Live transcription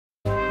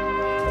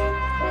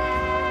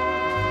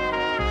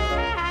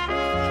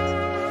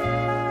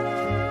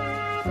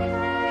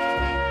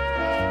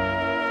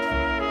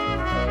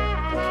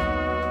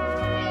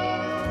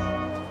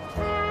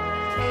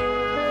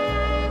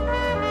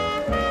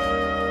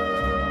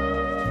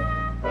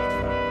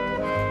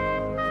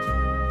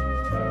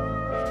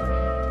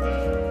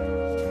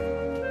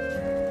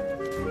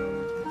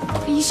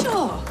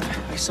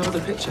saw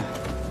the picture.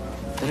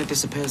 Then it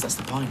disappears, that's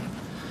the point.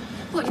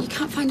 What, you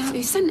can't find out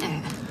who sent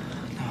it?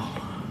 No.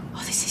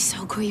 Oh, this is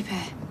so creepy.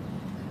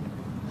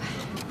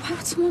 Why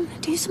would someone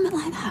do something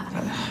like that?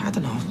 I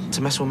don't know.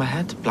 To mess with my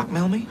head?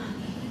 Blackmail me?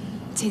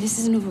 See, this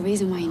is another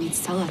reason why you need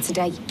to tell her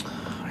today.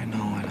 I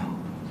know.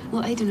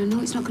 Look, Aidan, I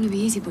know it's not going to be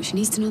easy, but she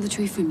needs to know the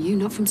truth from you,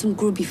 not from some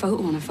grubby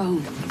photo on her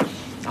phone.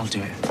 I'll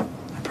do it.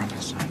 I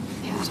promise.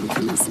 Yeah, I don't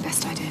think that's the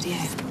best idea, do you?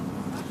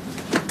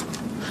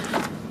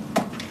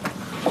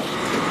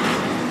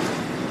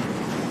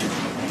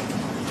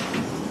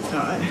 All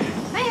right.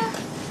 Hiya.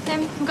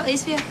 I've got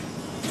these for you.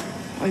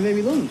 Oh, you made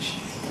me lunch?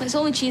 Well, it's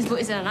only cheese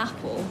butties and an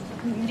apple.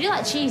 You do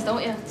like cheese,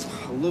 don't you?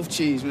 I love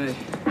cheese, mate.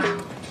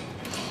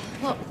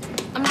 Look,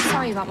 I'm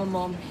sorry about my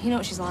mum. You know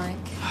what she's like.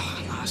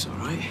 Oh, no, that's all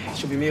right. It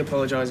should be me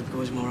apologising for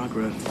causing more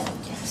aggro.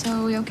 So,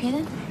 are we okay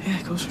then? Yeah,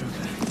 of course we're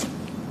okay.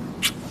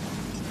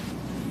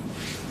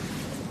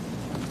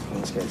 Well,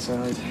 let's get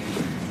inside.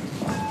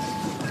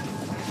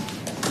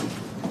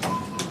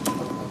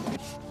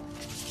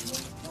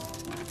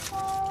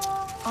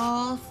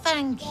 Oh,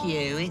 thank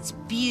you. It's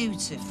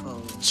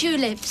beautiful.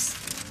 Tulips.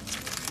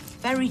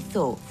 Very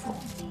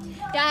thoughtful.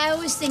 Yeah, I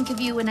always think of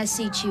you when I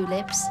see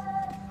tulips.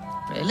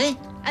 Really?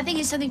 I think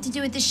it's something to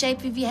do with the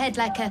shape of your head,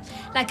 like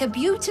a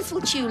beautiful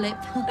tulip.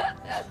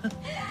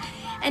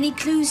 Any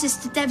clues as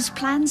to Dev's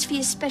plans for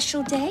your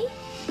special day?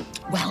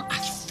 Well, I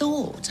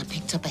thought I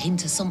picked up a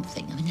hint of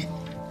something. I mean,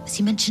 has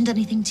he mentioned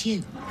anything to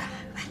you?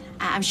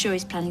 I'm sure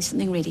he's planning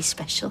something really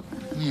special.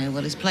 Yeah,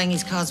 well, he's playing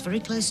his cards very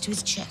close to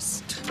his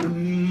chest. Good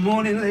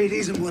morning,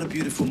 ladies, and what a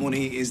beautiful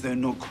morning it is, though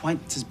not quite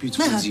as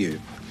beautiful as you.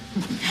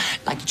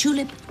 Like a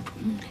tulip.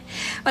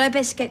 Well, I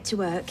best get to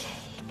work.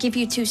 Give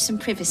you two some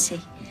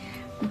privacy.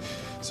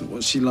 So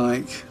what's she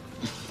like?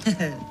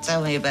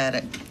 Tell me about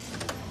it.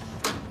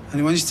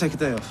 Honey, why don't you take a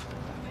day off?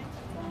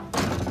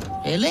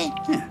 Really?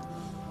 Yeah.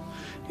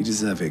 You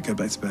deserve it. Go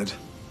back to bed.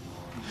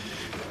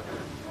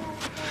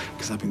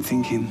 Because I've been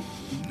thinking.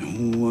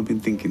 Oh, I've been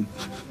thinking.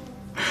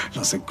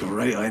 Lots of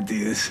great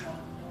ideas.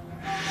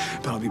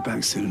 But I'll be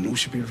back soon and all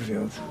should be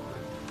revealed.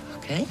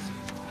 Okay.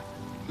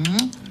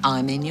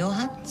 I'm in your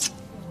hands.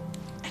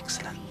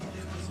 Excellent.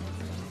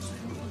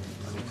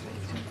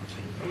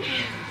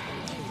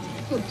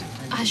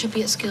 I should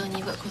be at school and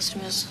you've got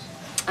customers.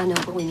 I know,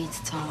 but we need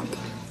to talk.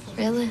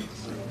 Really?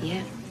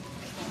 Yeah.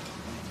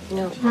 You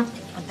know,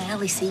 I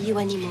barely see you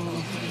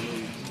anymore.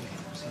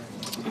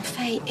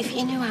 Faye, if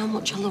you knew how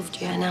much I loved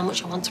you and how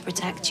much I want to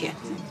protect you.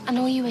 I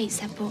know you hate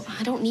Seb, but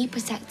I don't need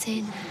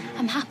protecting.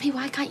 I'm happy.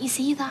 Why can't you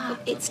see that?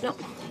 It's not...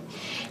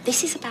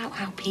 This is about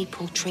how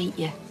people treat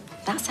you.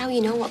 That's how you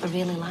know what they're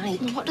really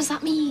like. What does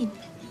that mean?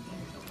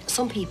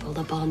 Some people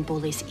are born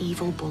bullies,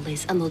 evil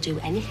bullies, and they'll do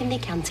anything they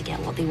can to get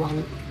what they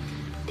want.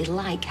 They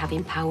like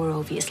having power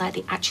over you. It's like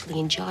they actually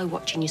enjoy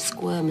watching you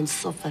squirm and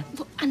suffer.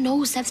 Look, I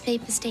know Seb's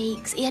made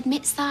mistakes. He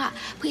admits that.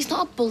 But he's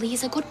not a bully.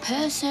 He's a good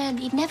person.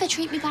 He'd never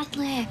treat me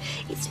badly.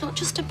 It's not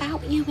just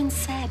about you and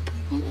Seb.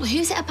 Well,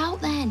 who's it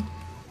about then?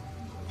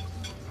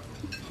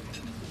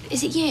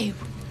 Is it you?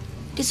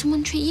 Did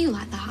someone treat you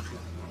like that?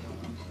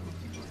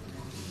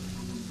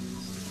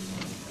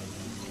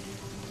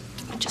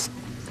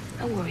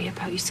 I worry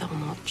about you so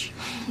much.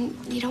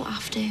 You don't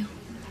have to.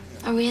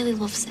 I really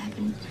love Seb,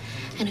 and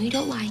I know you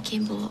don't like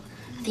him, but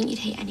I think you'd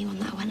hate anyone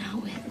that I went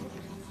out with.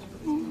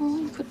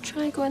 You could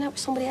try going out with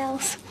somebody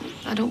else.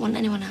 I don't want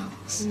anyone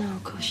else. No,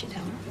 of course you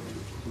don't.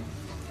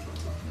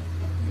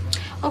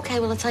 OK,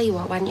 well, I'll tell you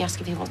what. Why don't you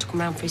ask if he wants to come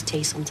round for his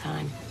tea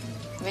sometime?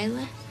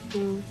 Really?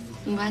 And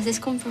where's this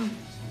come from?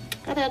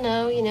 I don't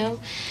know, you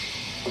know.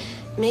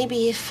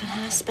 Maybe if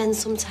I spend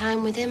some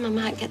time with him, I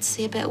might get to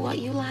see a bit of what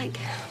you like.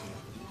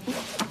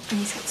 And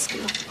he's at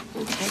school.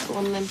 OK, go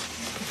on then.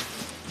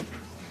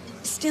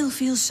 Still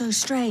feels so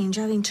strange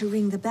having to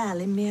ring the bell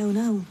in my own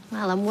home.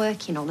 Well, I'm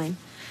working on him.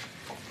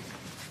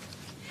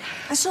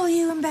 I saw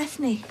you and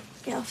Bethany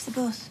get off the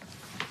bus.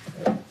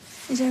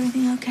 Is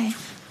everything okay?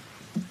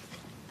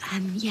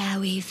 Yeah,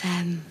 we've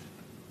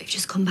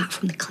just come back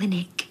from the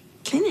clinic.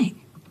 Clinic?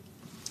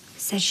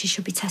 Said she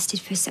should be tested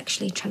for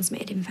sexually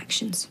transmitted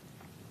infections.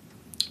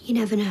 You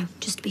never know,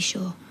 just to be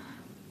sure.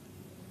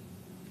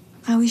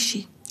 How is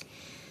she?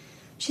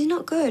 She's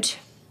not good.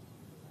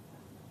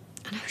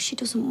 I know she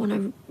doesn't want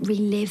to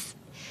relive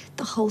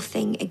the whole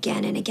thing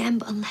again and again,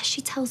 but unless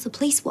she tells the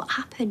police what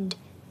happened,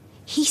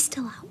 he's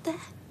still out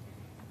there.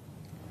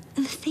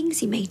 And the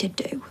things he made her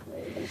do.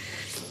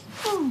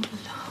 Oh,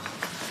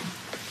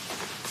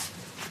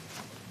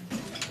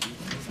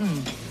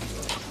 Lord.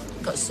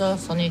 Got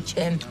sauce on your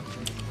chin.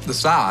 The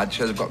Sarge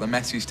says I've got the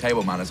messiest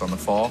table manners on the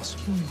force.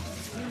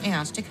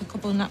 Yeah, stick a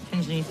couple of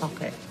napkins in your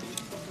pocket.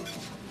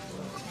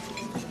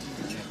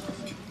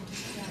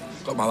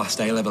 Got my last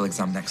A-level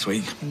exam next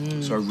week,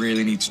 so I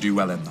really need to do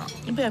well in that.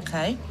 You'll be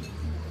okay.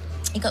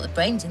 You got the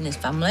brains in this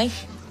family.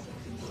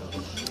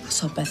 I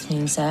saw Bethany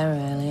and Sarah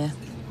earlier.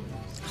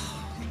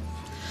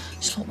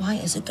 She looked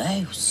white as a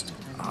ghost.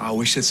 I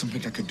wish there's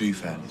something I could do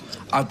for her.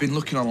 I've been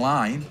looking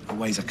online at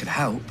ways I could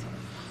help.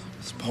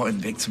 Supporting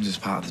victims is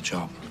part of the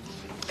job.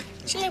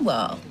 Do you know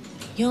what?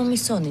 You're my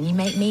son and you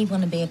make me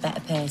want to be a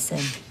better person.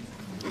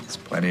 There's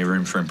plenty of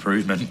room for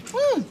improvement.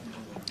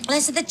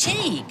 Less of the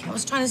cheek. I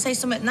was trying to say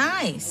something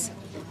nice.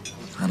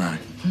 I know.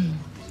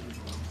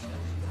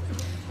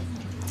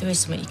 There is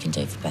something you can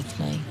do for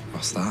Bethany.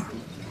 What's that?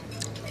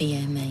 Be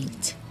her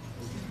mate.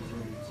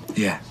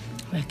 Yeah.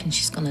 I reckon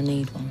she's gonna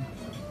need one.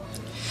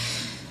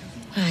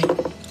 Right,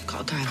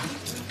 gotta go.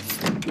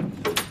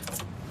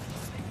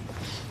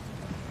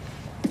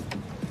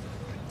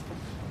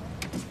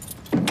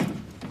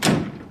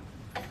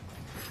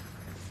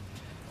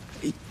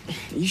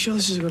 Are you sure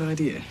this is a good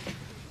idea?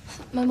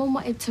 My mum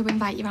wanted to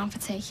invite you round for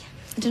tea.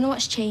 I don't know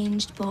what's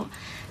changed, but I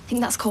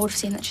think that's code for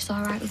saying that she's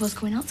all right with us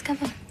going out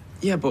together.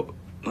 Yeah, but,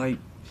 like,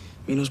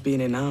 me and us being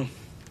here now.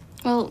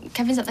 Well,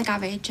 Kevin's at the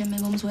garage and my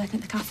mum's working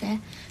at the cafe.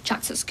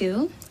 Jack's at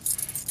school.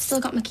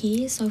 Still got my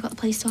keys, so we've got the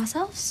place to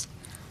ourselves.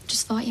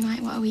 Just thought you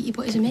might want to eat your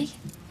butties with me.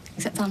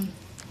 Except I'm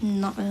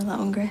not really that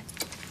hungry.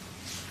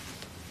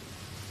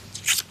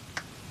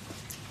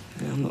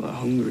 Yeah, I'm not that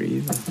hungry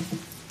either.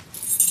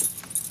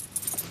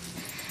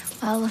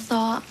 Well, I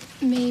thought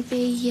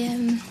maybe,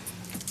 I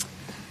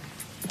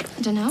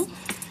don't know,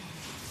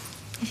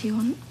 if you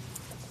want.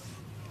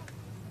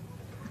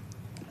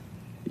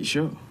 You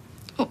sure?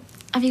 Oh,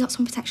 have you got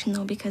some protection,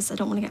 though, because I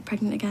don't want to get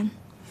pregnant again?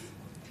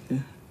 Yeah.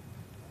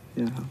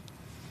 Yeah.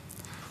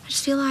 I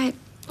just feel like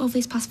over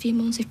these past few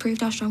months, we've proved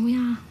how strong we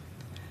are.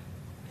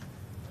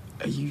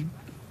 Are you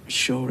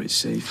sure it's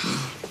safe?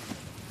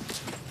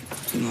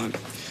 Like,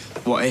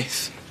 what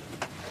if?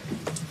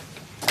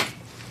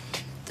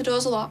 The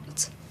doors are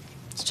locked.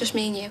 It's just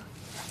me and you.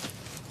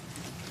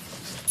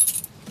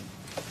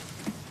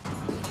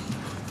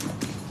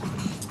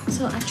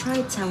 So I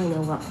tried telling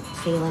her what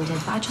feeling did,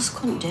 but I just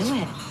couldn't do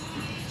it.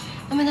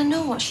 I mean, I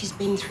know what she's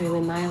been through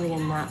with Miley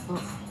and that, but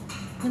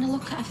when I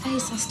look at her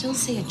face, I still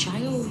see a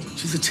child.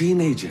 She's a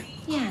teenager.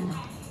 Yeah, I know.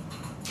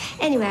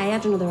 Anyway, I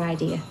had another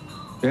idea.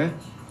 Yeah?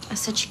 I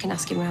said she can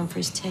ask him round for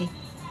his tea.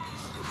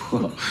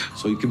 Well,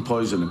 so you can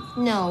poison him.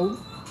 No.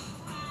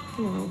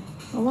 No.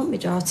 I want my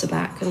daughter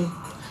back, and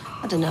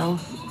I don't know,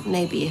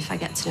 maybe if I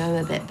get to know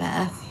him a bit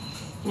better,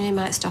 you know, he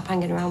might stop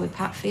hanging around with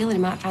Pat Field and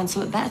he might find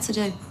something better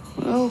to do.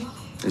 Well,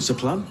 it's a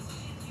plan.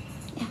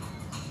 Yeah.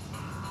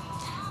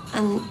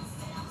 And,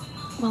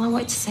 well, I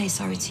wanted to say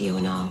sorry to you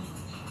and all.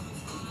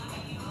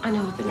 I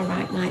know I've been a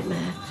right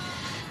nightmare.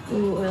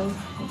 And, well,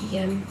 I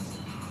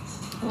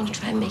want to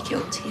try and make it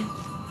up to you.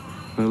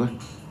 Really?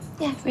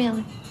 Yeah,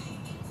 really.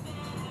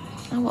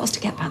 I want us to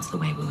get back to the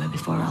way we were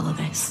before all of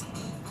this.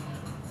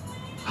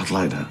 I'd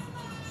like that.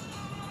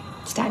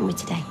 Starting with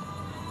today.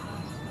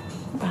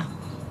 Well,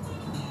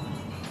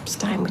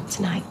 starting with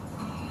tonight.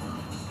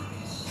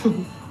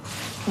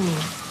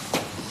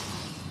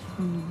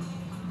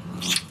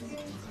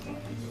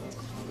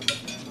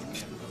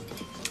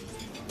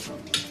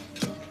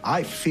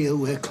 I feel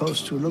we're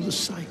close to another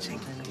sighting.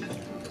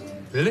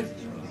 Really?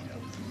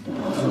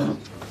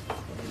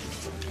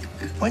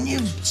 When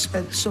you've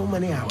spent so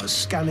many hours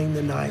scanning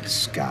the night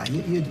sky,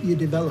 you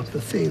develop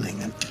a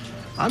feeling, and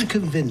I'm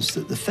convinced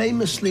that the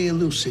famously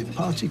elusive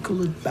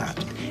party-coloured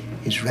bat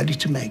is ready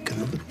to make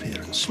another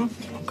appearance.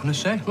 What can I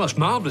say? Well, that's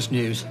marvellous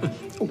news.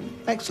 Oh,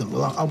 excellent.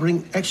 Well, I'll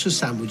bring extra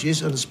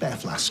sandwiches and a spare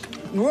flask.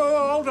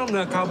 Whoa, hold on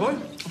there, cowboy.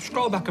 I'll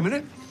scroll back a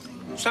minute.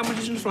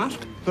 Sandwiches and a flask?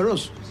 For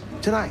us,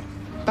 tonight,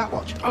 bat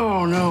watch.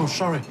 Oh, no,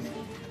 sorry.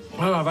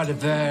 Well, I've had a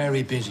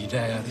very busy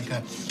day. I think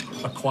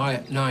a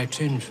quiet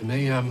night in for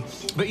me.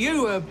 But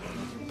you,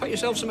 pack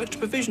yourself some extra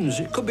provisions.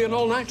 It could be an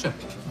all-nighter.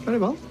 Very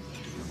well.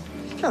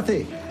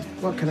 Kathy,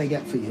 what can I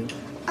get for you?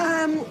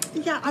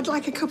 Yeah, I'd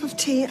like a cup of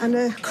tea and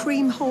a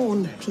cream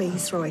horn,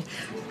 please, Roy.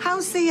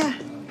 How's the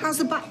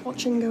bat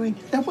watching going?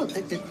 Yeah, well,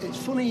 it's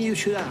funny you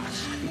should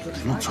ask.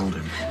 I've not told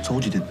him. I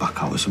told you did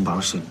back out. It's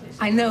embarrassing.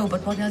 I know,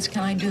 but what else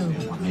can I do?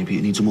 Well, maybe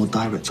it needs a more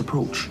direct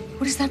approach.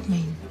 What does that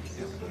mean?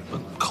 A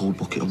cold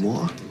bucket of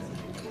water.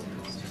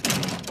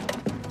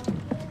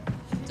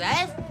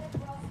 Dev?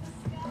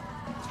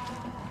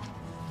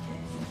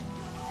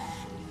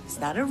 Is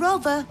that a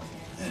rover?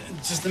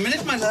 Just a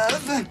minute, my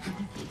love.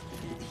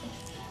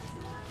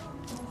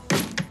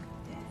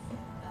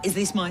 Is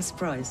this my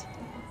surprise?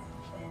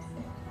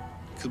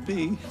 Could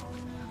be.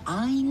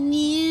 I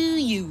knew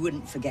you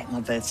wouldn't forget my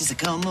birthday, so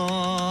come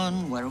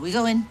on. Where are we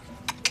going?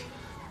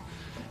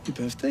 Your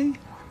birthday?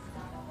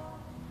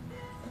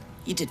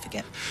 You did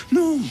forget.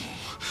 No.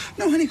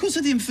 No, honey, of course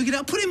I didn't forget.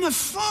 I put it in my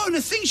phone.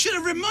 The thing should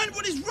have reminded.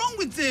 What is wrong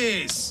with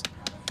this?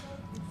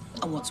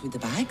 And what's with the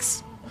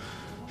bags?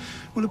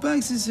 Well, the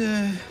bags is,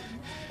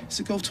 it's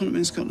a golf tournament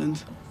in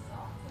Scotland.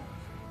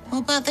 What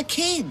about the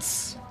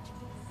kids?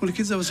 Well, the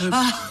kids I was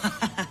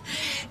hoping...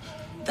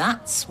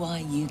 That's why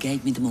you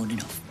gave me the morning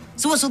off.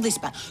 So what's all this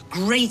about?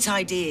 Great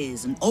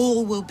ideas and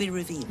all will be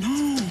revealed.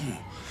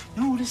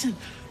 No, listen.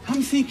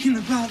 I'm thinking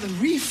about the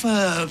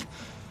refurb.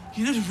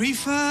 You know, the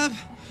refurb?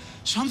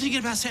 So I'm thinking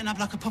about setting up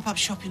like a pop-up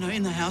shop, you know,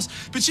 in the house,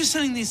 but just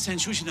selling the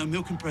essentials, you know,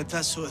 milk and bread,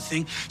 that sort of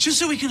thing, just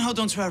so we can hold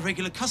on to our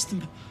regular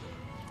customer.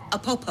 A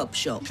pop-up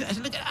shop?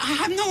 Look, I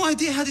have no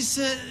idea how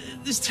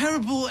this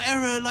terrible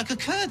error, like,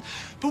 occurred,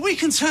 but we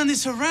can turn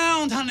this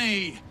around,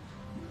 honey.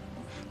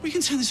 We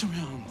can turn this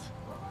around.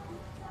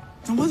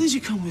 And why did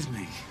you come with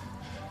me?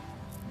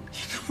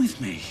 You come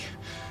with me.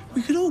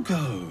 We could all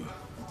go.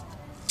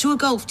 To a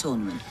golf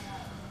tournament?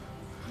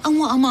 And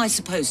what am I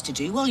supposed to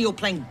do while you're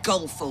playing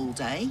golf all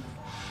day?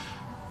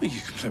 Well, you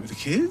can play with the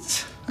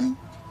kids. Huh?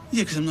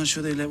 Yeah, because I'm not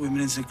sure they let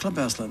women into the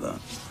clubhouse like that.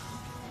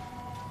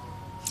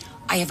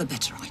 I have a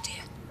better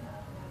idea.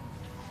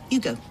 You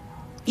go.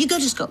 You go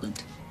to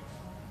Scotland.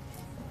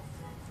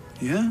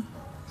 Yeah?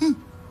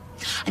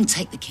 And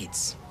take the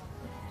kids.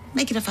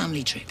 Make it a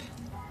family trip.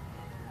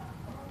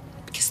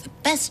 Because the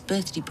best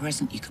birthday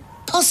present you could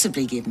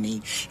possibly give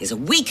me is a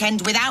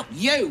weekend without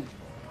you.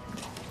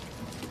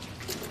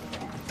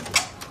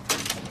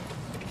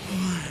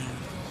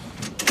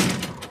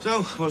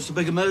 So, what's the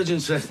big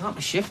emergency? Start my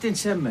shift in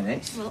 10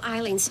 minutes. Well,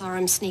 Eileen saw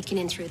him sneaking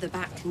in through the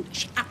back, and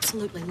she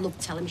absolutely loved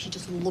telling me. She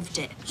just loved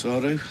it. So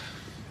who?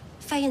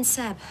 Faye and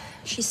Seb,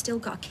 she's still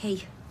got a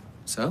key.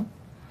 So?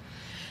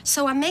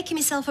 So I'm making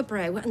myself a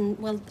brew, and,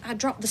 well, I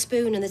dropped the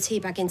spoon and the tea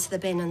bag into the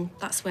bin, and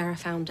that's where I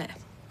found it.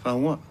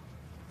 Found what?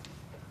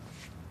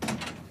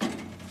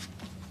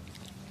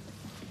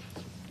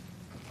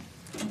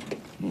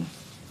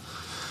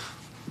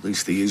 At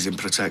least they're using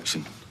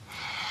protection.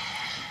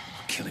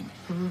 Kill him.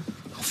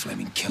 I'll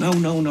flaming kill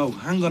him. No,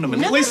 hang on a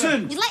minute. No,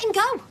 Listen! You let him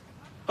go.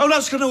 Oh,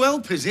 that's going to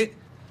help, is it?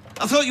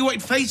 I thought you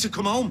wanted Faye to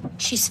come home.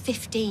 She's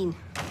 15.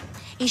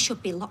 He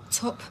should be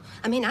locked up.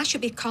 I mean, I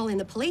should be calling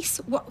the police.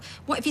 What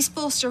if he's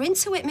forced her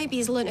into it? Maybe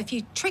he's learnt a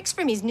few tricks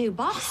from his new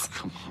boss. Oh,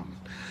 come on.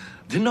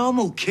 They're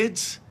normal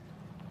kids.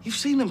 You've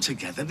seen them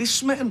together. They're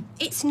smitten.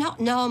 It's not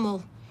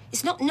normal.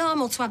 It's not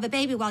normal to have a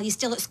baby while you're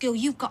still at school.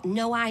 You've got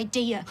no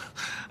idea.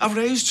 I've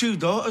raised 2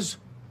 daughters.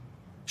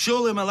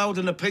 Surely I'm allowed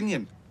an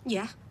opinion.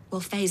 Yeah,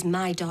 well, Faye's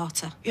my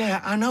daughter.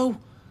 Yeah, I know.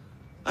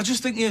 I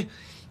just think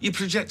you're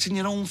projecting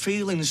your own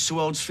feelings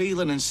towards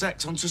feeling and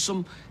sex onto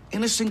some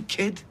innocent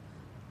kid.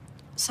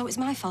 So it's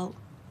my fault?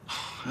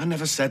 I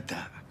never said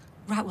that.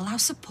 Right, well, how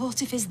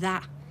supportive is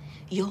that?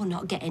 You're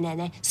not getting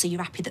any, so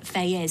you're happy that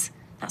Faye is.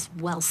 That's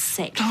well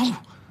sick. No.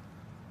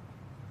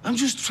 I'm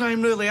just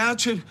trying really hard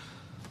to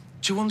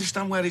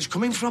understand where it's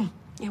coming from.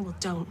 Yeah, well,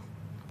 don't.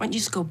 Why don't you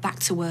just go back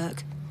to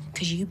work?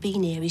 Because you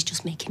being here is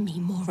just making me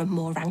more and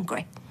more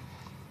angry.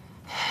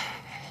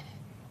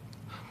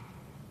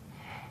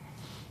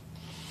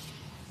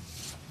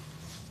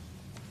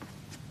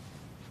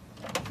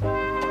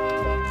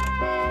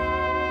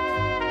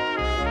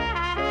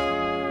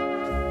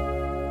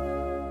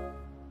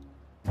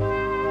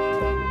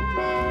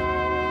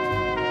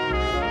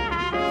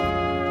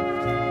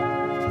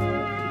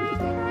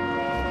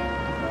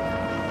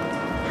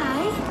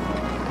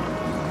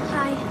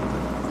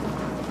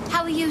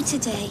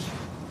 Today.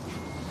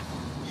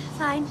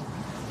 Fine.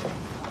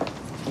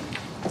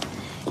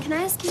 Can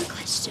I ask you a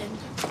question?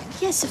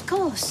 Yes, of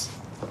course.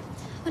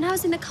 When I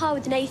was in the car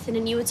with Nathan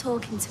and you were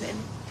talking to him,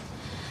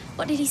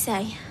 what did he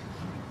say?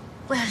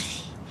 Well,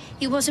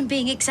 he wasn't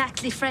being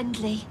exactly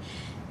friendly.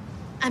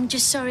 I'm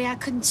just sorry I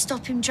couldn't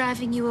stop him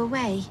driving you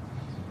away.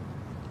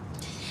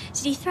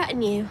 Did he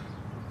threaten you?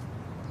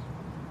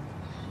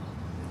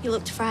 You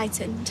looked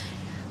frightened.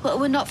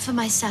 Well, not for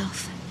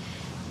myself.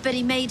 But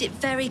he made it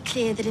very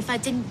clear that if I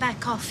didn't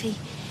back off, he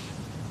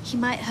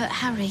might hurt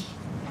Harry.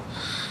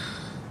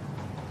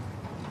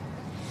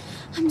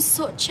 I'm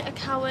such a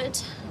coward.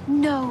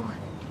 No.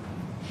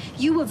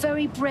 You were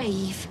very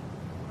brave,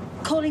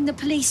 calling the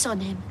police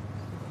on him.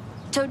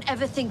 Don't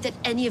ever think that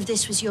any of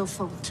this was your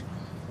fault.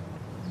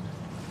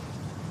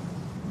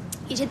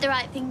 You did the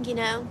right thing, you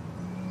know,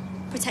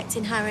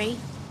 protecting Harry.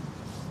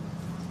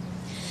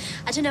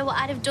 I don't know what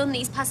I'd have done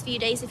these past few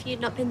days if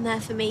you'd not been there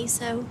for me,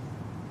 so...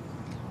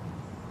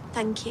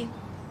 thank you.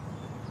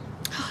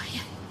 Oh,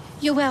 yeah.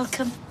 You're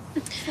welcome.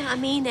 I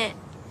mean it.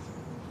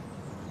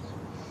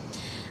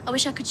 I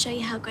wish I could show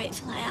you how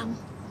grateful I am.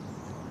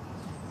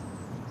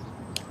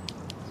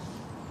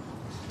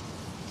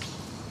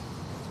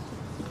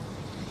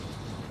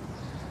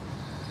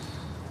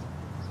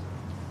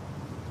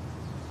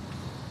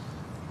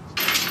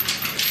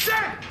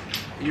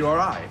 Are you all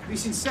right? Have you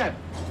seen Seb?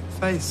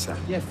 Face, Seb?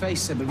 Yeah,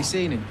 Face Seb. Have you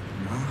seen him?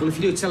 No. Well, if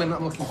you do, tell him that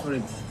I'm looking for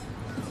him.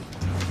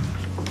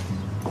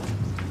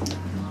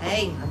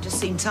 Hey, I've just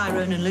seen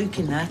Tyrone and Luke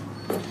in there.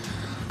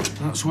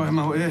 That's why I'm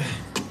out here.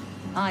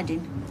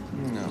 Hiding.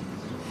 No.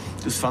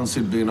 Just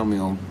fancied being on my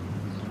own.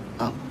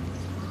 Oh,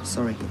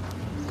 sorry.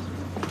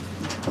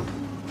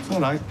 It's all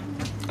right.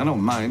 I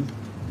don't mind.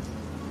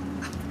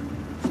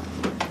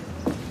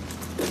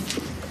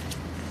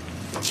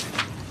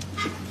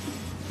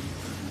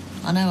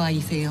 I know how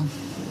you feel.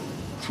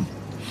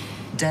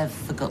 Dev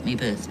forgot me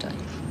birthday.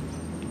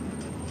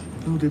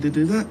 Oh, did he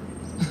do that?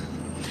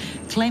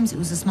 Claims it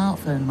was a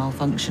smartphone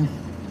malfunction.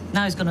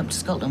 Now he's gone up to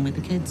Scotland with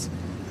the kids.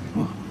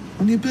 What?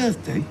 On your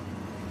birthday?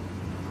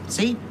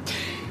 See?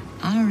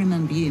 I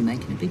remember you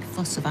making a big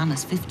fuss of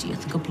Anna's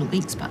 50th a couple of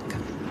weeks back.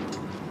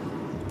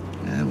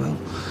 Yeah, well,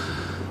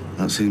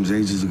 that seems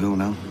ages ago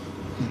now.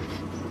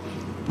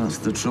 That's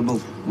the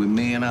trouble with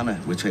me and Anna.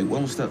 We take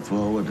 1 step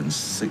forward and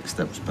 6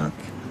 steps back.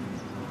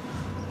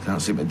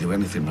 Can't seem to do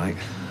anything right.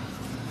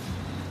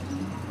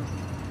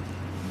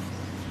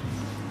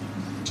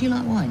 Do you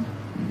like wine?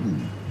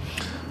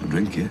 I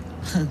drink it.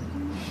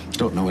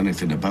 Don't know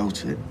anything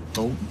about it.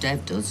 Oh,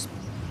 Dev does.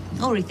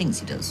 Or he thinks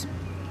he does.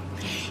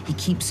 He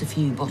keeps a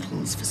few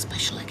bottles for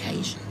special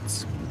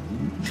occasions.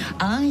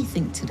 I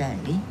think today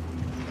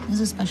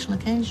is a special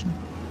occasion.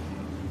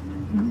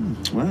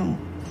 Well,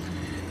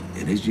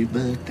 it is your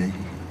birthday.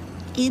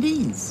 It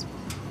is.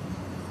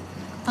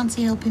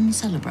 Fancy helping me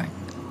celebrate?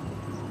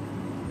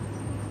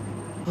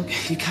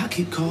 Look, you can't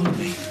keep calling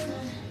me.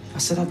 I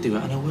said I'd do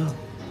it, and I will.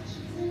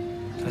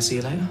 Can I see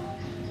you later?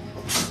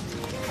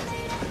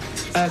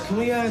 Can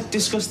we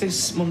discuss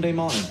this Monday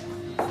morning?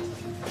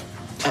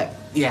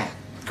 Yeah,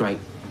 great.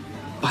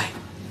 Bye.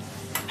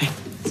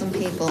 Some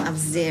people have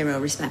zero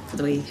respect for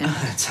the weekend.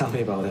 Tell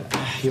me about it.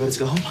 You ready to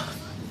go home?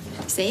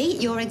 See,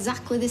 you're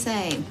exactly the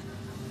same.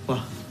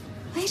 What?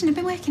 Wait, I've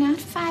been working hard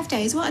for 5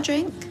 days. What a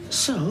drink.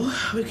 So,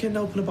 we can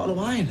open a bottle of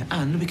wine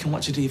and we can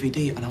watch a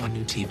DVD on our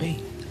new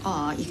TV.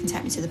 Or you can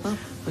take me to the pub.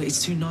 Well,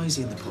 it's too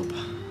noisy in the pub.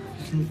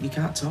 You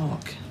can't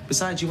talk.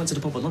 Besides, you went to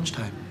the pub at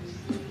lunchtime.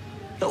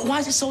 Look, why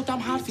is it so damn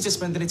hard for you to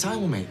spend any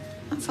time with me?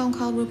 That phone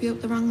call rub you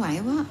up the wrong way,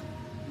 or what?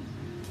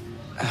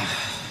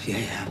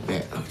 Yeah, a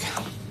bit. Look,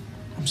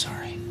 I'm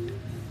sorry.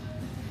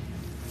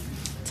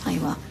 Tell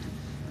you what,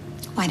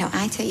 why don't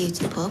I take you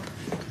to the pub?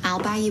 I'll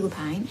buy you a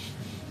pint.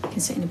 You can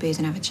sit in the booth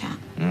and have a chat.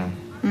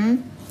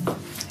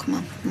 Come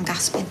on, I'm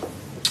gasping.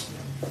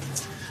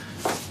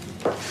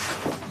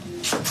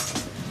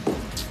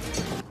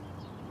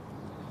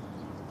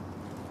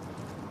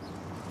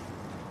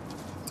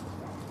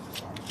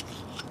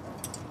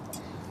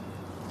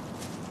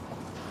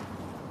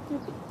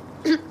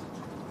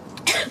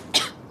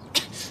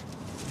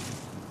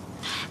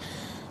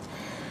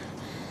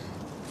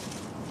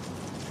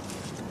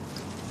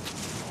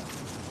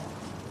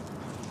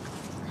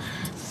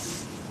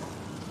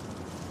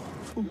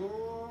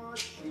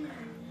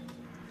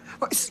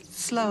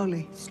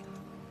 Slowly.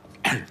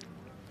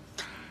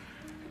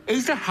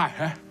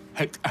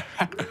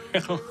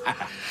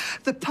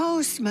 The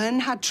postman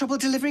had trouble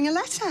delivering a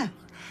letter.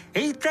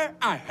 Late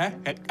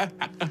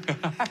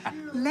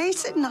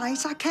at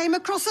night, I came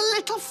across a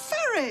little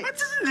ferret. That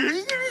doesn't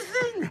mean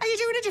anything. Are you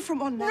doing a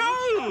different one now?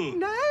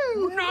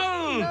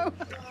 No.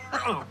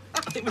 Oh,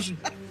 I think we should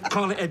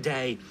call it a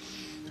day.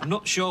 I'm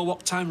not sure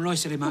what time Roy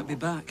said he might be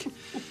back.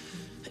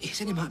 He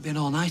said he might be an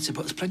all-nighter,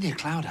 but there's plenty of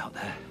cloud out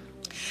there.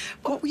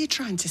 What were you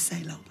trying to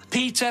say, love?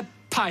 Peter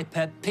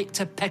Piper picked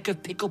a peck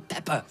of pickled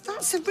pepper.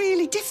 That's a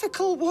really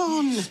difficult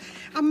one.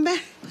 I'm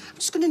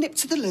just going to nip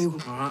to the loo.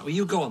 All right, well,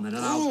 you go on then,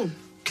 and I'll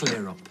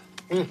clear up.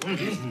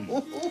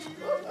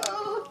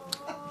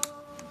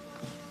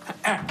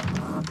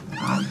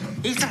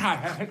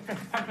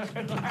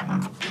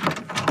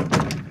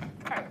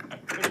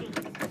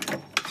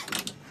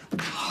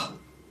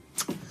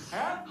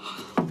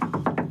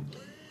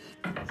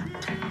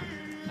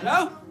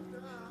 Hello?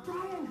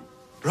 Brian.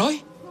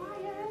 Roy?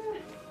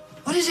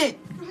 What is it?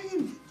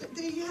 Brian,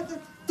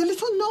 the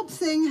little knob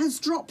thing has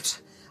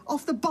dropped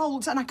off the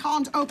bolt and I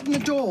can't open the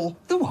door.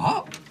 The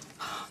what?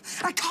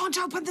 I can't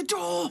open the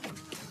door.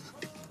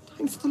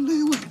 Time for the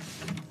loo.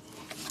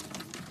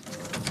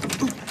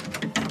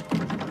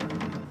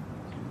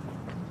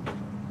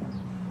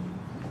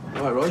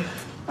 All right, Roy.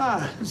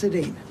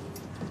 Zadine.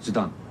 Is it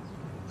done?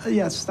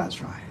 Yes,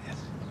 that's right, yes.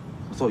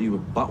 I thought you were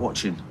bat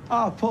watching.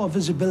 Poor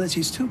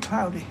visibility is too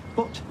cloudy,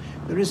 but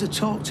there is a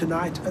talk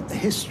tonight at the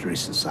History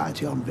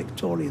Society on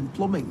Victorian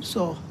plumbing,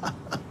 so...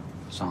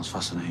 Sounds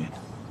fascinating.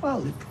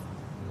 Well,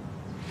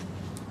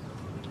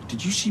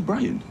 Did you see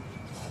Brian?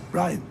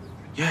 Brian?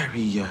 Yeah,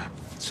 he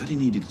said he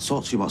needed to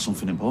talk to you about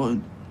something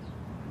important.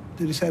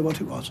 Did he say what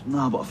it was?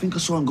 No, but I think I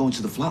saw him going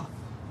to the flat.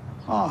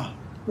 Ah,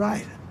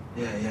 right.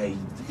 Yeah,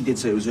 he did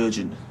say it was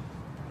urgent.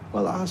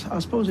 Well, I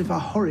suppose if I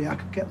hurry, I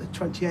could get the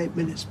 28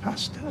 minutes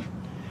past.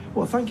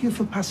 Well, thank you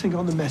for passing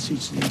on the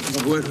message.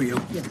 I'll work with you.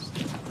 Yes.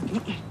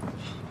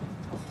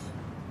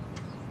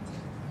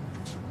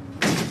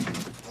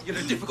 You're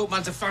a difficult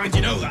man to find,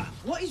 you know that?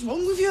 What is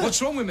wrong with you? What's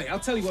wrong with me? I'll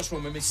tell you what's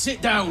wrong with me.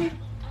 Sit down.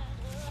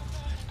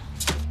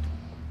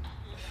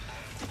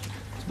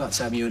 It's about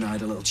time you and I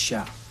had a little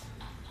chat.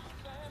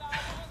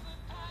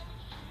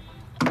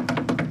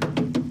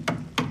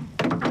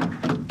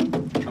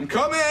 I'm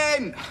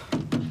coming!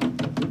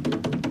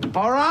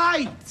 All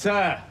right!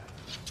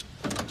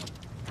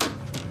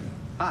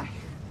 Hi.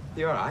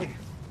 You all right?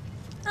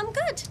 I'm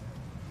good.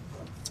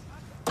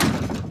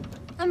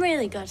 I'm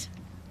really good.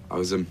 I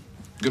was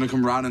gonna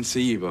come round and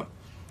see you, but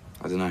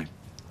I don't know.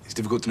 It's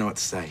difficult to know what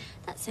to say.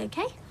 That's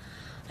okay.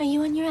 Are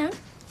you on your own?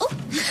 Oh!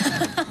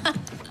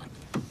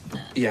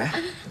 Yeah.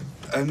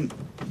 Are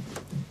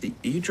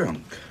you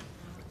drunk?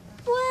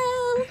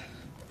 Well,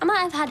 I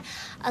might have had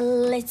a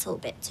little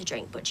bit to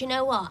drink, but you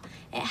know what?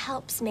 It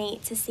helps me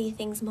to see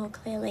things more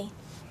clearly.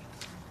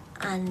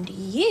 And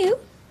you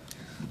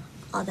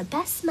are the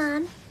best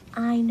man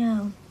I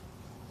know.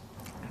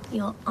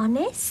 You're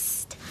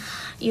honest.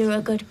 You're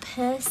a good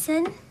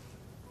person.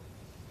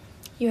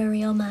 You're a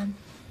real man.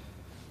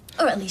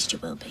 Or at least you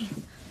will be.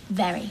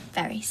 Very,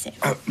 very soon.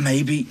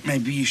 Maybe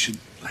you should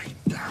lay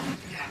down.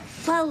 Yeah.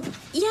 Well,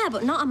 yeah,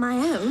 but not on my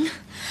own.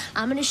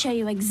 I'm going to show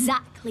you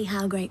exactly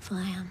how grateful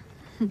I am.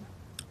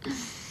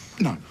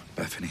 No,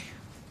 Bethany.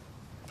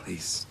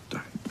 Please,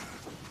 don't.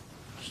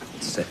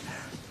 Just sit.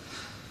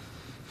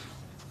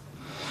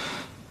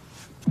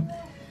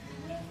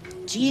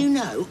 Do you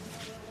know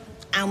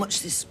how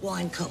much this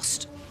wine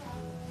cost?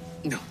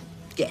 No.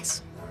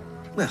 Guess.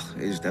 Well,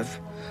 he's Dev.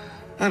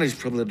 And he's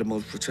probably the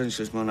most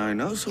pretentious man I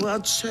know, so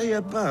I'd say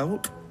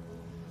about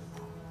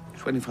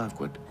 25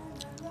 quid.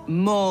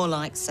 More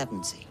like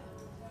 70.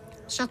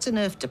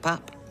 Chateauneuf de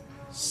Pape.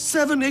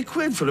 70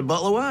 quid for a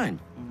bottle of wine?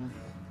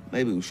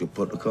 Maybe we should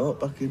put the cork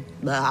back in.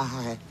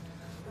 Ah,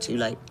 too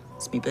late.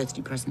 It's my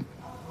birthday present.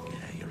 Yeah,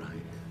 you're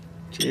right.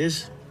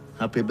 Cheers.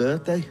 Happy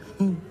birthday.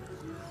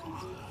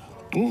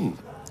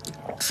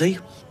 See?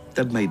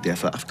 They've made the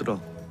effort after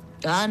all.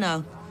 I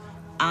know.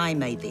 I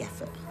made the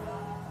effort.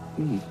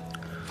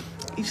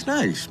 It's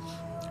nice.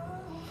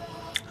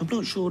 I'm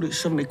not sure it's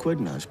 70 quid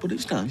nice, but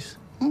it's nice.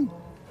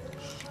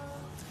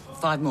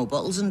 5 more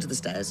bottles under the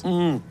stairs.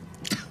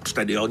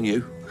 Steady on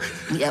you.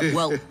 Yeah,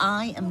 well,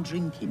 I am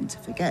drinking to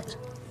forget.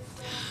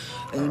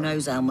 Who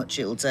knows how much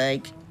it'll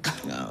take?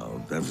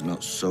 No, Dev's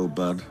not so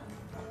bad.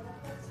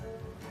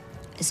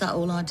 Is that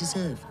all I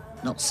deserve?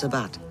 Not so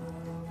bad.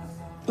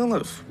 Well,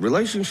 that's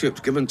relationships,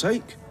 give and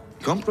take.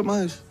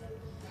 Compromise.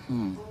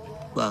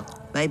 Well,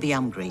 maybe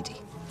I'm greedy.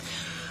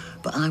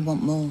 But I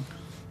want more.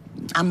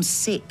 I'm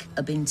sick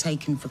of being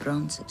taken for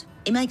granted.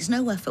 It makes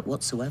no effort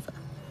whatsoever.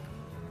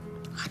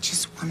 I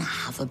just want to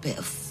have a bit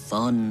of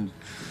fun.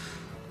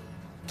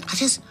 I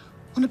just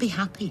want to be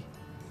happy.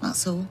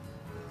 That's all.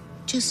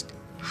 Just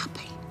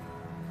happy.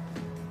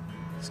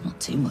 It's not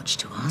too much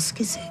to ask,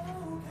 is it?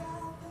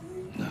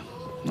 No,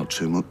 not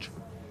too much.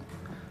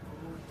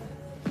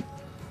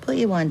 Put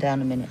your wine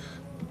down a minute.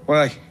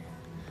 Why?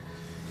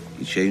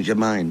 You change your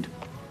mind?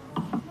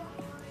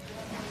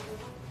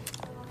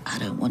 I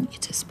don't want you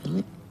to spill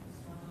it.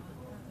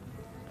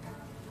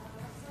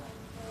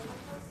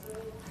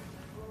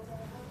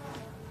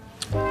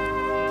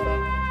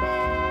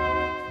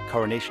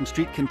 Coronation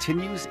Street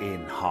continues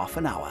in half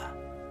an hour.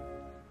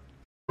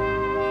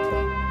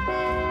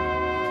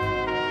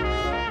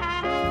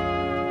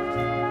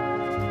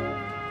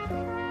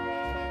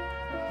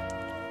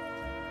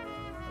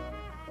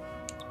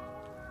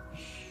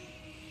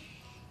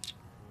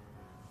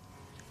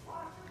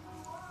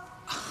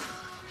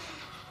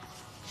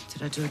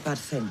 Did I do a bad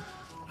thing?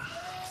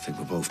 I think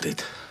we both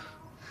did.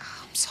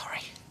 I'm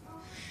sorry.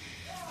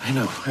 I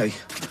know, hey.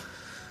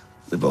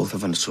 We're both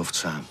having a tough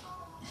time.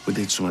 We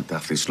did something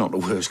daft. It's not the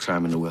worst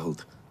crime in the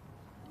world.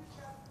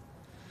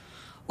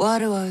 Why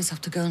do I always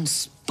have to go and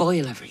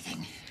spoil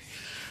everything?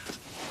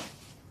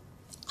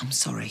 I'm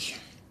sorry.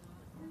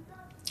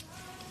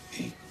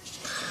 Hey,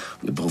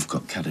 we both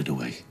got carried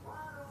away.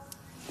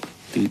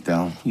 Deep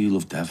down, you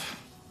love Dev.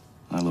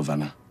 I love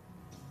Anna.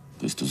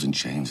 This doesn't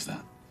change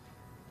that.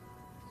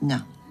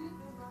 No.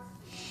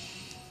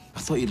 I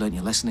thought you'd learned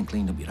your lesson and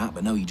cleaned up your act,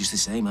 but no, you're just the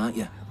same, aren't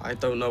you? I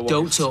don't know what...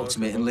 Don't talk to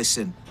me and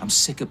listen. I'm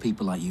sick of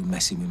people like you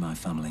messing with my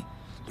family.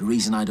 The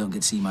reason I don't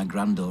get to see my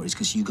granddaughter is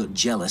because you got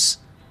jealous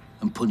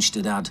and punched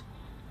her dad.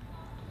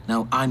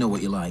 Now, I know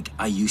what you're like.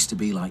 I used to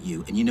be like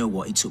you. And you know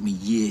what? It took me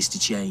years to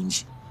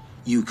change.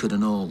 You could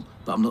and all.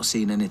 But I'm not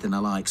seeing anything I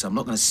like, so I'm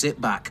not going to sit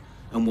back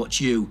and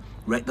watch you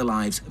wreck the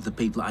lives of the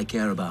people that I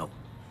care about.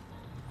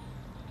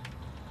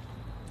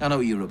 I know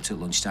what you were up to at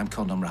lunchtime.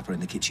 Condom wrapper in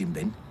the kitchen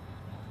bin.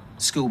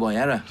 Schoolboy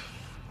error.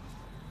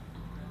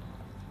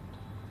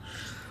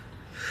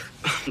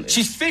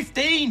 She's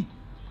 15!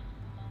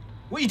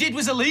 What you did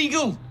was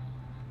illegal.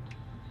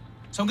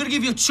 So I'm going to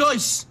give you a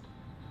choice.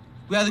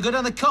 We either go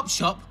down the cop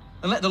shop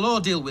and let the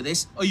law deal with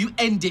this, or you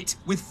end it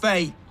with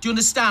Faye. Do you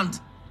understand?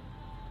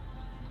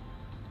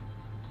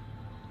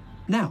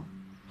 Now,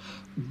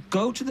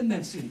 go to the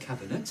medicine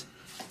cabinet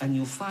and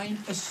you'll find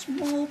a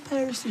small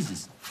pair of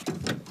scissors.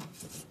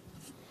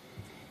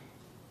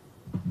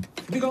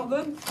 Have you got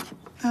them?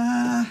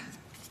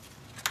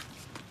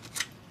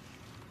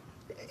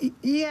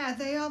 Yeah,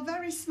 they are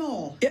very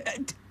small.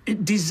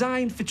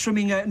 Designed for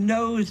trimming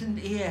nose and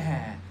ear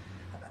hair.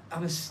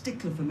 I'm a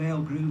stickler for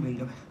male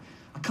grooming.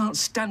 I can't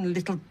stand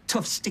little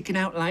tufts sticking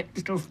out like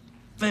little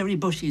furry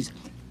bushes.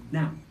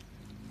 Now,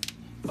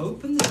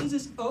 open the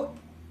scissors up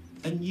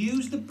and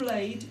use the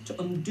blade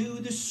to undo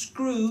the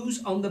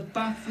screws on the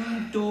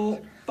bathroom door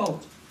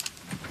bolt.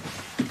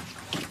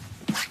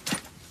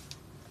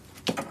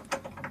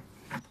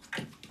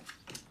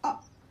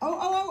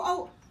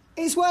 Oh,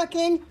 it's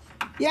working.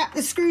 Yeah,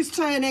 the screw's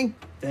turning.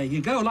 There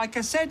you go. Like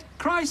I said,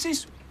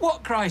 crisis.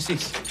 What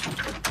crisis?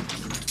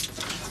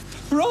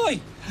 Roy!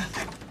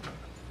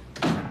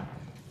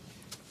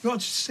 You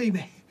want to see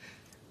me?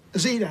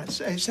 Zena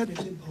said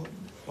it's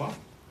important. What?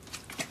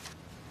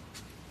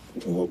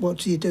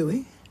 What are you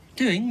doing?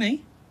 Doing,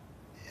 me?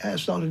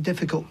 It's not a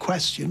difficult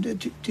question. Do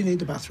you need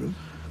the bathroom?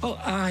 Oh,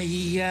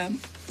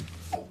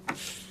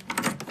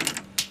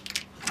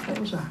 What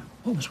was that?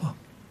 What was what?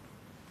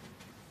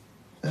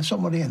 There's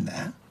somebody in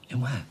there. In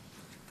where?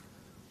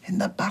 In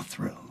the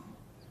bathroom.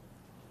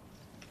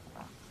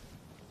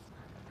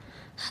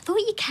 I thought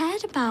you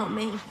cared about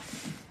me.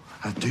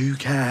 I do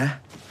care.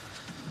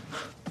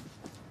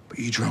 But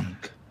you're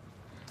drunk.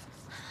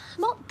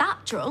 I'm not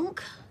that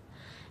drunk.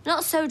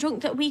 Not so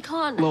drunk that we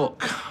can't...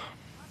 Look,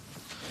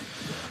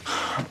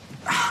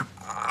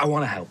 I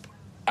want to help.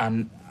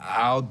 And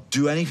I'll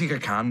do anything I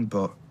can,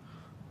 but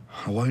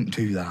I won't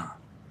do that.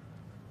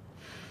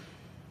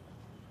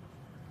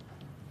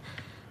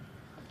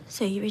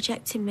 So you're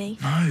rejecting me?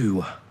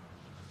 No.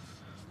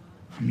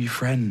 I'm your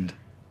friend.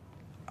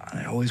 And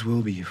I always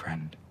will be your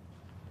friend.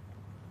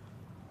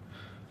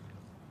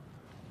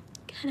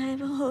 Can I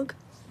have a hug?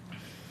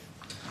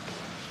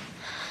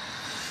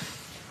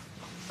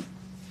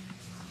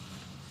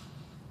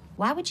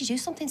 Why would you do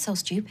something so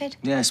stupid?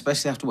 Yeah,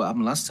 especially after what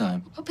happened last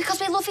time. Well,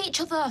 because we love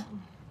each other.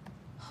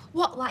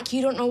 What, like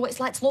you don't know what it's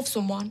like to love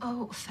someone?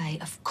 Oh, Faye,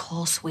 of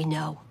course we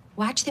know.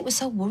 Why do you think we're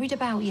so worried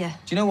about you? Do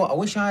you know what? I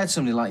wish I had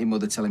somebody like your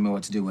mother telling me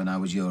what to do when I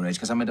was your age,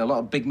 because I made a lot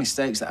of big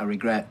mistakes that I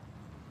regret.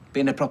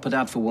 Being a proper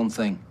dad, for one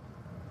thing.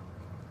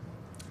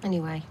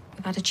 Anyway,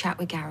 we've had a chat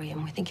with Gary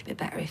and we think it'd be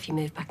better if you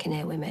moved back in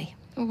here with me.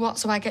 What,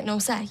 so I get no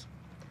say?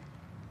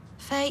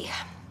 Faye,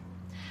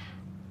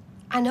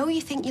 I know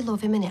you think you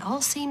love him and it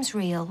all seems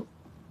real,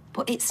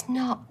 but it's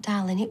not,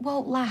 darling. It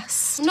won't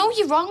last. No,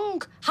 you're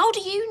wrong. How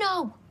do you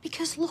know?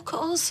 Because look at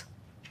us.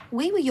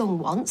 We were young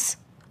once.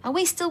 Are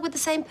we still with the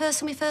same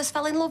person we first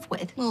fell in love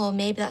with? Well,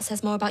 maybe that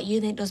says more about you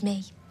than it does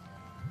me.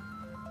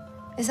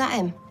 Is that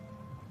him?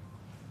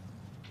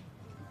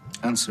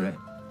 Answer it.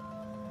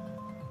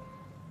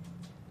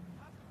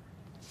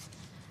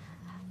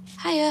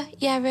 Hiya.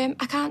 Yeah,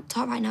 I can't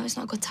talk right now. It's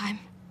not a good time.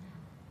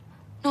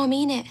 No, I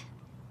mean it.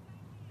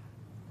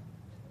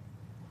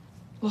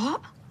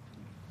 What?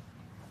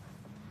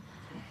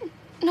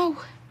 No.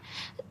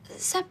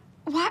 Seb,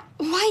 why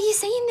are you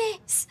saying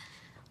this?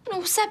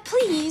 No, Seb,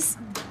 please.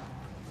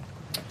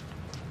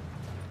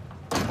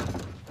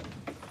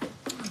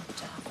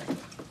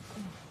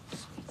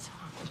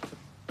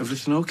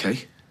 Everything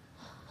okay?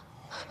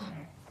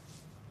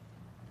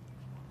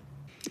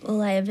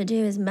 All I ever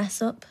do is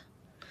mess up.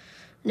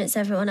 And it's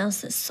everyone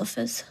else that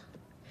suffers.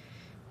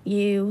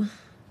 You,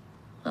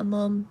 my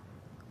mum,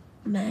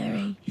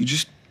 Mary. You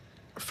just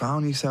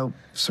found yourself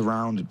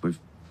surrounded with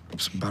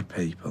some bad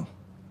people.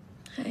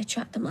 I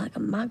attract them like a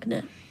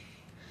magnet.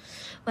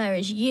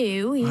 Whereas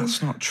you...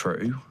 That's not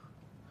true.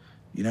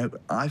 You know,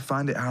 I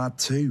find it hard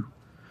too,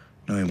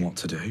 knowing what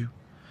to do.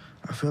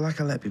 I feel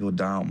like I let people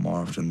down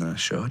more often than I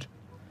should.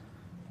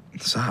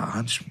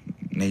 Sarge,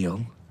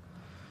 Neil,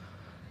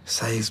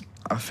 says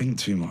I think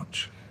too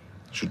much.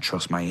 I should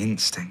trust my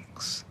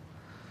instincts.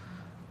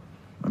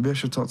 Maybe I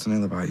should talk to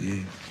Neil about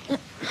you.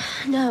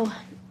 No.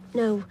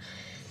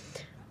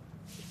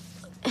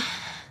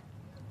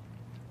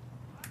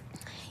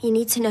 You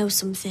need to know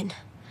something.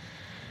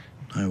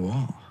 Know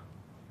what?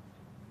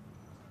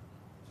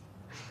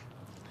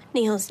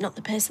 Neil's not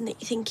the person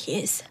that you think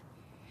he is.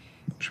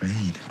 What do you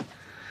mean?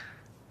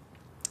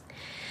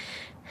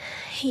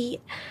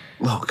 He...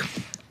 Look,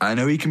 I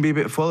know he can be a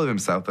bit full of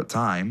himself at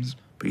times,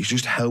 but he's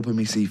just helping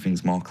me see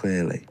things more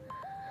clearly.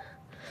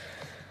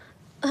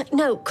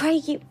 No,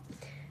 Craig, you...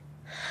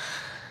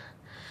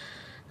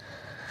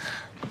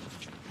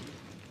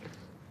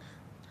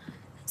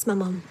 It's my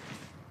mum.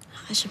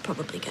 I should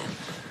probably go.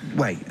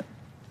 Wait,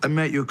 I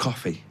make you a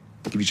coffee.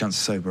 Give you a chance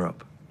to sober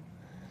up.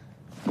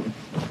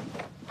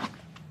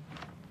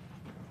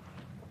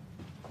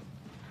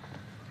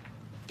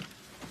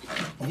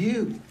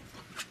 You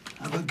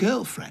have a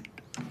girlfriend?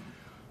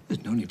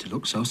 There's no need to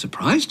look so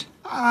surprised.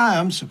 I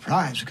am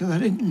surprised because I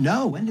didn't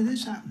know. When did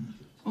this happen?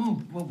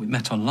 Oh, well, we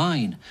met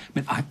online. I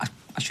mean,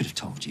 I should have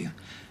told you.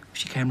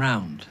 She came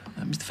round.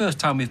 It was the first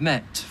time we've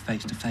met,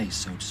 face to face,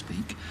 so to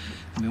speak.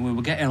 I mean, we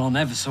were getting on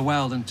ever so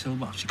well until,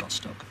 well, she got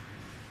stuck.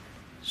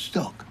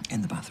 Stuck?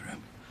 In the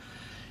bathroom.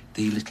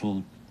 The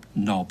little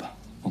knob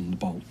on the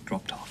bolt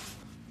dropped off.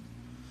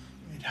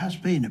 It has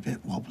been a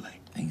bit wobbly.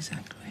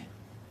 Exactly.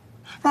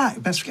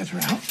 Right, best get her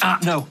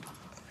out. No.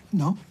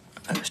 No?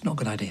 It's not a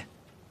good idea.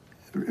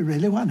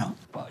 Really? Why not?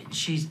 Well,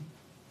 she's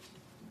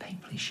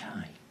painfully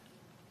shy.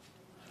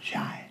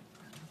 Shy?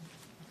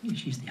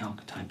 She's the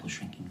archetypal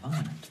shrinking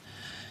violet.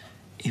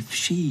 If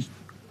she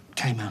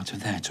came out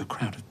of there to a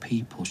crowd of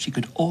people, she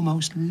could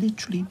almost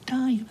literally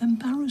die of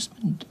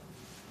embarrassment.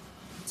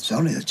 It's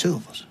only the two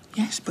of us.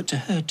 Yes, but to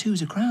her,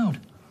 two's a crowd.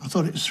 I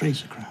thought it was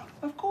three's a crowd.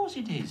 Of course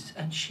it is,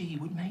 and she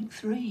would make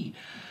three.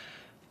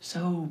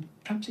 So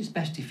perhaps it's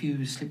best if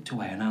you slipped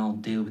away and I'll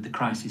deal with the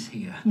crisis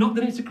here. Not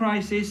that it's a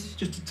crisis,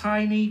 just a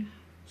tiny,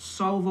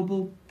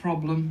 solvable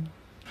problem.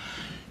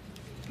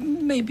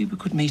 Maybe we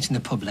could meet in the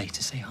pub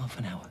later, say half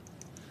an hour.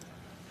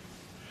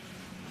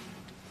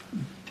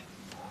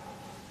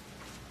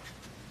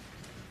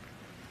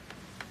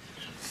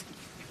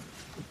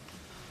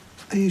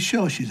 Are you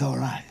sure she's all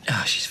right?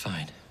 Ah, she's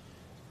fine.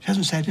 She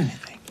hasn't said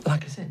anything.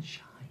 Like I said,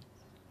 shy.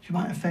 She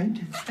might have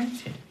fainted.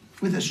 Fainted?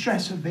 With the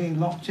stress of being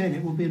locked in,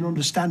 it would be an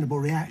understandable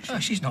reaction. Oh,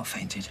 she's not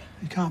fainted.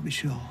 You can't be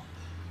sure.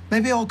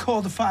 Maybe I'll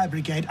call the fire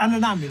brigade and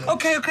an ambulance.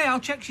 OK, I'll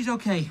check she's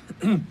OK.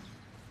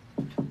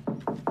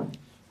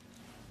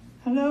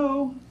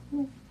 Hello?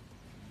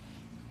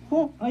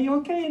 Oh, are you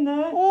okay in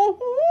there? Oh,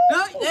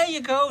 there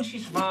you go.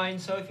 She's fine.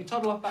 So if you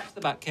toddle off back to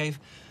the back cave.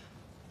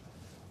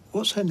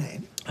 What's her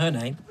name? Her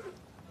name?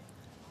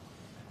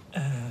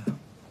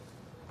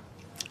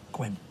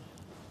 Gwen.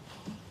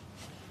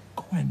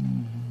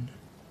 Gwen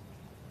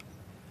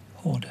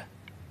Hoarder.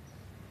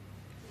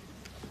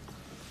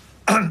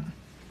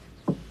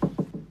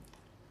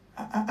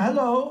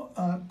 Hello,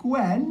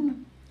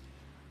 Gwen.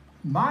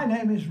 My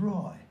name is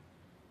Roy.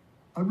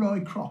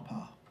 Roy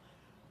Cropper.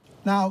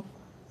 Now,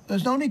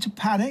 there's no need to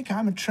panic.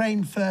 I'm a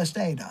trained first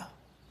aider.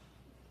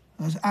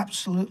 There's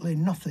absolutely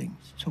nothing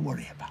to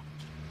worry about.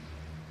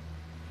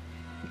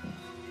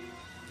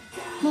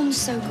 Mum's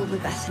so good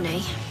with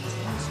Bethany.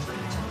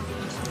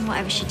 And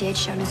whatever she did,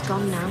 Shona's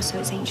gone now, so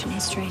it's ancient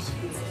history.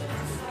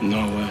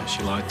 No way,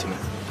 she lied to me.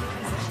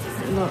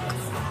 Look,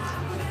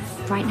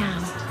 right now,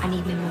 I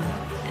need my mum,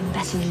 and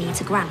Bethany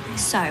needs a gran.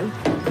 So,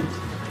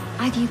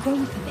 either you grow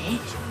up a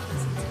bit,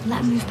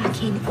 let her move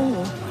back in,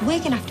 or we're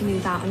gonna have to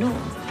move out and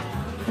all.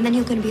 And then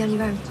you're gonna be on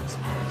your own.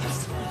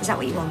 Is that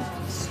what you want?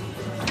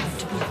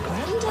 To be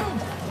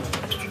granddad.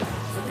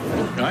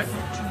 Right?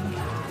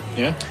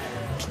 Yeah?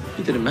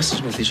 You didn't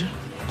message me, did you?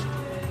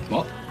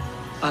 What?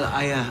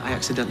 I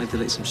accidentally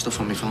deleted some stuff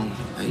on my phone.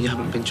 You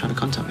haven't been trying to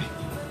contact me?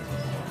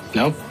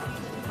 No.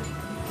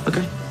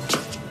 Okay.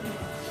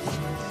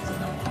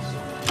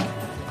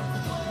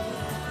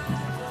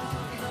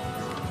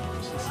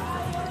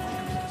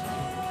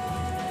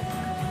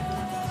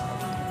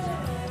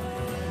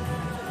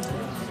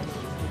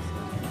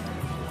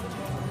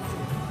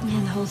 Yeah,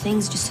 the whole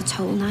thing's just a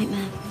total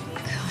nightmare.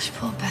 Gosh,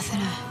 poor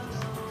Bethany.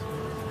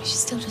 She's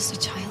still just a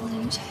child,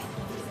 isn't she?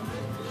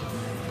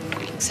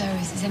 So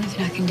if there's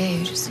anything I can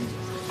do, just...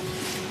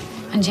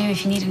 And Joe,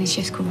 if you need any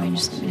shifts covering,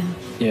 just let me know.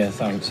 Yeah,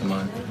 thanks, I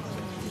might.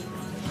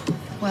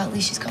 Well, at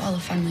least she's got all her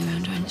family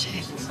around her, hasn't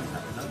she?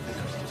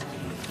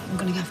 I'm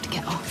gonna have to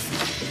get off.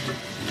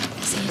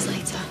 See you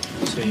later.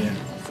 See ya.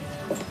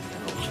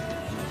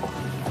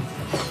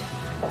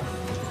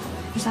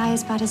 Was I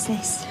as bad as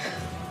this?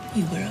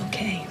 You were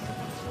okay.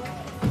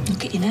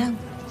 Look at you now.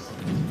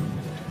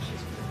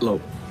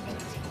 Look,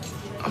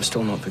 I'm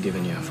still not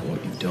forgiving you for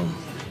what you've done.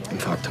 In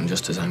fact, I'm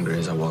just as angry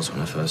as I was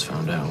when I first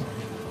found out.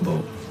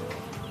 But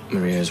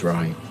Maria's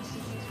right.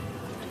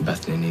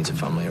 Bethany needs a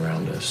family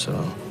around her, so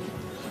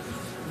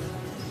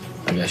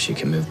I guess you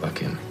can move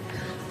back in.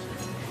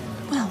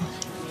 Well,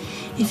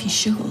 if you're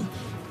sure.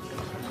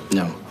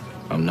 No,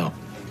 I'm not.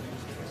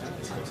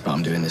 But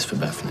I'm doing this for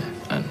Bethany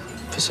and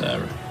for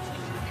Sarah.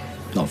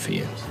 Not for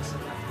you.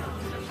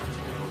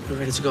 You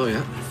ready to go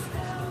yet?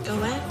 Go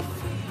where?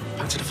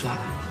 Back to the flat.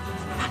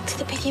 Back to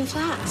the picking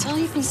flat. That's all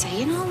you've been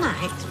saying all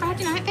night. It's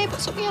Friday night, babe.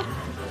 What's up with you?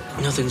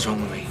 Nothing's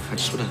wrong with me. I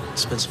just want to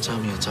spend some time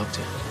with you and talk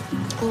to you.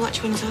 Well, what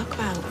do you want to talk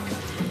about?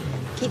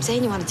 Keep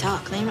saying you want to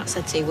talk, and you've not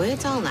said 2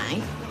 words all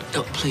night.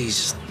 Oh, please,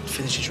 just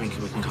finish your drink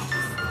and we can go.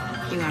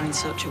 You are in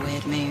such a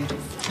weird mood.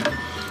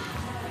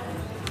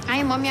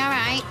 Hi, Mum, you all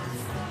right?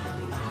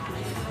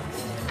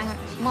 Hang on.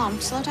 Mum,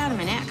 slow down a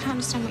minute. I can't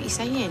understand what you're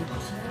saying.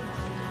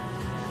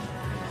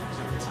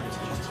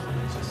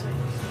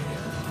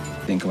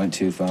 Think I went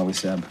too far with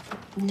Seb?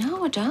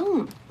 No, I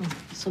don't.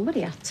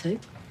 Somebody had to.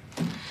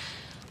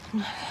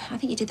 I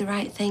think you did the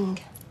right thing.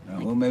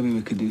 Right, well, maybe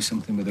we could do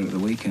something with her at the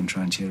weekend,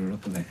 try and cheer her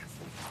up a bit.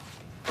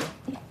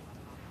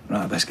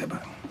 Right, let's get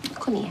back.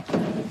 Come here.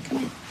 Come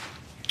here.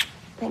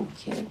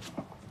 Thank you.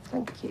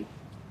 Thank you.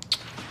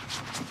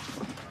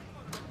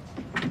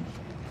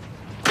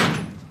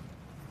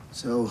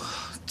 So,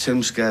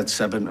 Tim's scared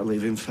Seb into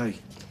leaving Faye?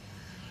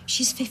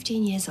 She's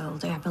 15 years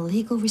old. I have a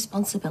legal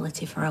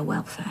responsibility for her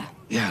welfare.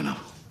 Yeah, I know.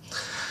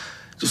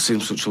 Just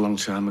seems such a long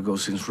time ago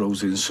since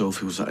Rosie and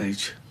Sophie was that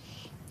age.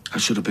 I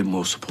should have been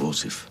more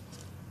supportive,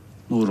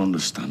 more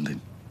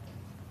understanding.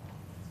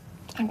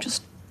 I'm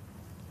just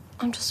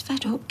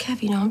fed up,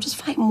 Kev, you know. I'm just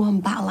fighting one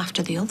battle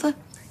after the other.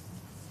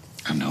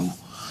 I know.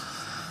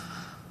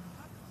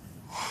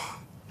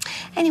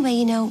 Anyway,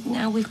 you know,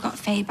 now we've got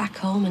Faye back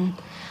home and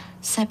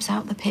Seb's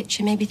out the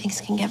picture, maybe things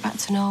can get back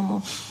to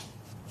normal.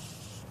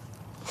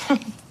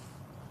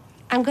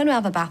 I'm going to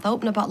have a bath,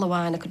 open a bottle of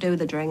wine. I could do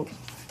with a drink.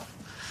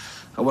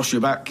 I'll wash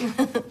your back.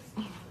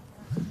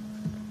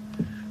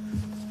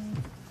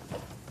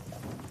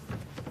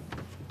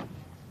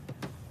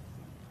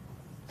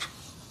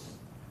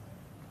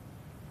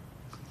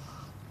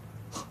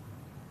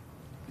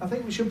 I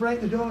think we should break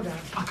the door down.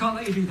 I can't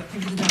let you do that.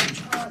 Think of the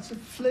damage. Oh, it's a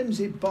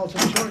flimsy bolt.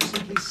 I'm sure it'll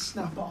simply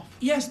snap off.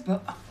 Yes,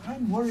 but...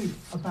 I'm worried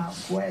about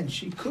Gwen.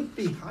 She could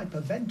be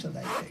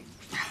hyperventilating.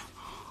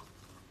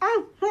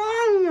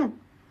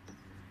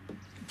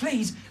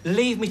 Please,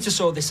 leave me to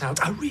sort this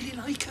out. I really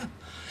like her.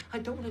 I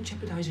don't want to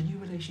jeopardise a new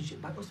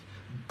relationship by us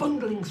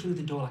bundling through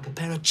the door like a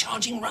pair of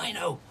charging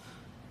rhino.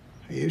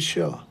 Are you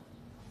sure?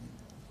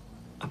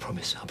 I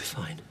promise I'll be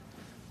fine.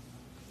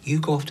 You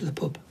go off to the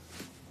pub,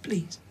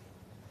 please.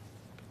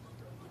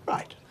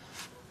 Right.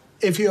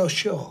 If you're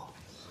sure.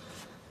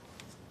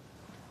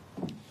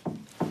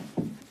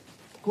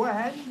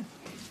 Gwen,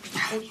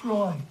 it's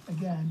Roy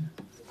again.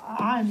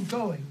 I'm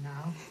going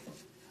now.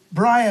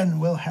 Brian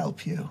will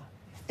help you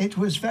It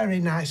was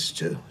very nice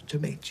to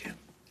meet you.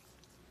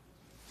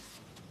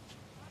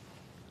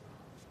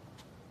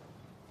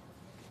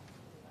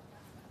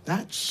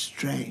 That's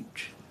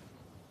strange.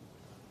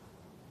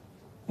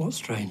 What's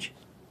strange?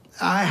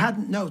 I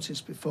hadn't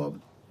noticed before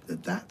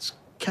that that's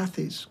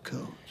Kathy's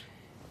coat.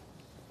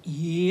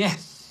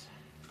 Yes.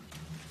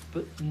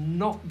 But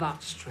not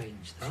that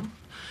strange, though.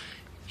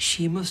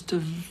 She must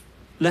have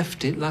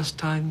left it last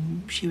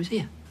time she was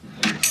here.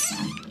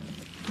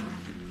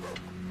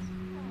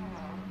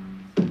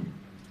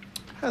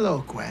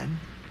 Hello, Gwen.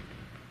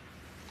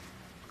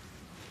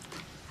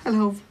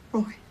 Hello,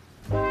 Roy.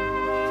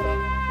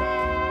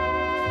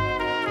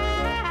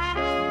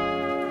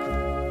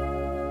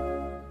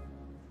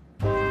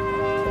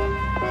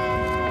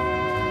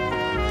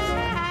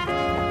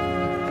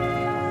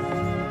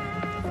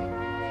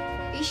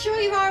 Are you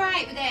sure you're all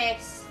right with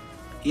this?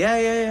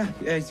 Yeah.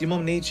 Your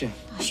mum needs you.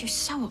 Oh, she was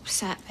so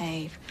upset,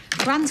 babe.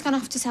 Gran's gone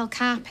off to sell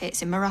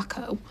carpets in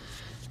Morocco.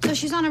 So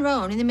she's on her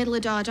own in the middle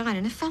of Dordogne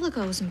and a fella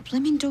goes and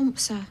blimmin'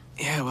 dumps her.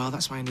 Yeah, well,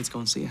 that's why I need to go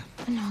and see her.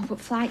 I know, but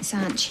flights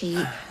aren't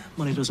cheap.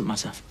 Money doesn't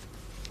matter.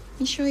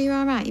 You sure you're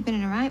all right? You've been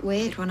in a right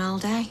weird one all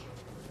day.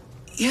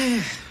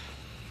 Yeah.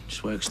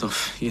 Just work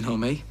stuff, you know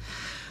me.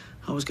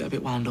 I always get a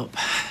bit wound up.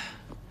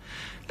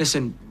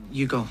 Listen,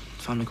 you go.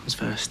 Family comes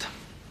first.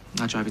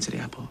 I'll drive you to the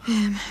airport.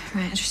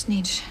 Right, I just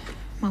need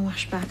my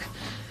wash bag.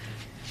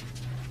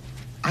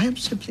 I am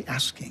simply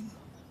asking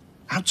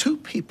how two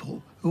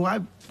people who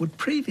I would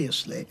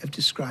previously have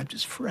described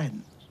as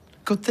friends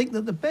could think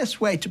that the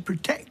best way to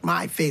protect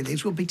my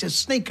feelings would be to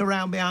sneak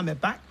around behind my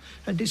back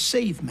and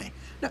deceive me.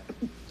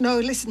 No,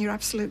 listen, you're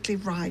absolutely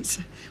right.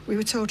 We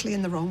were totally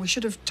in the wrong. We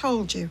should have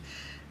told you,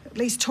 at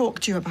least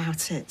talked to you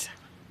about it.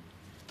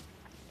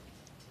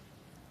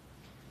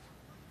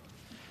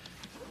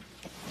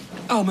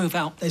 I'll move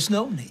out. There's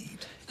no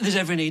need. There's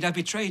every need. I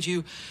betrayed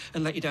you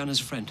and let you down as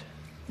a friend.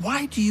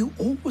 Why do you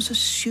always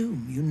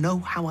assume you know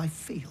how I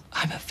feel?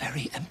 I'm a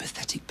very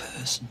empathetic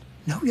person.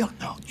 No, you're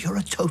not. You're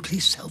a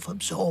totally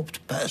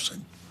self-absorbed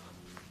person.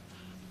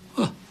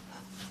 Well,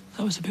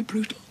 that was a bit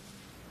brutal.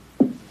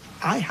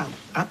 I have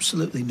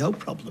absolutely no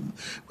problem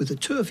with the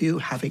two of you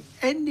having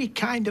any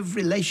kind of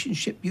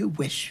relationship you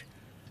wish.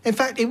 In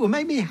fact, it will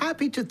make me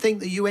happy to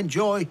think that you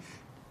enjoy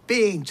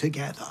being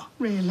together.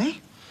 Really?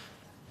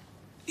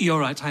 You're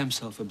right, I am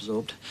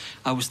self-absorbed.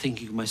 I was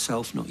thinking of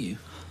myself, not you.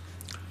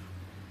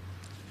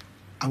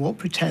 I won't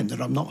pretend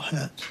that I'm not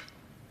hurt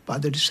by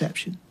the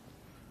deception.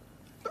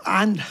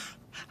 And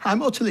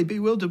I'm utterly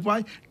bewildered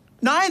why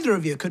neither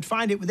of you could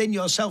find it within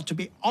yourself to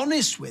be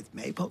honest with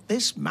me, but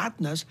this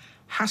madness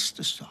has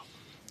to stop.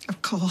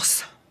 Of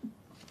course.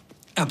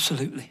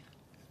 Absolutely.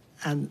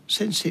 And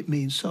since it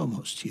means so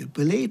much to you,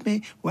 believe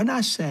me when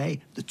I say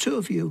the two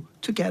of you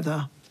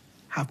together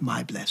have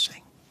my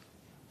blessing.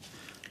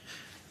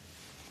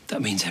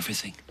 That means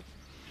everything.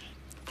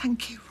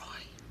 Thank you, Roy.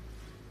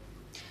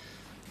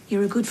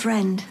 You're a good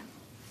friend.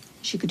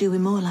 She could do with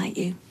more like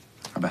you.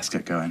 I best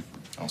get going.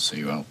 I'll see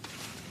you out.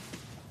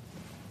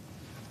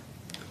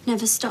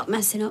 Never stop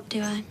messing up,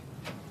 do I?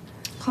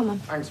 Come on.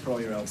 Thanks for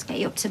all your help. Let's get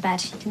you up to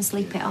bed. You can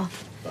sleep it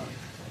off.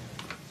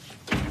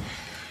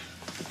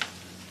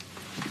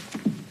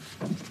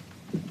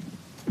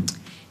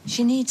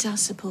 She needs our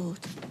support.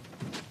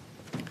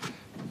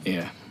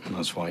 Yeah,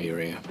 that's why you're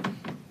here.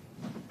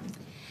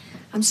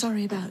 I'm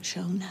sorry about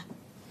Shona.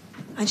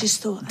 I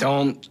just thought...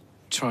 Don't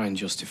try and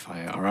justify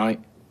it, all right?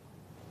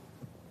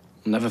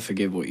 I'll never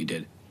forgive what you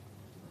did.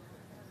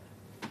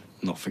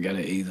 Not forget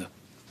it either.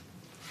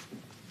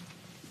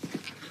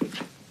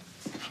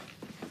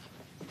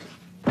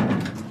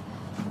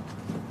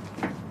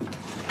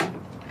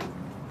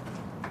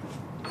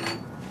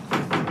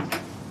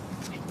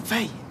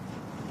 Faye!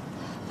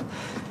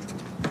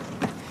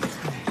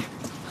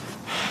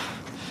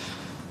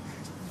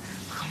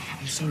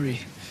 I'm sorry.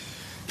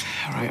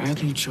 All right, I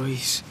had no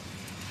choice.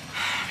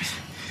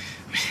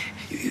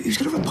 He was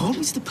gonna report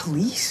me to the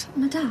police.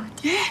 My dad?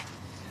 Yeah. I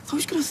thought he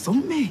was gonna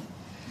thump me.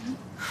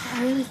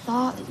 I really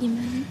thought that you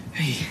meant...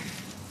 Hey.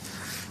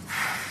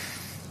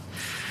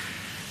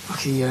 Look,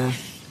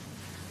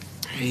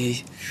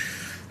 he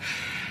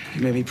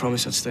made me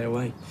promise I'd stay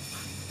away.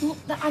 Look,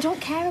 I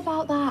don't care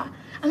about that.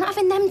 I'm not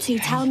having them two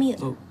tell me...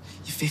 Look,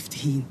 you're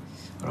 15.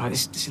 All right,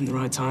 this isn't the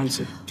right time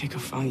to pick a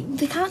fight.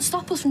 They can't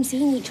stop us from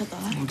seeing each other.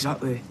 Oh,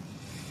 exactly.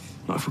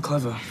 Not if we're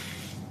clever.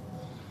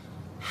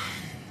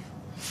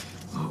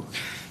 Look,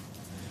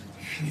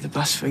 you're the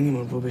best thing in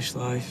my rubbish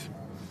life.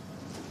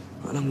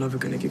 And I'm never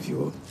gonna give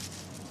you up.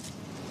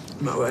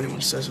 No matter what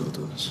anyone says or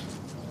does.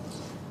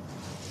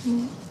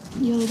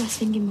 You're the best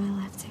thing in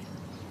my life, too.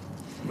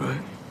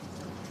 Right.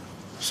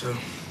 So,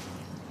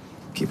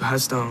 keep our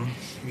heads down.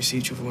 We see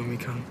each other when we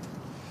can.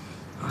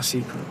 Our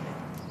secret.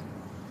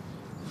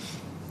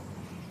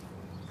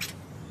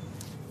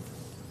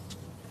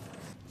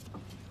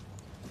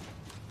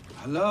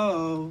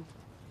 Hello?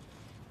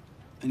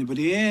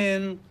 Anybody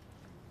in?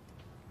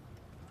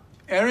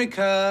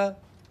 Erica?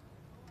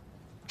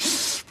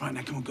 Right,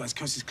 now, come on, guys.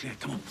 Coast is clear.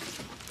 Come on.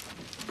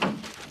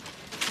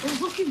 I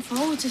was looking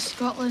forward to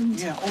Scotland.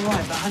 Yeah, all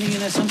right, but honey, you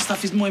know, some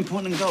stuff is more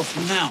important than golf.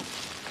 Now,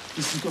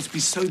 this has got to be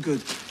so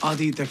good. I'll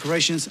eat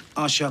decorations,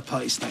 I'll share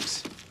party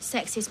snacks.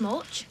 Sexist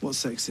much?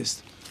 What's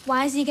sexist?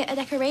 Why does he get the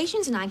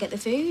decorations and I get the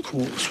food?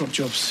 Cool, swap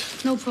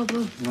jobs. No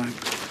problem. Right.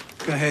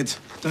 Go ahead.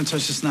 Don't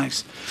touch the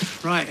snacks.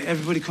 Right,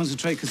 everybody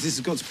concentrate, because this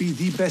has got to be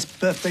the best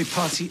birthday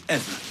party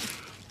ever.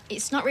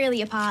 It's not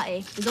really a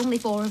party. There's only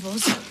 4 of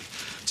us.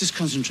 Just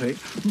concentrate.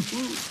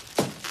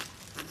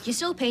 You're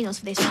still paying us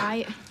for this,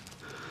 right?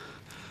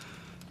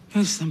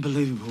 It's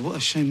unbelievable. What a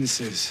shame this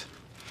is.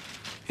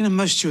 You know,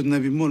 most children,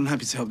 they'd be more than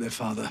happy to help their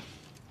father.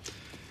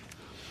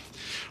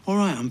 All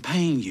right, I'm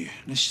paying you.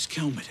 Let's just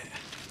get on with it.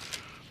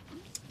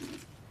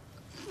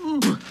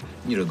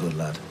 You're a good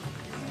lad.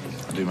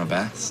 I do my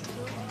best.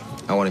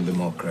 I want to be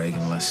more Craig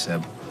and less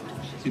Seb.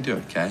 You do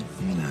okay?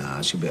 Nah,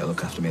 I should be able to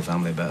look after my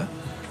family better.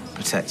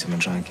 Protect them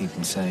and try and keep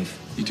them safe.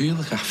 You do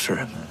look after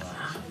him.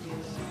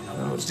 I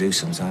don't know what to do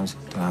sometimes.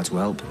 Don't know how to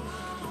help.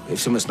 If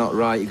something's not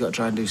right, you've got to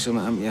try and do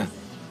something, haven't you?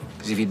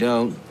 Because if you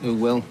don't, who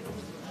will?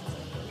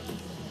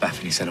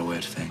 Bethany said a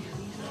weird thing.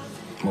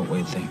 What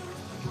weird thing?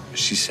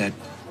 She said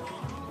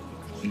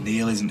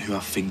Neil isn't who I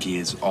think he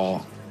is,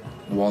 or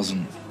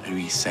wasn't who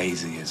he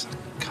says he is.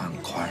 I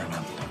can't quite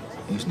remember.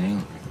 Who's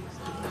Neil?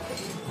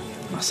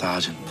 My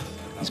sergeant.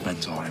 He's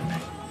mentoring me.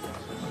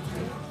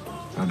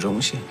 How drunk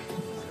was she?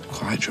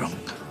 Quite drunk.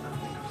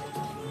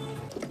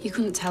 You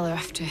couldn't tell her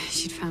after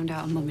she'd found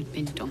out her mum had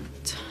been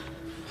dumped.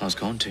 I was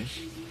going to.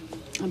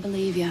 I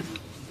believe you.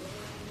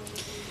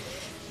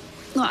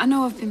 Look, I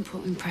know I've been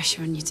putting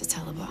pressure on you to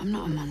tell her, but I'm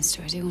not a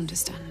monster. I do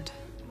understand.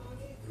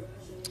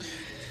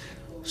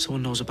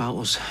 Someone knows about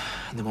us,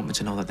 and they want me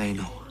to know that they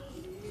know.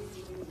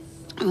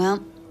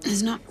 Well,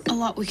 there's not a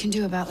lot we can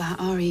do about that,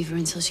 or either,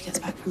 until she gets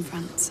back from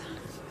France.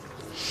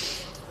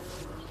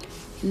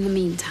 In the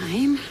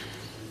meantime,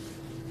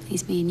 at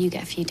least me and you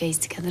get a few days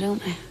together,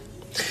 don't we?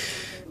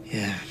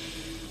 Yeah,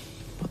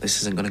 but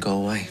this isn't going to go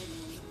away.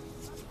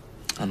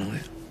 I know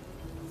it.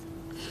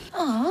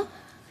 Oh,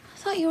 I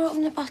thought you were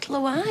opening a bottle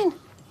of wine.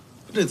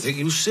 I didn't think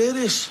you were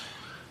serious.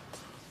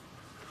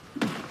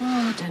 Oh,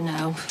 I don't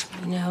know.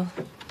 You know,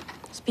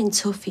 it's been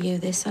tough for you,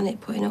 this, hasn't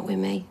it, putting up with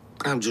me?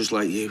 I'm just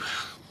like you.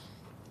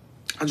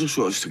 I just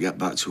want us to get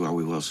back to how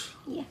we was.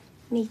 Yeah,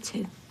 me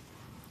too.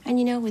 And,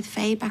 you know, with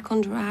Faye back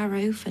under our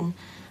roof and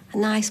a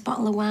nice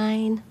bottle of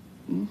wine.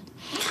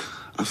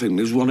 I think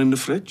there's one in the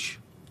fridge.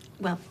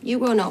 Well, you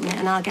go and open it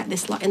and I'll get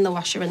this lot in the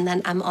washer and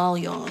then I'm all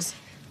yours.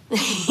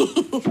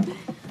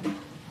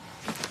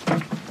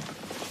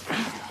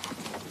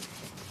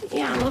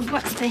 Yeah, love,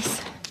 what's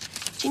this?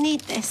 Do you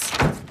need this?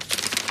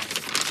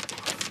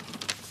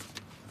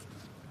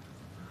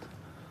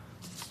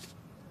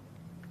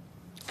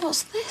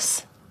 What's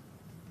this?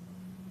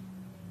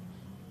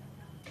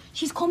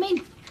 She's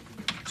coming.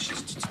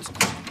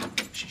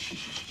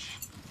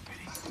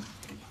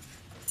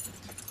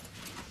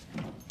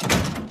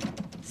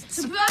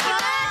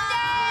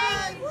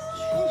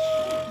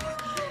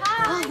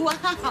 Oh, wow.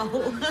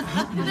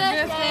 Happy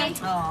birthday.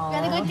 Oh, You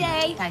had a good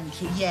day?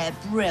 Thank you. Yeah,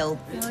 brill.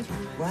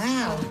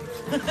 Wow.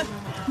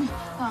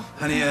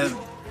 Honey,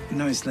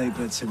 no, it's late,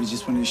 but we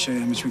just wanted to show you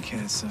how much we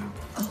care, so...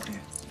 Oh. Yeah.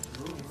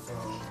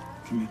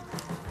 Come here.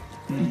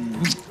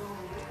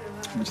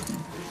 How much do you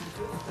think?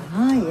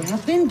 Hi,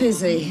 I've been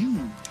busy.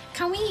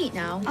 Can we eat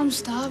now? I'm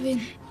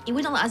starving. You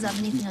wouldn't let us have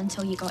anything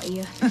until you got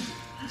here. So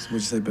what'd you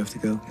say, birthday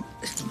girl?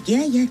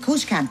 Yeah, of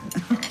course you can.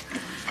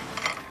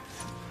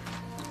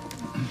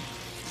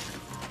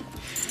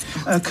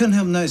 I couldn't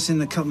help noticing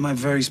a couple of my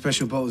very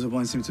special bottles of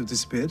wine seem to have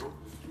disappeared.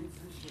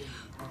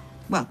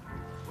 Well,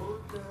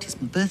 it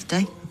is my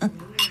birthday. Of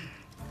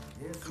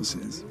course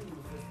it is.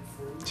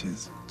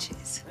 Cheers.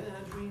 Cheers.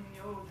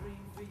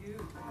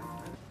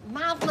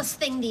 Marvellous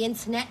thing, the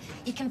internet.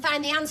 You can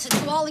find the answer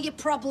to all of your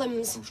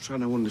problems. I was trying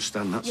to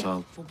understand, that's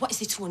all. Well, what is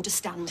there to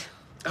understand?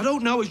 I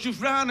don't know, it's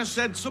just Rana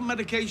said some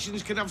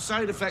medications can have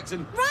side effects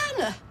and...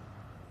 Rana?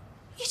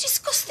 You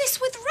discussed this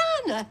with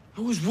Rana?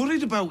 I was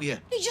worried about you.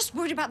 You're just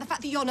worried about the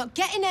fact that you're not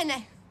getting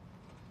any.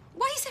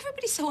 Why is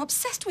everybody so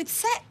obsessed with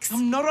sex?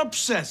 I'm not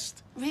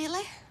obsessed.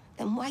 Really?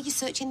 Then why are you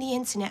searching the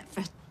internet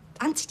for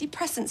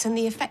antidepressants and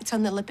the effect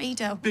on the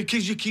libido?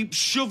 Because you keep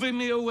shoving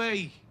me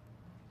away.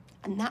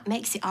 And that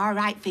makes it all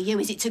right for you,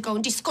 is it, to go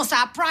and discuss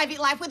our private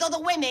life with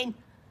other women?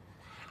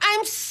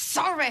 I'm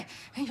sorry.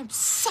 I'm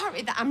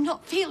sorry that I'm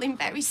not feeling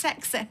very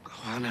sexy.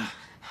 Oh, Anna.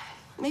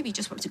 Maybe you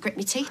just want to grip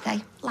my teeth, eh?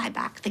 Lie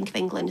back, think of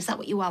England. Is that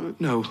what you want?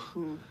 No.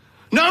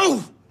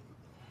 No!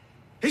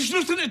 It's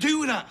nothing to do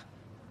with that.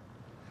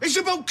 It's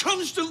about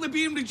constantly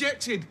being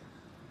rejected.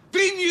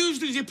 Being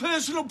used as your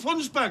personal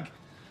punch bag.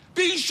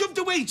 Being shoved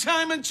away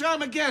time and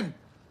time again.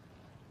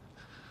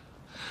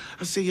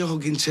 I see you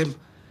hugging Tim.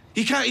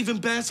 You can't even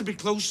bear to be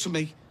close to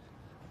me.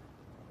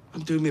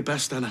 I'm doing my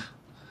best, Anna.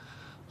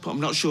 But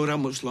I'm not sure how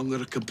much longer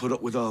I can put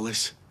up with all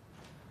this.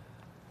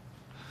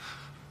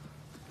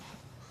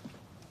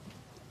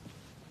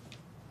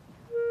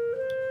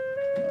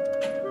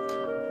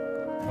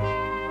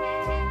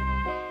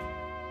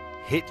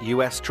 hit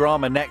US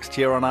drama next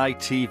year on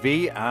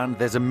ITV, and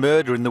there's a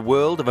murder in the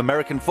world of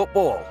American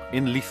football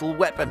in Lethal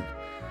Weapon.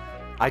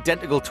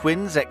 Identical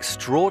twins,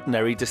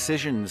 extraordinary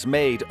decisions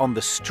made on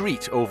the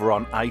street over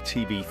on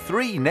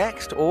ITV3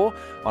 next, or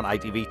on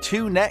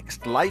ITV2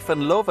 next. Life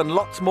and love and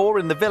lots more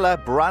in the villa,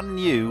 brand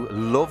new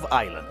Love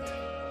Island.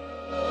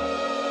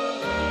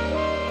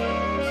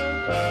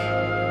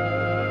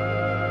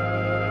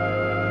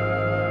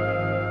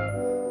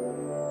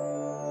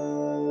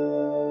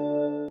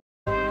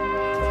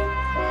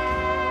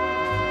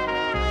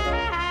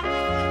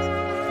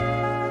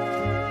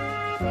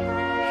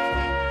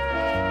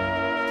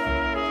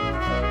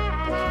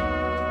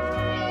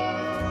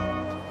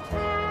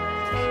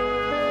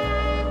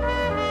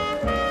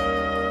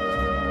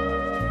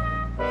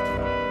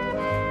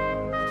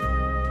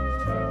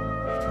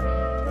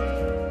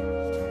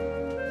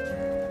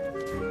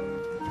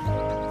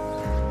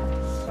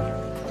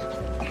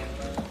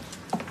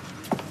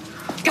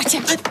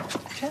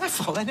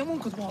 Careful, anyone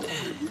could walk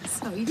on.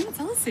 So you're going to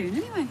tell us soon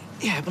anyway.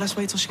 Yeah, but let's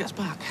wait till she gets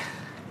back.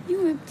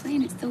 You were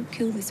playing it so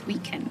cool this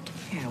weekend.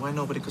 Yeah, where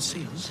nobody could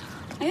see us.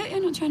 I hope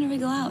you're not trying to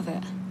wriggle out of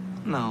it.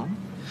 No.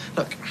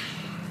 Look,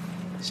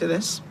 see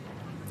this?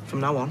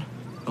 From now on,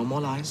 no more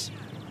lies,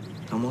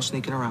 no more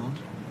sneaking around,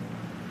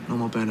 no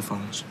more burner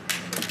phones.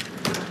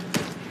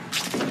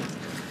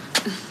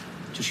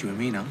 Just you and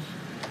me now.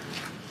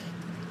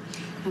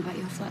 How about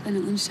your flat then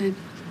at lunchtime?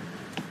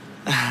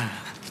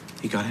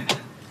 You got it.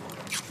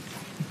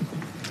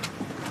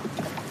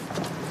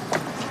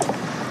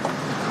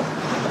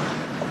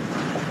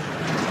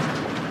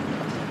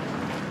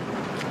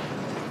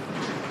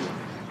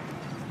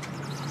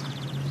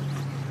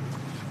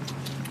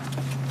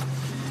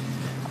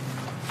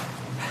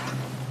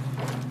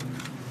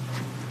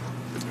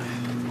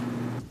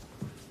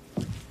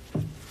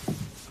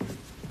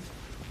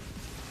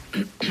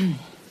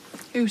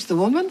 Who's the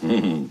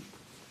woman?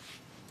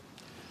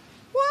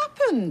 What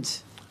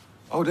happened?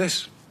 Oh,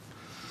 this.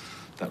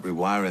 That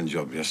rewiring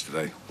job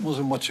yesterday.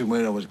 Wasn't watching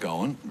where I was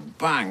going.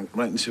 Bang,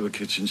 right into a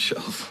kitchen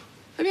shelf.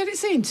 Have you had it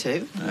seen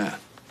to? Yeah,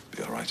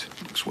 be all right.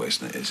 Looks worse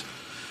than it is.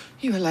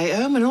 You were late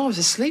home and I was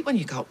asleep when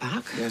you got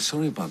back. Yeah,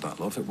 sorry about that,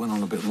 love. It went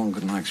on a bit longer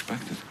than I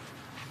expected.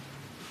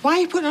 Why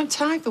are you putting on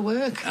time for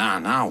work?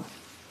 Now.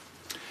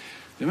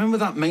 You remember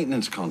that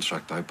maintenance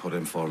contract I put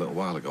in for a little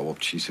while ago up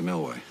Cheetham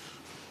Hill way?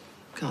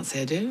 Can't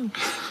say I do.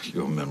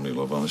 Your memory,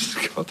 love, honest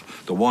to God.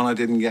 The one I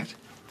didn't get.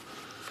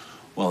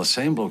 Well, the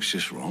same bloke's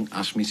just wrong.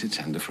 Asked me to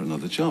tender for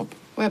another job.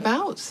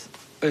 Whereabouts?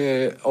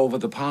 Over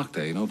the park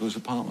there, you know, those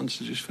apartments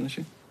are just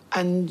finishing.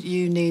 And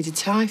you need a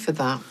tie for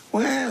that?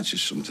 Well, it's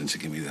just something to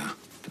give me that,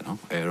 you know,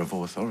 air of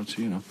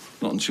authority, you know.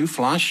 Nothing too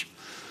flash.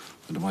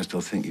 Otherwise,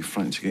 they'll think you're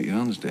frightened to get your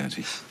hands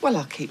dirty. Well,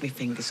 I'll keep my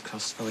fingers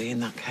crossed for you in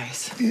that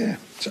case. Yeah,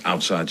 it's an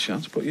outside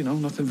chance, but, you know,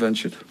 nothing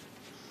ventured.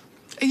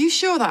 Are you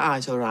sure that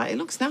eye's all right? It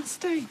looks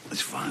nasty.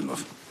 It's fine,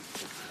 love.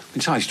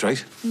 It's eye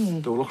straight.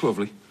 Do look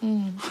lovely.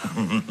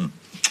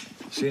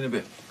 See you in a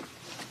bit.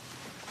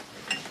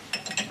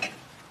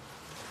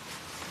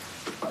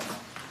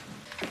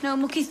 No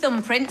mucky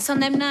thumbprints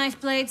on them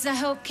knife blades, I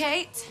hope,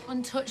 Kate.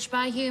 Untouched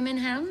by human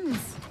hands.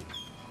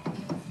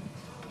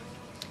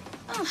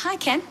 Oh, hi,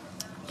 Ken.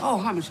 Oh,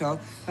 hi, Michelle.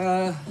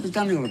 Is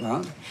Daniel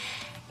about?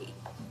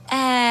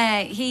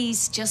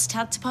 He's just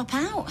had to pop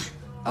out.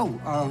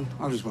 Oh,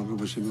 I just want to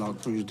wish him luck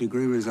for his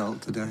degree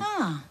result today.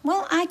 Ah,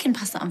 well, I can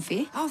pass that on for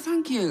you. Oh,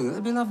 thank you.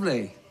 That'd be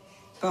lovely.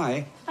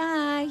 Bye.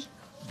 Bye.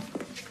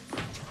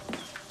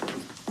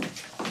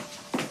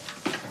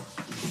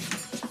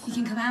 You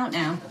can come out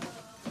now.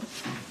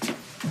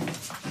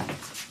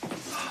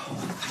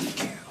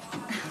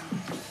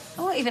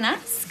 I won't even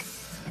ask.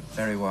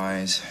 Very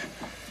wise.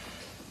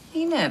 Are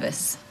you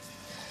nervous?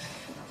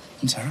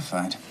 I'm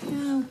terrified.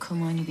 Oh,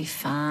 come on, you'll be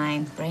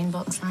fine. Brain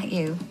box like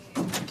you.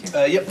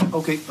 Yep,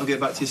 OK. I'll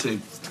get back to you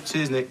soon.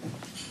 Cheers, Nick.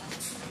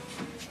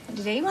 What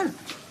did he want?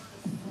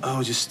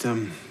 Oh, just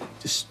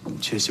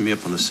chasing me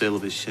up on the sale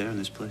of his share in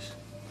this place.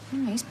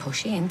 Oh, he's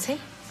pushy, isn't he?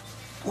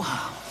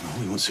 Wow. No,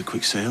 he wants a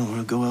quick sale or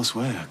I'll go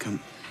elsewhere. I can't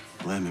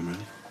blame him,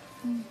 really.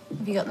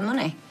 Have you got the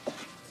money?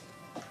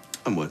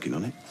 I'm working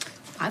on it.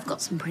 I've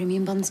got some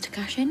premium bonds to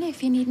cash in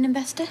if you need an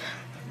investor.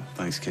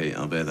 Thanks, Kate.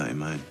 I'll bear that in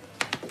mind.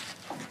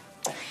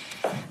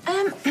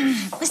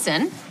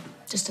 Listen,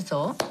 just a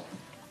thought.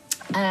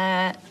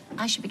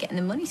 I should be getting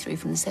the money through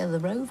from the sale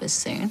of the Rovers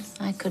soon.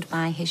 I could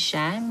buy his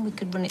share and we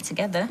could run it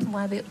together.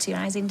 Why be up to your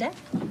eyes in debt?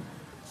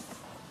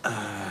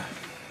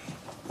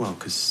 Well,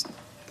 because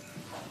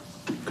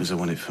I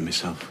want it for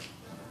myself.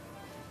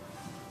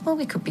 Well,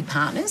 we could be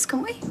partners,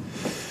 couldn't we?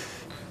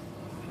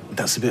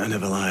 That's the bit I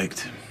never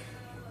liked.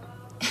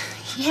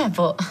 Yeah,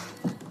 but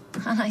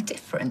aren't I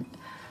different?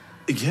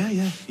 Yeah,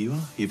 you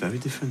are. You're very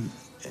different.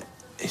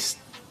 It's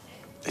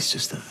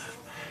just that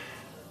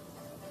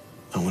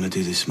I want to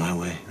do this my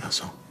way,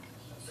 that's all.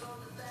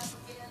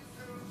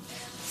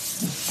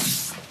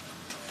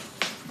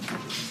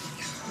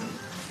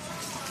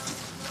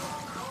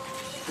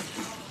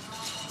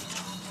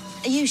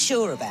 Are you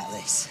sure about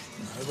this?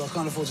 No, but I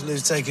can't afford to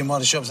lose taking while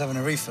the shop's having a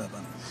refurb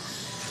on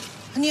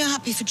it. And you're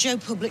happy for Joe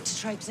Public to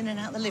traipse in and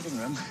out the living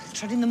room,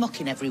 treading the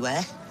mucking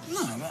everywhere?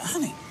 No, but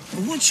honey,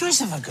 what choice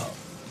have I got?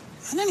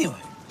 And anyway,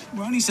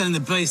 we're only selling the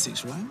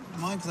basics, right?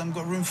 Why? Because I haven't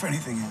got room for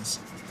anything else.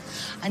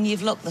 And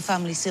you've locked the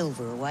family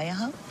silver away, I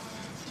hope?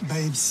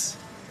 Babes,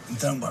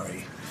 don't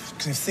worry.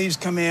 Because if thieves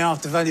come here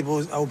after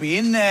valuables, I'll be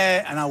in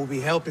there and I will be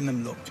helping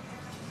them look.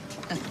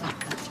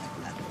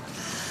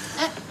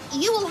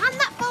 You will hand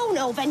that phone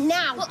over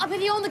now. Well, I'll be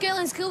the only girl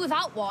in school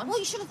without one. Well,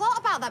 you should have thought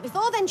about that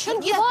before then,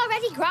 shouldn't you? You've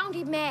already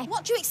grounded me.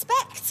 What do you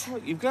expect?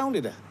 What, you've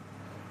grounded her?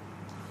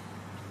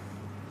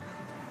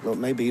 Look,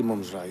 maybe your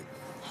mum's right.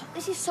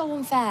 This is so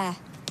unfair.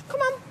 Come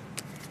on.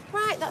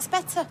 Right, that's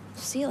better.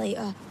 See you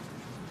later.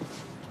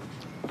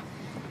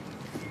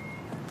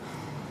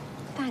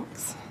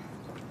 Thanks.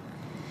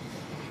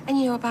 And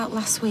you know about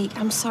last week,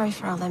 I'm sorry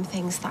for all them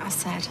things that I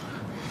said.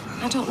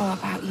 I don't know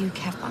about you,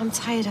 Kev, but I'm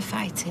tired of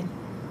fighting.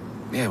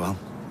 Yeah, well,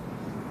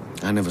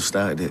 I never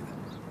started it.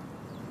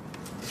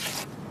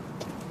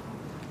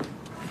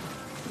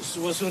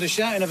 What sort of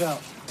shouting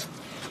about?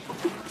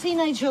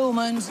 Teenage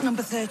hormones,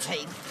 number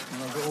 13.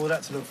 Well, I've got all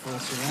that to look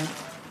forward to, right?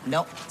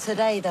 Not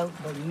today, though.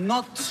 But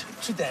not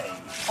today.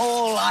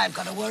 All I've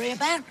got to worry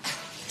about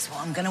is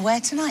what I'm going to wear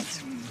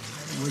tonight.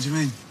 What do you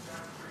mean?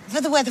 For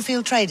the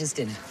Weatherfield Traders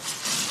dinner.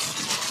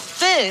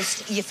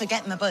 First, you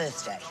forget my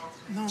birthday.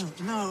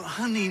 No,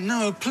 honey,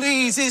 no,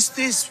 please. It's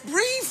this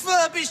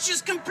refurb. It's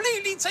just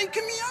completely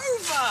taken me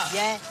over.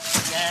 Yeah.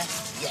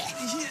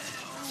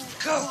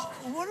 Go.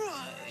 What do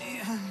I...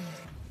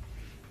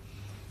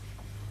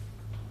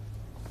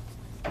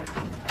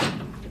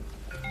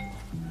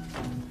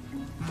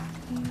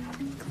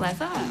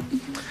 Clever.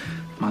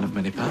 Man of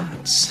many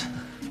parts.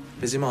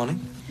 Busy morning.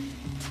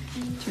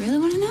 Do you really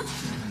want to know?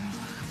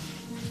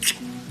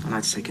 I'd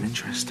like to take an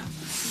interest.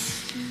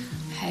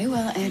 Okay,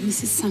 well, I had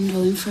Mrs.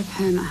 Sandwell in for a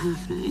perm at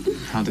half night.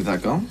 How did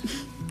that go?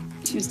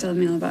 She was telling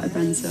me all about her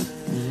grandson.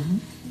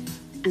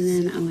 And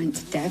then I went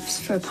to Deb's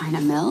for a pint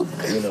of milk.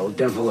 You know,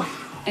 devil.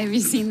 Have you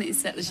seen that he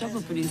set the shop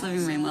up in his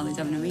living room while he's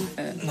having a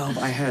refurb? No,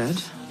 but I heard.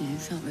 Yeah, it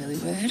felt really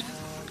weird.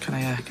 Can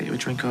I get you a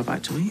drink or a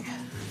bite to eat?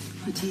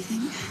 What do you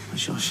think? I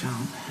sure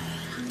shall.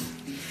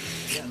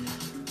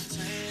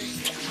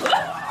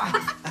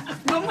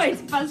 One way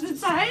to pass the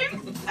time.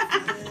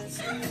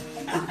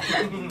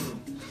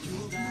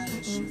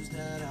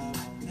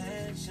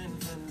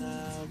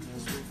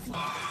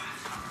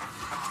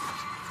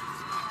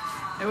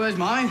 Hey, where's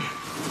mine?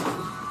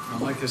 I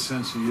like a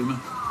sense of humour.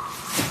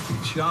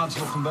 Shard's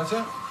looking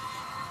better.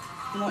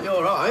 Not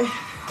your eye.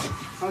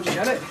 How'd you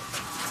get it?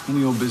 None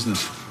of your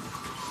business.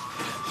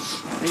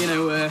 You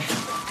know,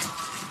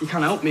 you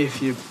can help me if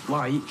you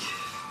like.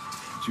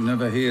 Did you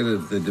never hear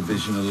of the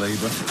division of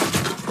labour?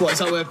 What, is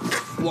that where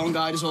one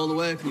guy does all the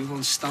work and the other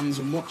one stands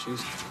and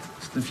watches?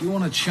 If you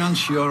want to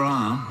chance your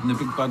arm in the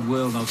big bad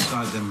world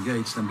outside them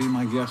gates, then be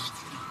my guest.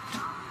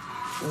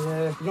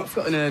 Well, you've not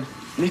forgotten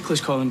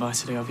Nicola's calling by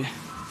today, have you?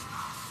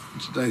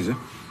 Today's it.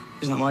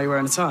 Isn't that why you're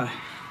wearing a tie?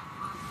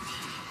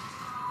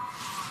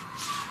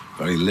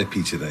 Very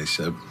lippy today,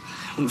 Seb.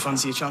 Wouldn't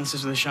fancy your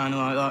chances with a shiner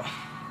like that.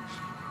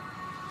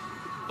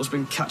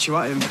 Husband catch you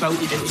at him,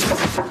 belt you, didn't you?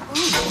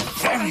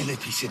 Very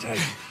lippy today.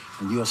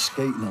 And you're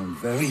skating on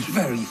very,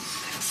 very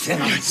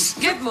thin ice.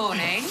 Good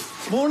morning.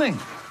 Morning.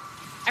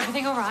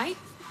 Everything all right?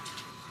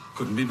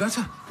 Couldn't be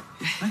better.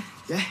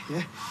 Yeah.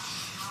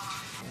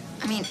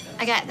 I mean,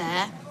 I get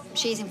there.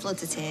 She's in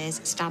floods of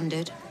tears,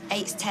 standard.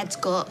 Hates Ted's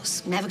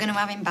guts, never going to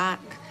have him back.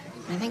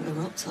 And I think we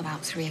were up till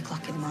about 3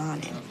 o'clock in the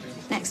morning.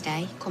 Next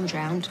day, comes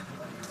round,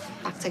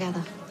 back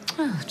together.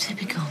 Oh,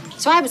 typical.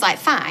 So I was like,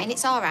 fine,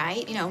 it's all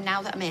right. You know,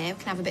 now that I'm here, we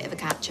can have a bit of a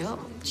catch-up.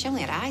 She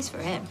only had eyes for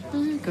him.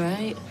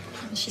 Great.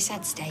 And she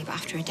said stay, but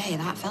after a day of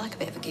that, felt like a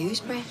bit of a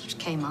gooseberry. Just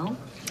came home.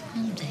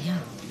 Oh,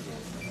 dear.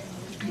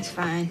 It's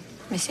fine.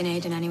 Missing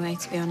Aidan anyway,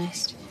 to be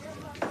honest.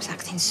 He was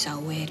acting so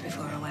weird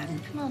before I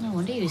went. Well, no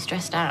wonder you were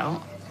stressed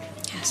out.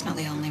 Yeah, it's not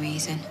the only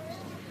reason.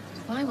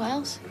 Why, what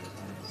else?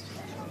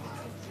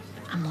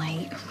 I'm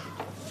late.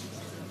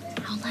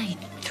 How late?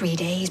 3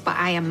 days, but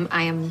I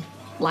am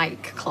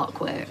like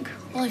clockwork.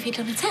 Well, have you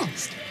done a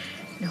test?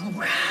 No.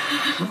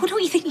 What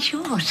don't you think you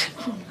should?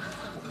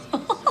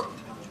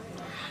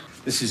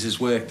 This is his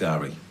work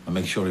diary. I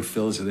make sure he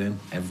fills it in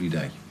every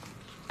day.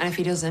 And if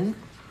he doesn't,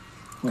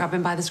 grab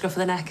him by the scruff of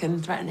the neck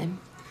and threaten him.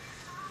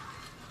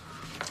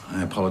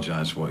 I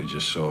apologise for what you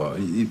just saw.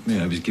 He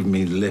was giving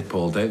me the lip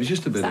all day. It was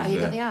just a bit Is that of... how you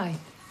got the eye?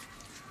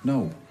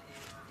 No.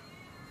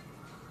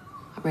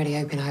 I'm really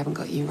hoping I haven't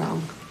got you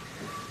wrong.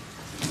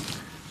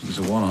 It was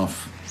a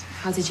one-off.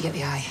 How did you get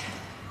the eye?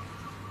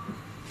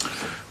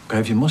 Okay,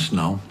 if you must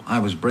know, I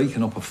was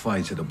breaking up a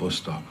fight at a bus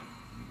stop.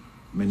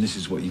 I mean, this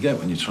is what you get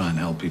when you try and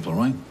help people,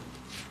 right?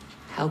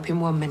 Help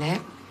him 1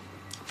 minute,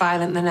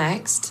 violent the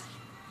next.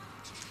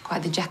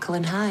 Quite the Jekyll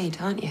and Hyde,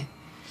 aren't you?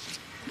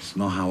 It's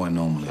not how I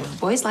normally am.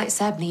 Boys like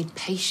Seb need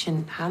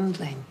patient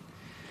handling.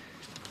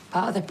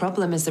 Part of the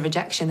problem is the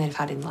rejection they've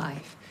had in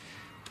life.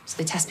 So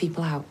they test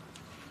people out,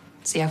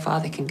 see how far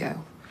they can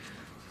go.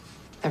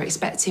 They're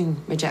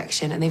expecting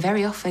rejection, and they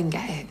very often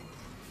get it.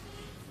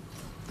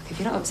 Look, if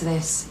you're not up to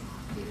this,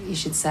 You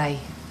should say,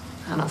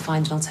 and I'll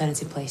find an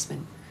alternative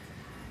placement.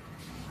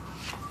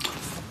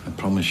 I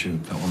promise you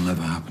that will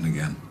never happen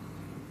again.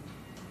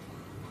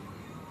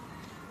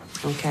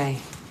 Okay.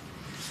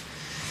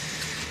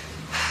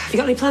 Have you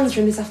got any plans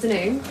for him this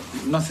afternoon?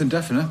 Nothing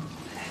definite.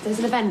 There's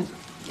an event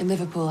in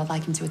Liverpool I'd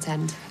like him to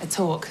attend. A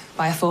talk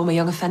by a former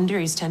young offender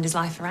who's turned his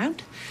life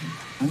around.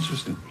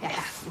 Interesting.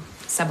 Yeah.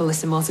 Seb will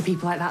listen more to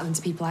people like that than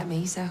to people like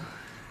me, so...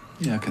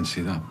 Yeah, I can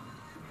see that.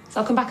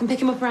 So I'll come back and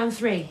pick him up around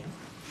 3.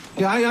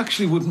 Yeah, I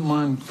actually wouldn't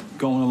mind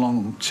going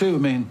along too. I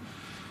mean,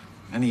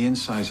 any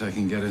insights I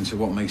can get into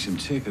what makes him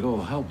tick, it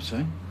all helps,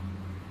 eh?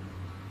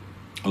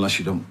 Unless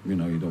you don't, you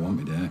don't want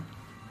me there.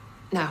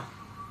 No.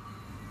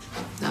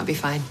 That'll be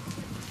fine.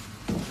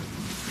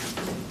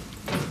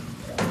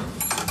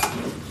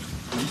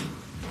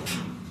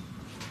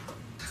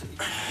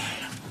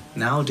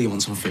 Now, do you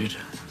want some food?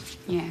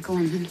 Yeah, go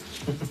on then.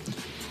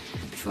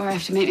 Before I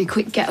have to make me a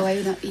quick getaway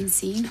without being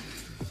seen.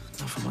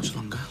 Not for much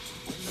longer.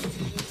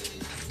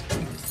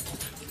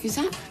 Who's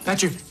that?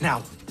 Bedroom,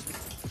 now.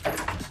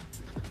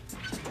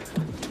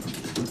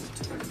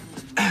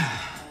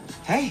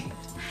 Hey,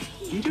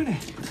 what are you doing here?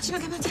 Did you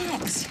not get my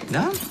text?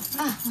 No?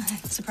 Ah, well,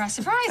 surprise,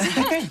 surprise.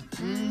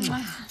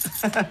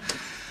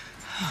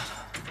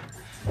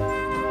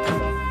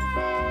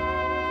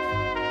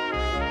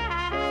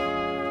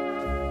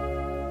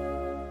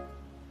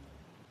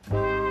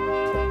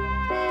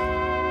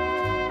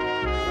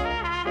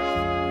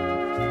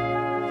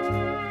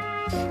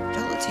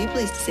 Don't look too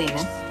pleased to see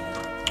me.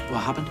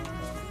 What happened?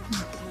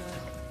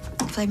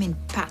 Flaming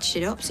patched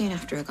it up soon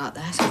after I got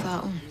there, so I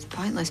thought, oh, it's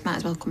pointless, might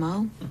as well come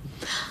home.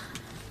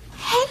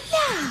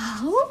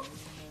 Hello?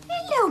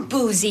 Hello,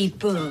 Boozy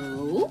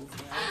Boo.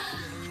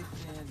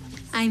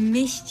 I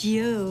missed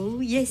you.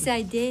 Yes,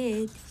 I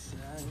did.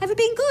 Have you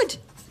been good?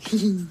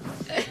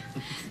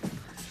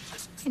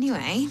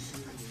 Anyway,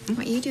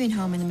 what are you doing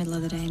home in the middle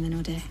of the day in the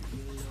nuddy?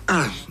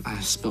 I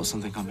spilled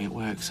something on me at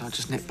work, so I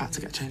just nipped back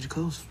to get a change of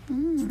clothes.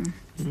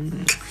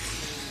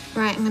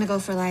 Right, I'm gonna go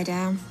for a lie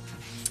down.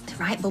 It's a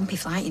right bumpy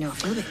flight, I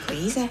feel a bit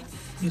queasy.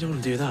 You don't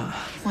want to do that.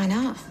 Why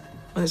not?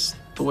 Well, it's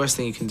the worst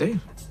thing you can do.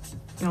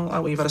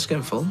 Like when you've had a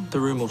skinful, the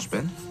room will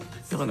spin.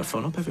 You'll end up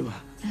throwing up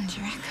everywhere. Do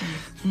you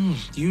reckon?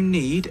 You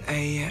need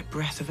a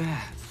breath of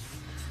air.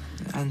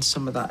 And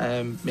some of that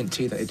mint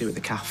tea that they do at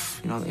the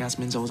cafe, that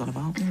Yasmin's always on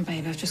about.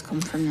 Babe, I've just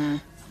come from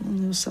there.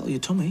 It'll settle your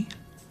tummy.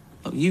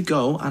 Look, you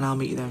go and I'll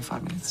meet you there in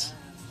 5 minutes.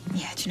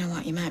 Yeah, do you know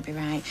what? You might be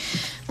right.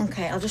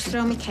 OK, I'll just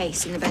throw my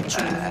case in the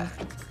bedroom.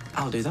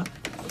 I'll do that.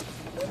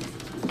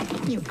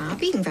 You are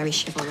being very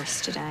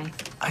chivalrous today.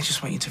 I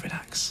just want you to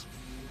relax.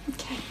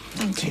 OK,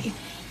 thank you.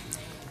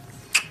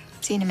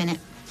 See you in a minute.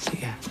 See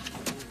ya.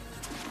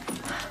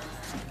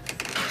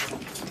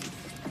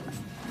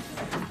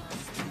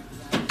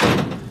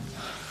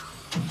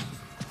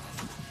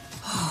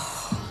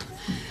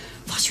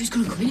 Thought she was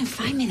going to come in and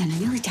find me then. I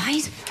nearly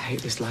died. I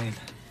hate this line.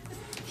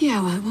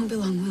 Yeah, well, it won't be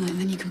long, will it? And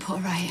then you can put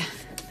a riot.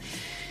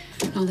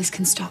 And all this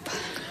can stop.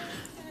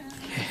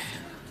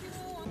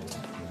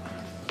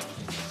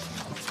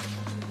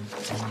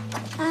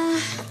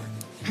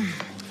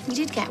 You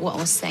did get what I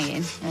was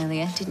saying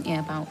earlier, didn't you,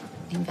 about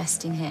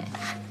investing here?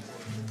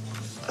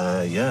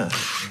 Yeah.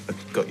 I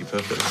got you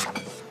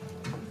perfectly.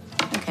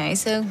 OK,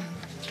 so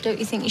don't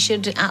you think you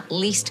should at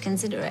least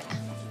consider it?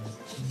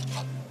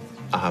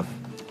 I have.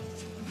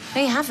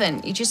 No, you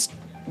haven't. You just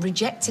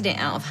rejected it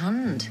out of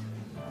hand.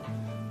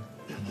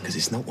 Because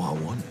it's not what I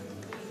want.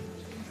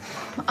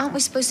 Well, aren't we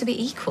supposed to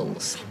be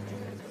equals?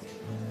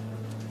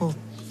 Well,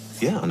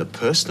 yeah, on a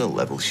personal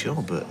level,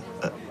 sure, but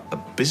a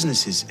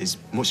business is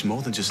much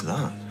more than just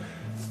that.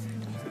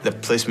 The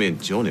place me and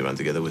Joni ran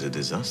together was a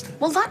disaster.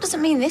 Well, that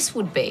doesn't mean this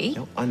would be.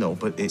 No, I know,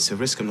 but it's a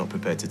risk I'm not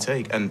prepared to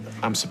take, and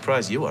I'm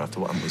surprised you are after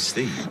what happened with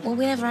Steve. Well,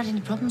 we never had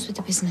any problems with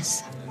the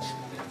business.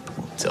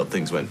 Till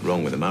things went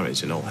wrong with the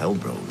marriage and all hell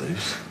broke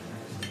loose.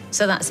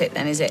 So that's it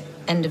then, is it?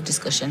 End of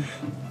discussion.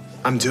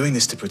 I'm doing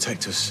this to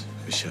protect us,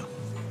 Michelle.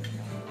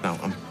 Now,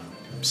 I'm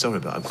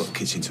sorry, but I've got the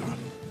kitchen to run.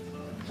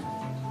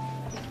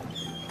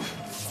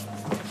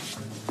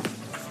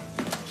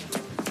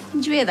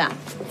 Did you hear that?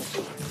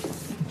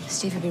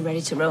 Steve would be ready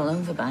to roll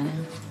over by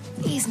now.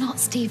 He's not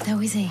Steve, though,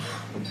 is he?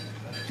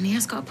 And he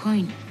has got a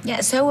point.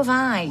 Yeah, so have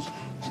I.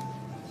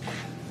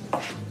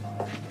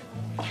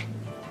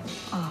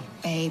 Oh,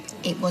 babe,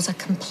 it was a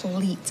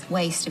complete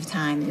waste of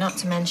time, not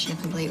to mention a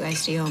complete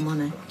waste of your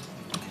money.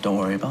 Don't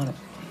worry about it.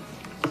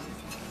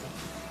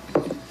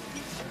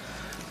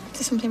 Is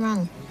there something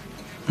wrong?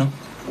 No.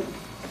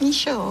 Are you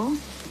sure?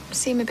 You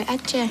seem a bit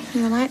edgy.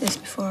 You were like this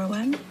before I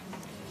went.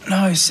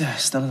 No, it's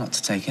still a lot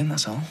to take in,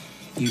 that's all.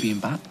 You being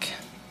back.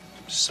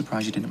 Just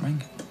surprised you didn't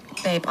ring.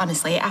 Babe,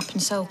 honestly, it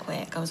happened so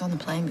quick. I was on the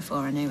plane before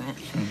I knew it.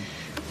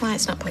 Why,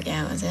 it's not put you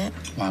out, has it?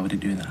 Why would it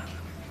do that?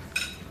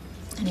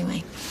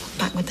 Anyway,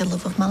 back with the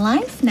love of my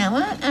life now,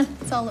 aren't I?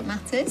 That's all that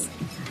matters.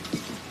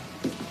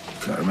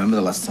 Can't remember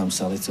the last time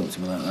Sally talked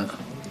to me like that.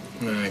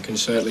 I can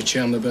certainly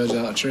charm the birds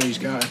out of trees,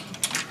 can't I?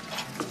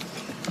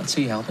 That's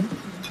you helping.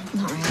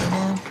 Not really,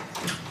 no.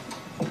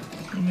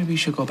 Well, maybe you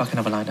should go back and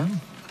have a lie down.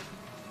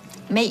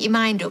 Make your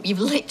mind up. You've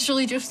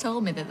literally just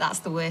told me that that's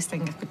the worst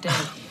thing I could do.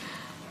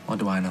 What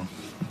do I know?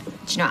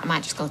 Do you know what? I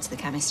might just go to the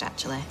chemist,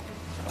 actually.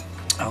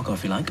 I'll go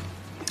if you like.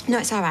 No,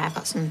 it's all right. I've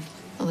got some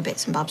other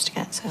bits and bobs to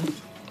get, so...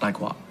 Like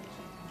what?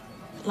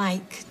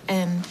 Like,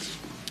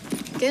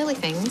 girly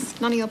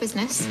things. None of your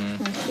business.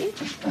 Thank you.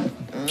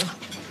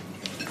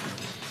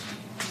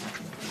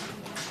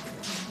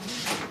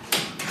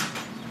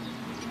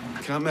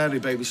 Can't Mary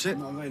babysit?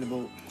 Not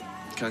available.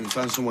 Can you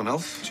find someone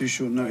else? Too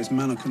short notice,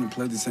 man. I couldn't have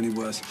played this any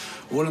worse.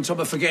 All on top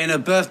of forgetting her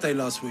birthday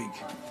last week.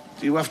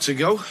 Do you have to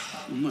go? Well,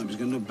 no, it's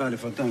going to look bad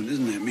if I don't,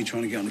 isn't it? Me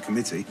trying to get on the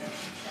committee.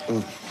 Well,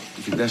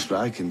 if you're desperate,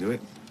 I can do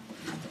it.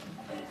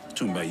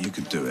 Talking about you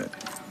could do it.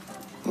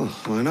 Oh,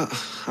 why not?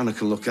 Anna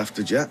can look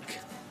after Jack.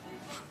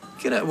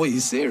 Get out, what, you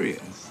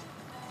serious?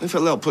 If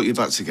it'll help put you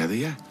back together,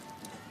 yeah.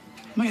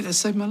 Mate, that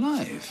saved my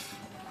life.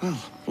 Well,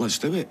 let's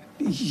do it.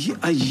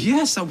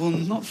 Yes, I will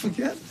not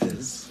forget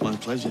this. My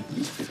pleasure.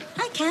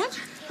 Hi, Ken.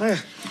 Hiya.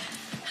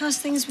 How's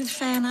things with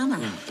Faye and Anna?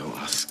 Oh, don't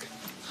ask.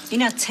 You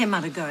know Tim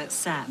had a go at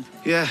Sam.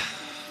 Yeah.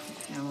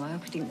 Yeah, well, I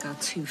hope he didn't go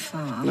too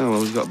far. No,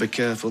 well, we've got to be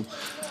careful.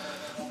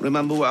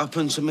 Remember what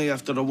happened to me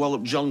after I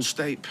walloped John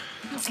Stape?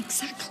 Not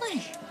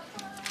exactly.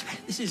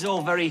 This is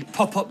all very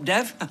pop-up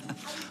dev.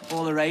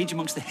 All the rage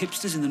amongst the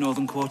hipsters in the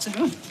Northern Quarter.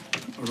 Oh,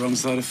 wrong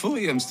side of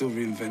 40, I'm still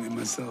reinventing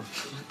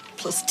myself.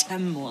 Plus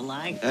 10 more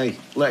like. Hey,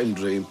 let him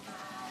dream.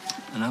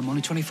 And I'm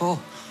only 24.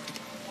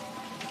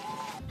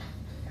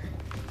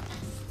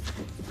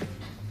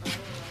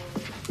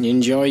 You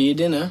enjoy your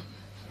dinner?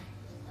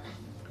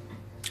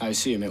 I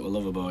assume it will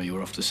love a boy you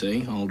were off to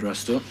see, all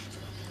dressed up.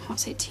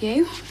 What's it to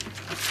you?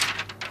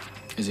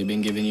 Has he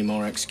been giving you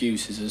more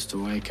excuses as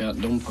to why you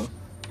can't dump her?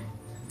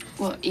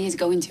 Well, he is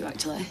going to,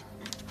 actually.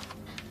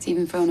 He's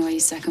even thrown away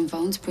his second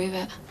phone to prove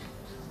it.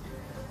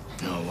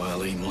 Oh,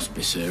 well, he must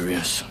be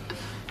serious.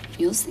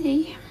 You'll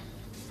see.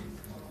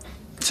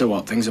 So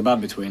what, things are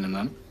bad between them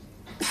then?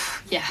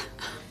 Yeah.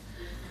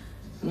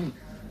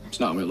 It's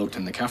not how it looked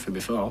in the cafe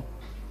before.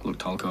 It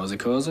looked all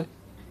cosy.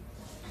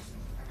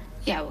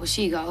 Yeah, well,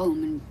 she got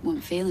home and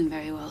wasn't feeling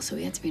very well, so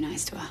we had to be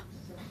nice to her.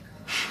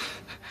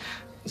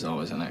 There's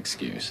always an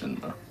excuse,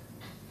 isn't there?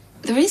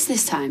 There is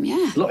this time,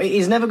 yeah. Look,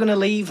 he's never going to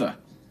leave her.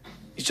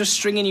 He's just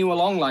stringing you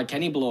along like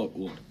any bloke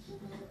would.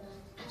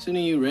 The sooner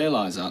you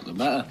realise that, the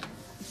better.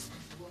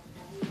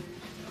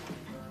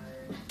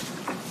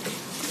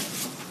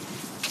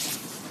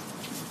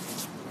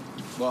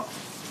 What?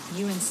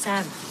 You and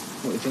Sam.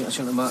 What, do you think I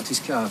shouldn't have marked his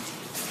car?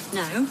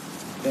 No.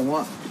 Then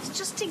what? It's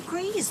just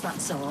degrees,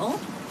 that's all.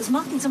 There's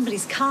marking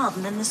somebody's card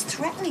and then there's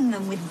threatening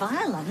them with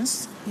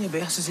violence. Yeah, but he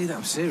has to see that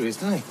I'm serious,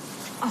 doesn't he?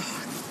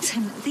 Oh,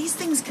 Tim, these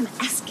things can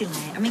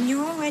escalate. I mean,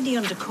 you're already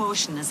under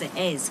caution as it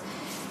is.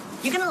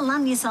 You're going to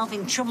land yourself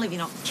in trouble if you're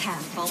not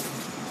careful.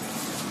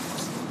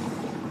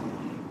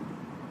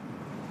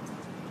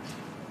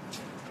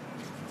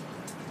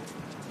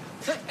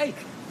 Hey,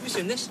 have you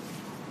seen this?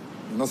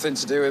 Nothing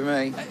to do with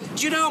me.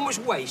 Do you know how much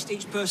waste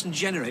each person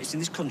generates in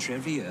this country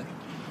every year?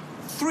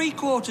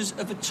 3/4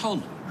 of a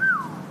tonne.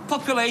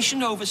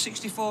 Population over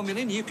 64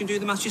 million. You can do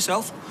the maths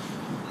yourself.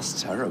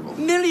 That's terrible.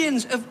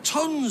 Millions of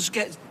tonnes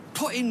get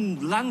put in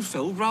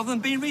landfill rather than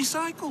being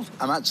recycled.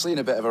 I'm actually in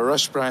a bit of a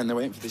rush, Brian. They're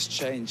waiting for this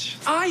change.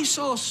 I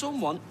saw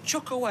someone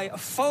chuck away a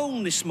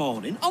phone this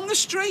morning on the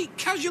street,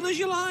 casual as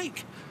you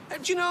like.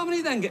 Do you know how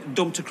many then get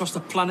dumped across the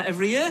planet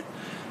every year?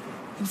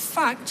 In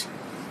fact,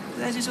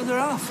 there's his other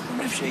half. I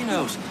wonder if she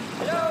knows.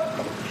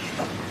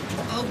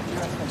 Oh,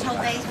 told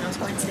Bateman I was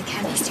going to the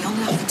chemist. He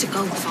only offered to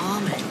go for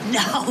me.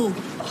 No.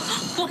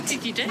 What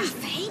did you do? My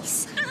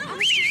face. I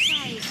was just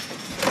like...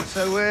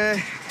 So,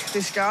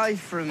 this guy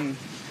from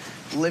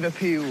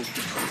Liverpool,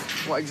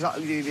 what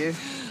exactly do you do?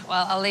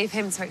 Well, I'll leave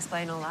him to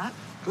explain all that.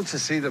 Good to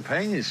see they're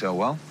paying you so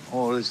well.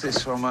 Or is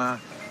this from a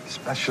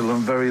special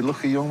and very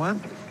lucky young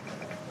man?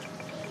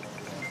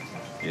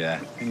 Yeah,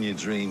 in your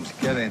dreams.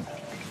 Get in.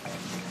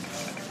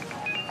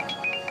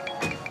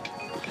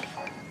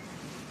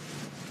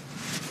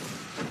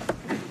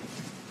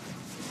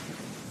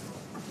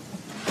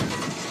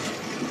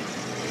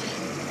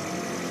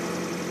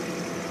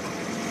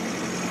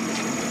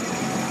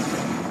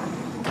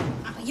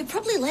 You're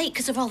probably late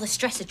because of all the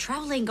stress of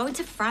travelling, going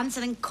to France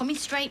and then coming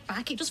straight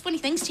back. It does funny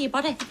things to your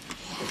body.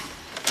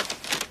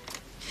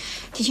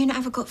 Did you not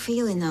have a gut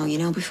feeling, though, you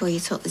know, before you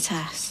took the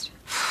test?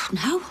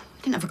 No,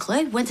 I didn't have a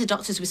clue. Went to the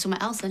doctors with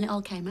something else, then it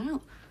all came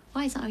out.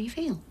 Why is that how you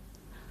feel?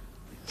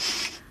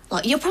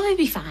 Look, you'll probably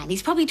be fine.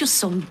 It's probably just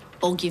some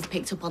bug you've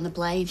picked up on the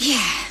plane.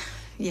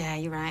 Yeah,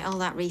 you're right. All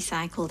that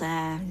recycled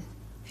air.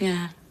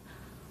 Yeah.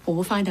 Well,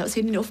 we'll find out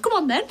soon enough. Come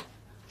on, then.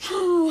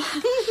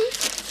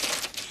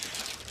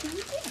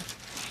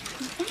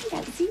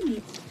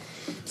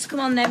 So come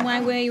on then,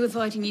 why were you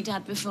avoiding your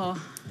dad before?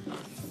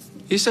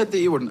 You said that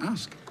you wouldn't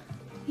ask.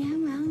 Yeah,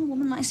 well, a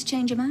woman likes to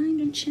change her mind,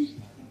 doesn't she?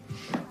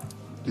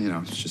 You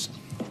know, it's just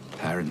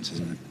parents,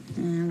 isn't it?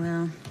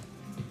 Well,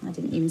 I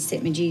didn't even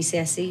sit my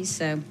GCSEs,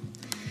 so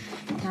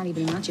I can't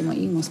even imagine what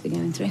you must be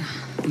going through.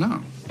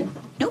 No.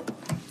 Nope.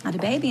 Had a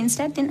baby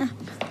instead, didn't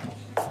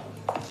I?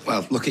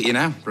 Well, look at you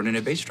now, running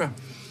a bistro.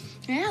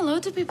 Yeah,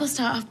 loads of people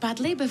start off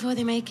badly before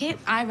they make it.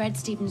 I read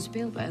Steven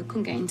Spielberg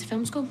couldn't get into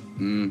film school.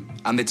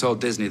 And they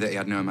told Disney that he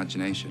had no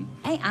imagination.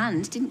 Hey,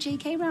 and didn't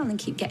J.K. Rowling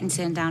keep getting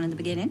turned down in the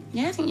beginning?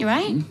 Yeah, I think you're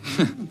right.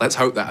 Let's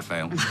hope that I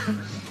fail.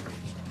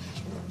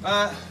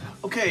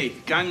 Okay,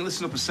 gang,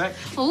 listen up a sec.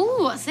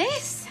 Oh, what's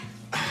this?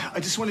 I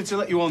just wanted to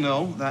let you all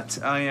know that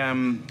I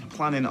am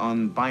planning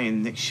on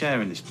buying Nick's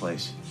share in this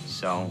place.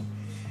 So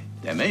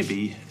there may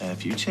be a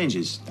few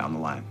changes down the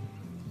line.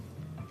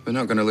 We're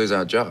not going to lose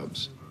our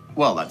jobs.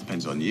 Well, that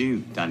depends on you,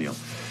 Daniel.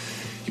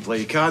 You play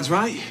your cards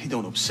right, you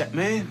don't upset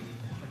me.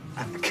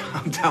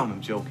 Calm down, I'm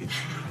joking.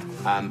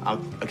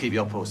 I'll keep you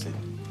all posted.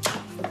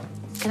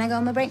 Can I go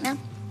on my break now?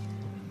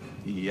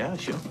 Yeah,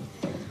 sure.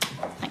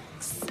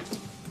 Thanks.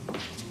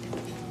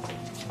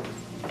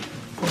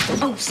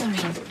 Oh, sorry.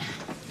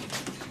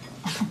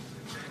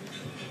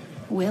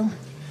 Will?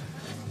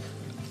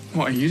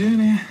 What are you doing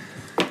here?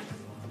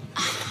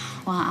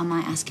 Well, I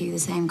might ask you the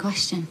same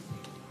question.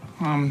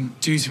 I'm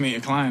due to meet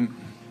a client.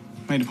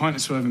 Made a point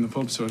of swerving the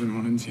pub, so I didn't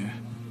run into you.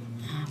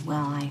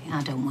 Well,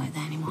 I don't work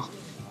there anymore.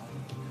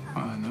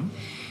 No?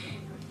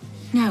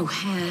 No,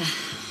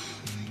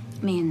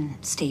 me and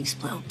Steve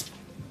split up.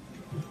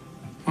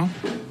 Oh,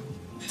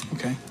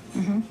 okay.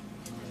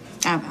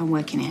 I'm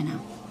working here now.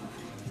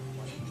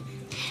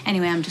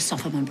 Anyway, I'm just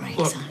off on my break,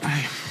 Look, so...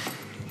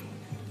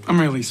 I'm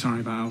really sorry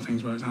about how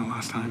things worked out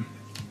last time.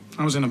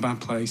 I was in a bad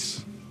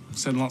place.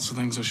 Said lots of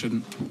things I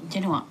shouldn't. Do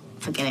you know what?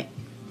 Forget it.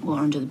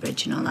 Water under the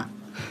bridge and all that.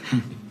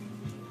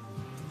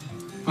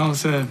 Well,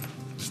 it's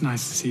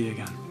nice to see you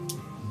again.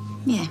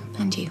 Yeah,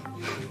 and you.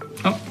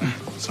 Oh,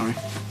 sorry.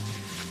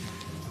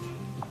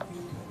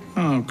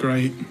 Oh,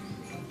 great.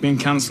 Being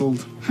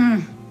cancelled.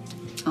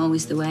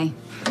 Always the way.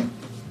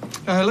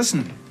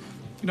 Listen,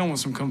 you don't want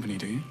some company,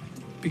 do you?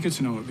 Be good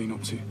to know what I've been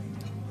up to.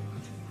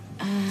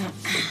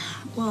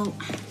 Well...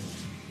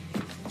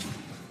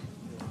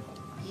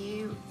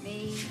 You,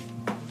 me,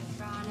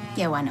 Rana...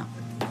 Yeah, why not?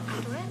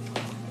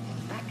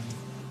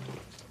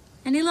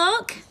 Any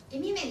luck?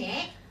 Give me a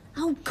minute.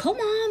 Oh, come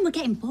on. We're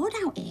getting bored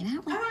out here,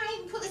 aren't we? All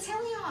right, put the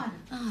telly on.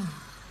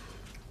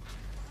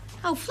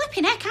 Oh,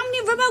 flipping heck. How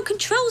many remote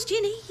controls do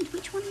you need?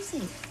 Which one is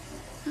it?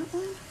 That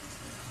one?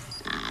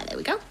 Ah, there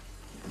we go.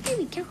 Here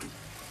we go.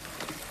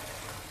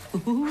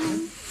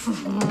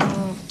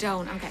 Oh,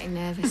 don't. I'm getting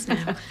nervous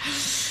now.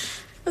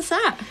 What's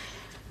that?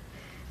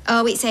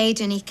 Oh, it's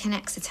Aidan. He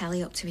connects the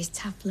telly up to his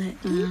tablet.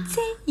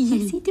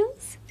 Yes, he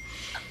does.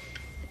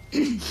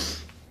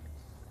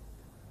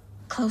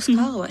 Close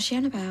call. What's she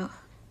on about?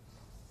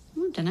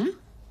 I don't know.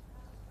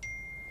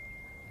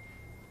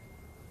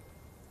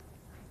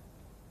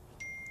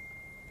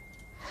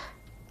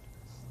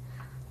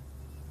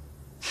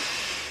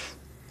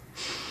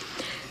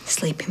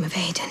 Sleeping with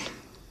Aidan.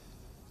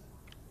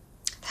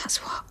 That's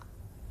what.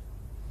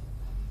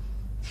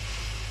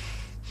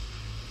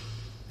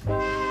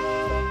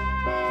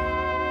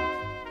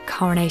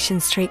 Coronation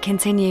Street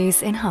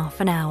continues in half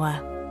an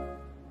hour.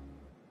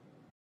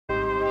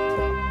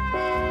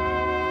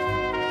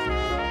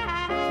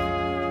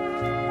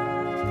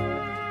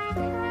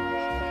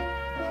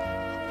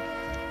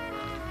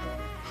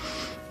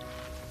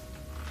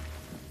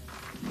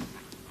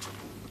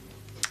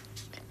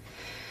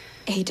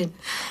 Aidan.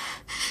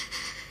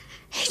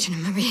 Aidan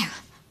and Maria.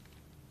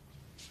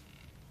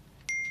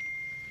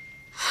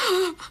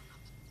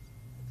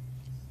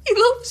 He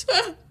loves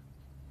her.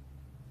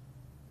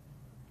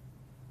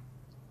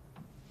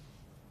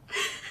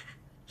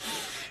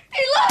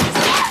 He loves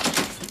her!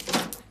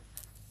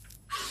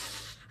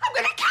 I'm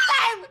gonna kill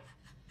him!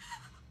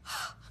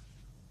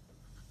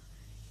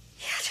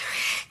 He had her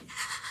here.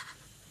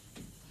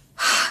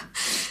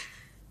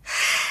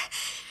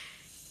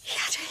 He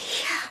had her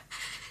here.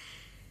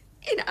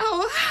 In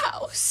our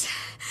house.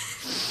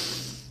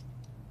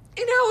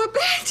 In our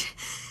bed.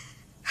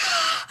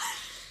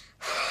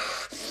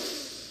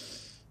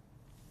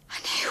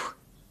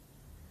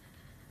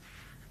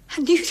 I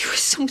knew there was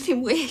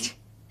something weird.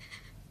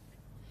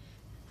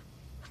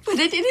 But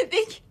I didn't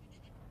think.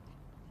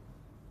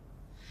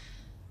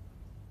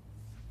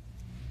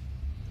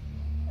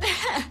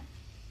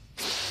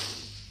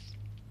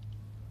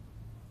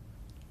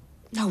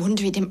 No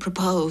wonder he didn't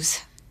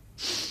propose.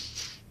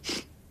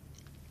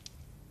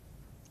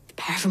 The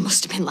pair of them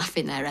must have been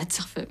laughing their heads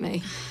off at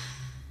me.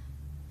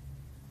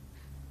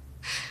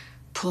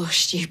 Poor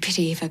stupid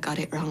Eva got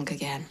it wrong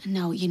again.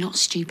 No, you're not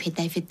stupid.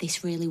 They've hid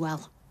this really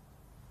well.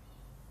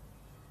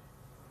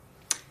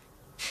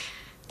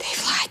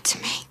 They've lied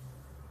to me.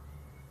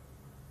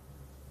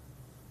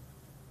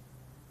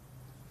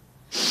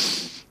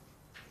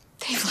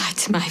 They've lied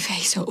to my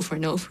face over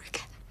and over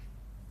again.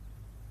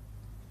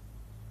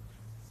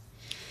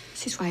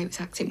 This is why he was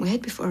acting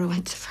weird before I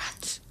went to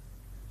France.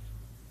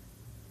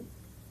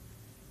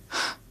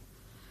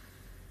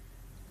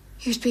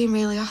 He was being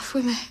really off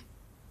with me.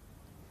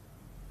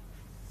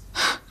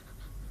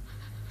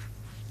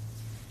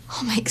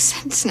 All makes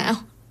sense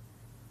now.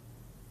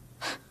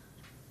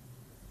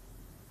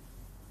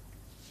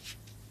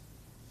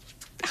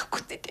 How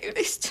could they do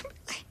this to me?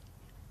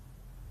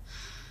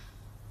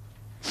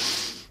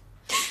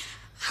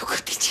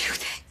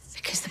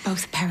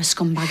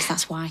 scumbags,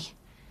 that's why.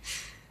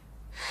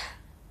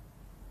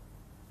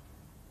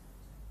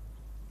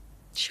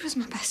 She was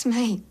my best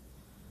mate.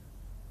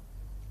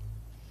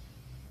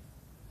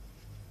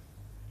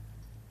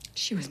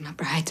 She was my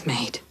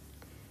bridesmaid.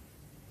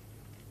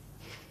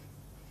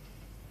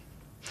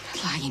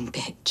 Lying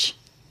bitch.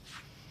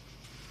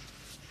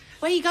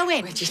 Where are you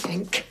going? Where do you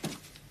think?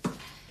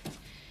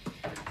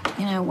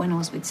 You know, when I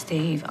was with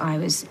Steve, I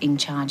was in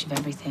charge of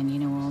everything, you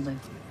know, all the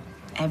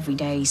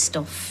everyday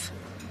stuff.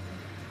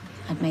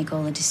 I'd make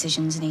all the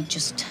decisions and he'd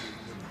just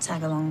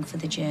tag along for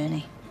the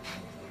journey.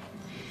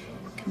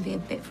 Can be a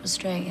bit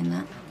frustrating,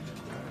 that.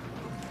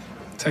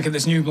 Take it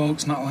this new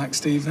bloke's not like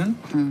Steve, then?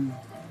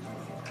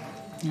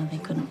 No, they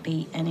couldn't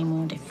be any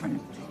more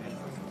different.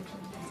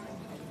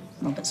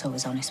 Robert's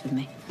always honest with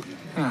me.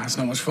 Ah, it's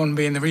not much fun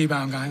being the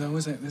rebound guy, though,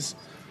 is it? This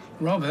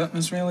Robert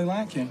must really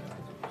like you.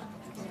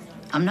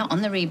 I'm not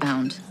on the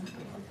rebound.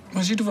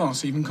 Has your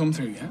divorce even come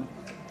through yet?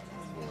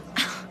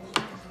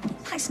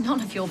 That's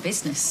none of your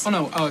business. Oh,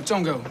 no,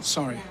 don't go.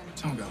 Sorry,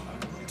 don't go.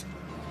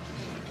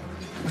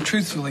 But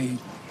truthfully,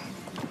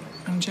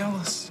 I'm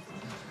jealous.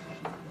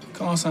 Of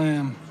course I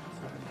am.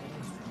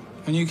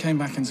 When you came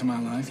back into my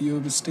life, you were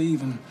with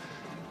Steve, and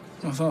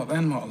I thought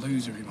then what a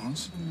loser he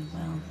was.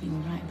 Well, you were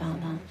right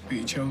about that. But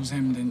you chose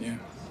him, didn't you?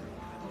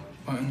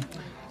 But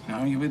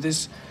now you're with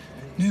this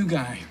new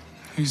guy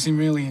who you seem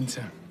really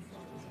into.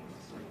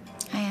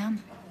 I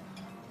am.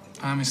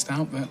 I missed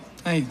out, but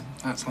hey,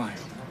 that's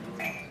life.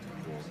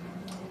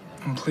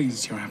 I'm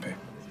pleased you're happy.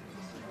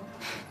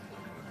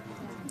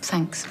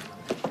 Thanks.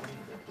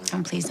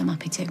 I'm pleased I'm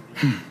happy too.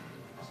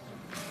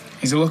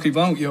 He's a lucky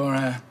bloke, your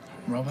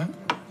Robert.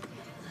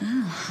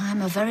 Oh,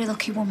 I'm a very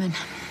lucky woman.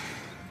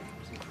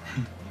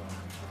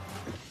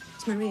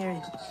 It's Maria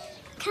in.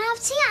 Can I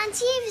have tea at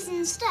Auntie Eva's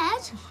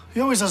instead? He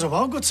always has a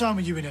wild good time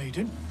with you and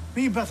Aidan.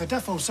 Me and Beth are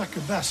defo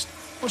second best.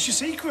 What's your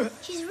secret?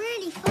 She's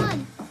really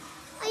fun.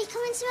 Are you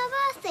coming to my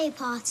birthday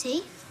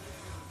party?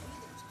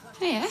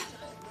 Yeah.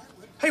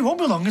 Hey, won't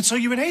be long until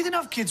you and Aidan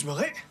have kids, will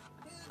it?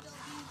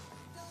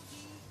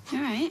 All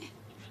right.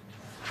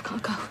 I've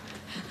got to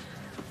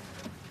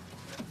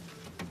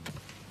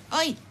go.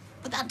 Oi,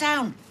 put that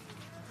down.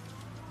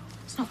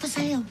 It's not for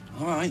sale.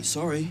 All right,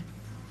 sorry.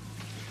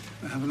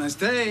 Have a nice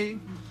day.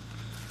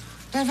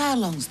 Dev, how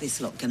long's this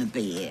lot going to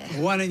be here?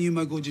 Why don't you,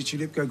 my gorgeous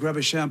tulip, go grab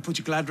a shower and put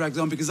your glad rags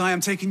on, because I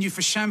am taking you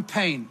for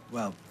champagne.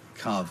 Well,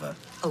 Carver.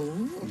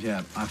 Oh?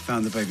 Yeah, I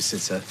found the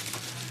babysitter.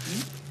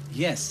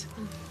 Yes.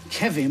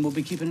 Kevin will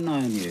be keeping an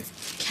eye on you.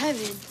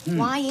 Kevin?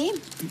 Why him?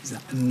 He's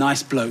a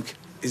nice bloke,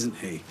 isn't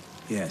he?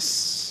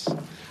 Yes.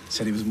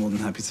 Said he was more than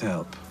happy to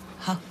help.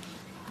 Huh?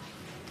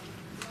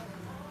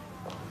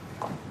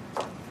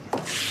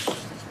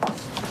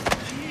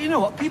 You know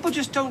what? People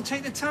just don't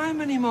take the time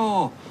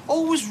anymore.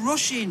 Always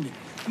rushing,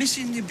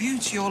 missing the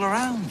beauty all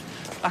around.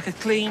 Like a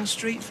clean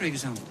street, for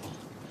example.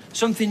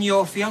 Something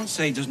your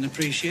fiancé doesn't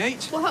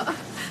appreciate. What?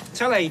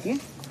 Tell Aidan.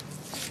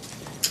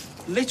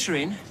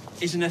 Littering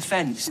is an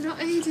offence.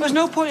 Not Aidan. There's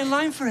no point in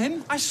lying for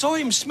him. I saw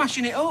him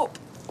smashing it up.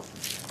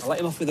 I'll let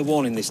him off with a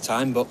warning this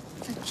time, but...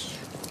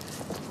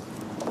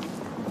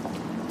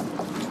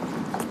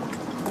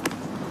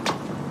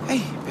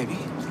 Hey, baby.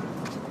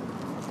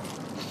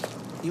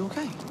 You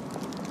okay?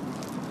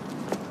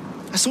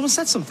 Has someone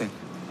said something?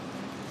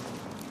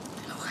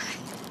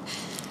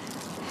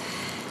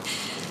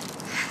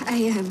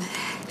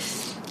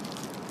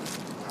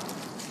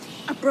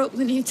 I broke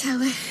the new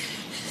telly.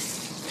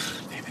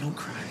 Baby, don't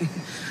cry.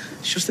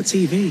 It's just the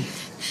TV.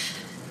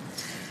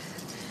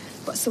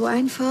 What's the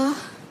wine for?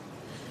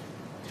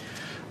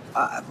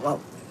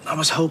 Well, I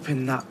was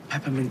hoping that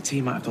peppermint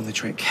tea might have done the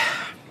trick.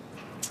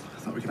 I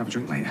thought we could have a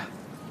drink later.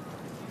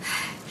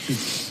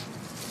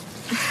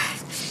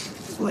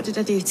 What did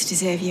I do to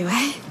deserve you,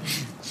 eh?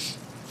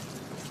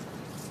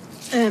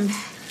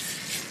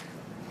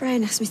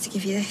 Brian asked me to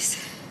give you this.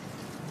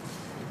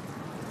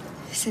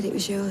 He said it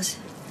was yours.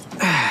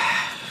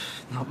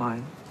 Not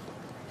mine.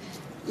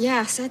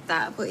 Yeah, I said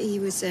that, but he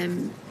was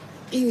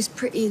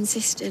pretty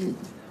insistent.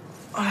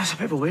 Oh, that's a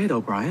bit of a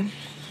weirdo, Brian.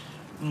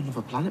 On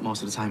another planet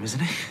most of the time, isn't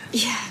he?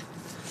 Yeah.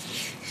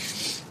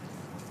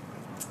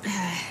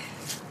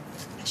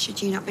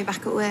 Should you not be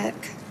back at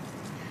work?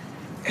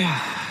 Yeah.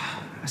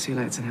 I'll see you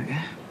later tonight,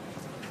 yeah?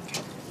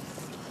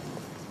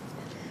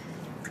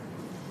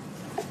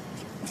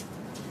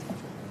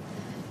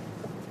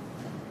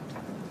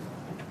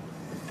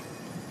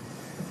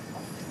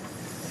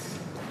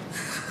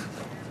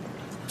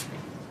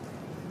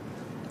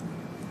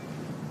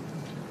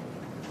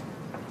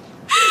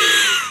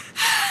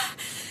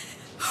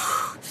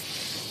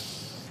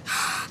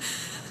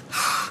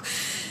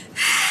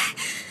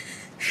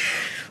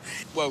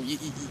 Well,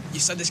 you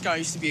said this guy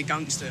used to be a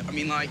gangster. I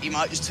mean, like, he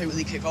might just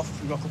totally kick off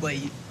if we rock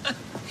away.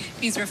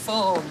 He's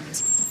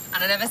reformed.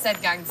 And I never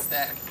said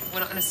gangster.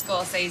 We're not in a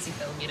Scorsese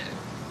film, you know.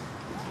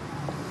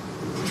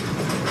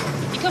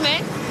 You come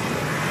in?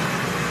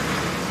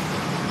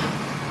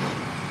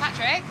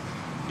 Patrick?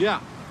 Yeah.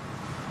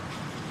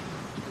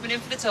 Coming in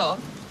for the tour?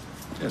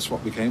 That's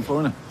what we came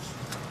for, innit?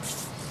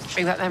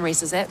 Bring back memories,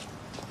 does it?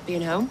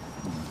 Being home?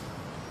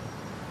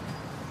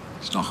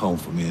 It's not home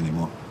for me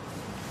anymore.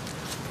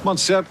 Come on,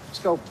 Seb, let's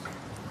go.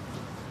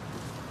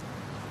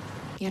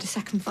 He had a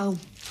second phone.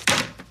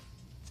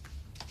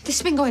 This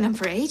has been going on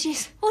for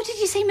ages. What did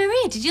you say,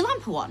 Maria? Did you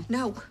lamp her one?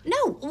 No.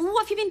 No?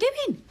 What have you been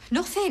doing?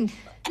 Nothing.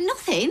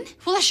 Nothing?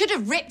 Well, I should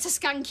have ripped a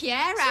skanky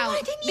hair out.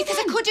 Why didn't you? Because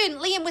I couldn't.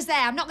 Liam was there.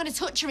 I'm not going to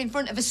touch her in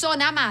front of her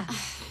son, am I?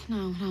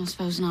 No, I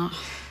suppose not.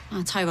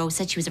 Tyro always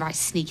said she was a right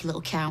sneaky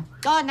little cow.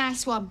 Oh,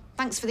 nice one.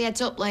 Thanks for the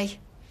heads up, Lee.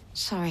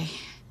 Sorry.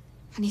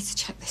 I need to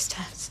check this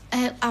test.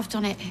 I've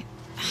done it.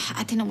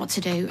 I didn't know what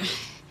to do.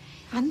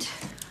 And?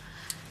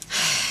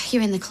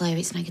 You're in the clear.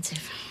 It's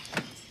negative.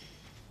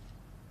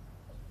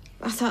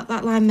 I thought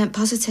that line meant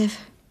positive.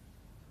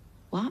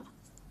 What?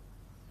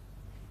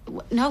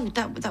 No,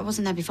 that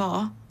wasn't there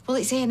before. Well,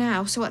 it's here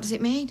now, so what does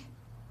it mean?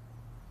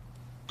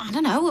 I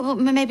don't know. Well,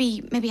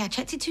 maybe I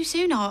checked it too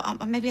soon, or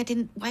maybe I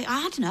didn't wait.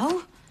 I don't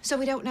know. So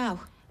we don't know?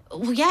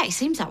 Well, yeah, it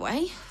seems that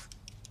way.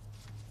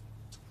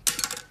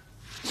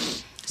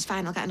 It's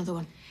fine, I'll get another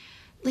one.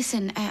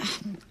 Listen,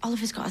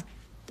 Oliver's got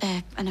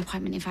an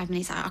appointment in 5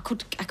 minutes. I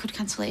could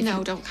cancel it.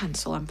 No, don't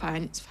cancel. I'm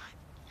fine. It's fine.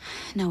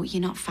 No,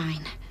 you're not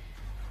fine.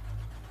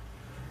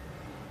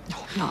 No,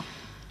 I'm not.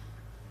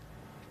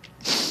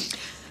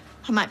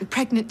 I might be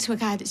pregnant to a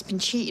guy that's been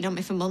cheating on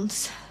me for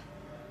months.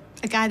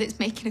 A guy that's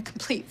making a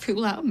complete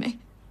fool out of me.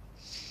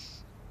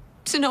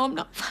 So no, I'm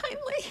not fine,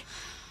 Lee.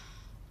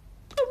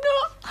 I'm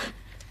not.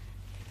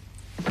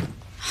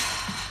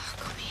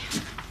 Come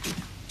here.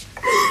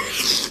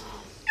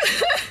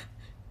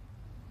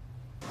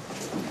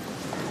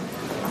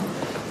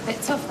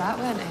 Bit tough, that,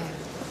 weren't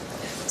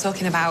it?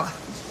 Talking about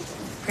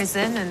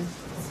prison and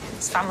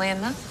his family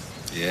and that.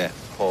 Yeah,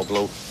 poor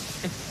bloke.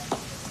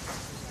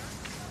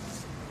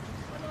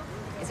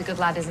 He's a good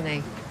lad, isn't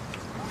he?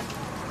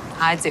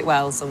 Hides it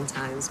well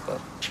sometimes, but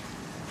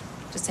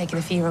just taking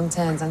a few wrong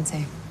turns, hasn't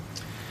he?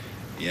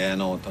 Yeah, I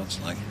know what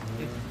that's like.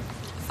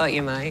 Thought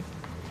you might.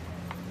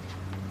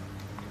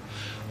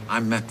 I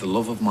met the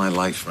love of my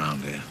life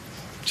round here.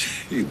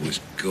 She was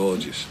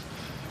gorgeous.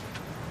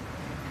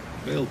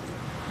 Real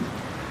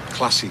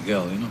classy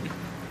girl, you know.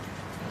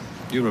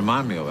 You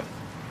remind me of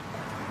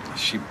her.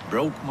 She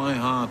broke my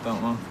heart,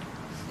 that one.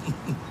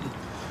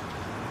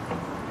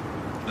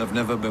 I've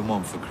never been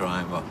one for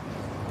crying, but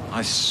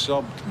I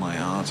sobbed my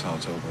heart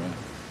out over her.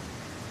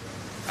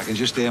 I can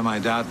just hear my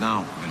dad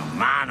now, you know,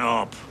 man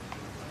up.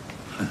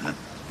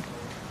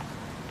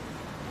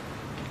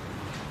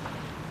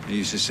 He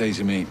used to say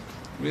to me,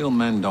 real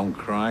men don't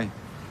cry.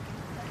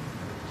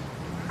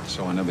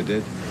 So I never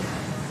did.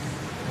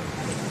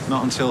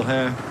 Not until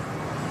her.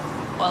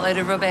 What a load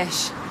of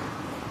rubbish.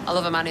 I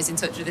love a man who's in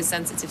touch with his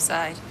sensitive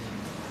side.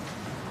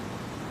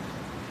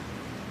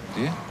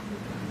 Do you?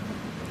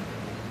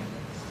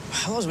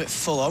 That was a bit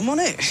full on,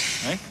 wasn't it?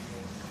 Hey?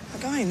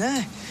 That guy in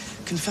there,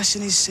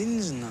 confessing his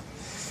sins and that.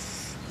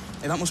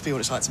 Hey, that must be what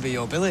it's like to be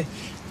your Billy.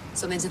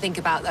 Something to think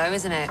about, though,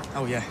 isn't it?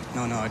 Oh, yeah.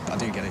 No, I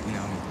do get it, you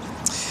know.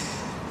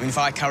 I mean, if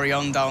I carry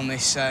on down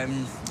this,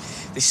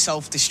 this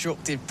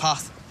self-destructive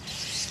path,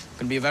 I'm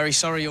gonna be a very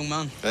sorry young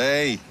man.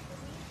 Hey!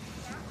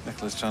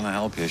 Nicola's trying to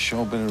help you.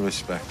 Show a bit of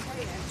respect.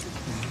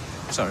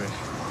 Sorry.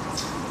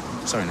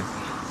 Sorry, Nick.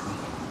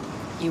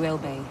 You will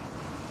be.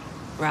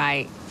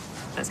 Right.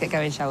 Let's get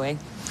going, shall we?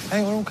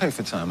 Hey, we're okay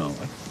for time, aren't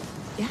we?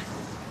 Yeah.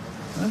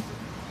 Huh?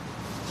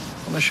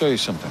 I want to show you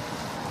something.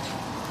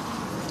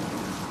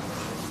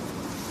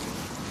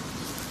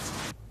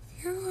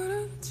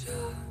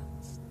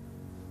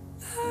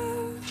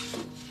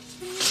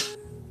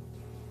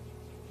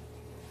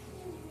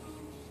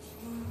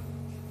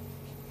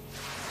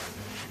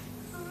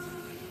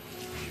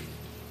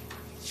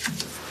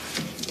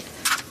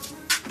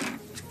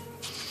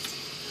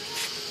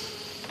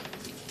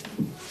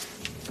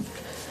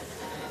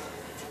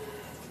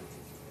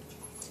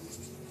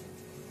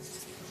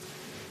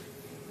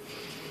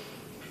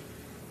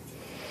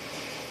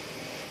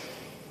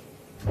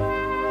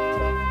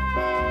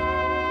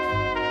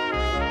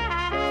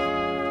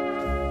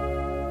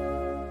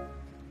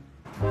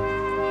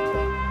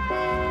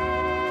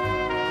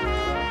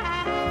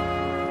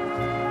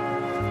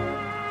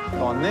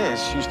 On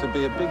this used to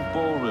be a big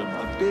ballroom,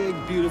 a big,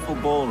 beautiful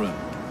ballroom.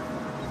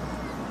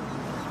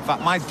 In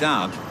fact, my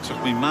dad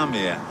took me mum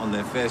here on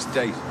their first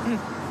date.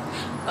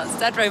 That's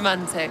dead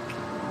romantic.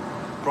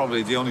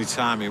 Probably the only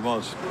time he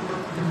was.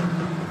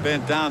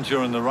 Burnt down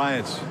during the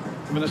riots.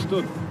 I mean, I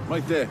stood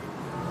right there,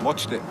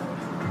 watched it.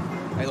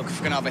 Hey, look, if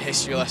we're gonna have a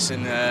history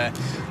lesson,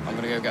 I'm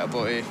gonna go get a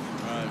butty.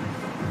 Right.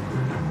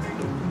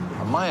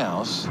 And my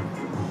house,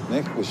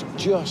 Nick, was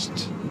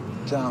just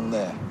down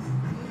there.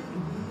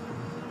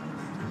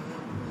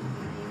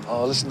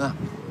 Oh, listen to that.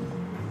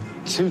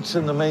 Toots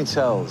and the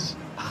Maytals.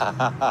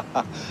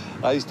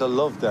 I used to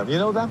love them. You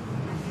know them?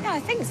 Yeah, I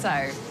think so.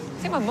 I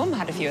think my mum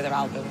had a few of their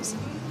albums.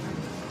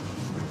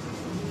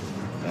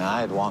 Yeah,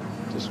 I had one.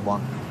 Just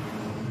one.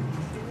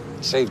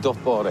 Saved up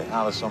for it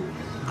out of some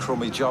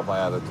crummy job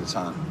I had at the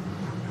time.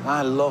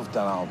 I loved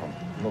that album.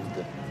 Loved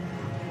it.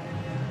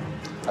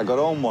 I got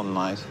home one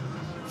night,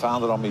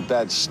 found it on my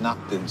bed,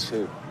 snapped in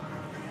two.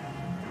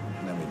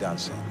 And then my dad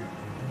said,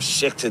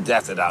 Sick to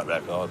death of that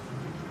record.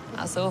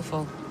 That's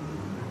awful.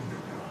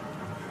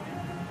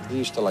 He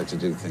used to like to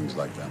do things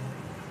like that.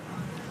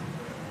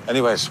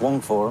 Anyway, I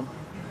swung for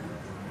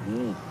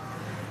him.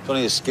 It's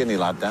only a skinny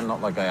lad then,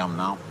 not like I am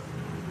now.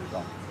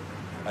 So,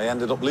 I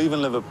ended up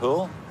leaving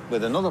Liverpool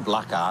with another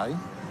black eye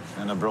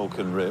and a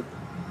broken rib.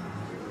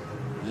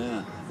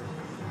 Yeah.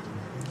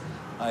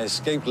 I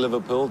escaped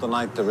Liverpool the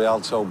night the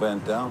Rialto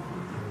burnt down.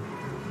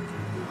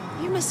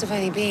 You must have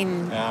only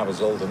been... Yeah, I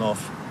was old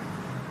enough.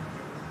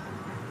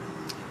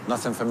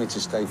 Nothing for me to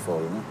stay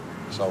for, you know?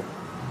 So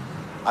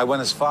I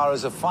went as far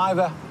as a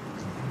fiver,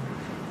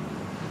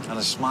 and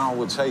a smile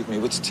would take me,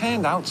 which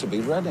turned out to be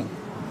Reading.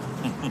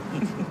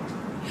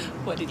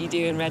 What did you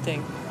do in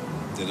Reading?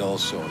 Did all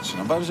sorts, you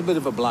know, but I was a bit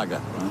of a blagger,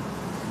 right?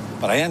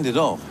 But I ended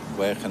up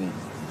working,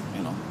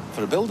 you know,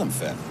 for a building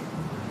firm.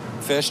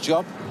 First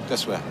job,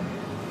 guess where?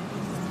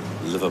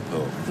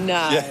 Liverpool.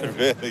 No. Yeah,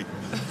 really.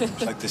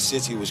 It's like the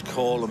city was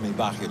calling me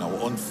back, you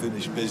know,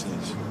 unfinished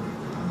business.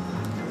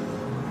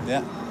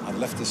 Yeah, I'd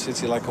left the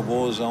city like a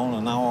war zone,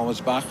 and now I was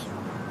back,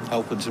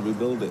 helping to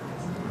rebuild it.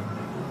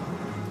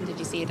 Did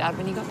you see your dad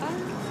when you got back?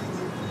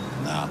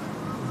 Nah.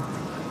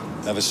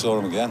 Never saw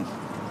him again.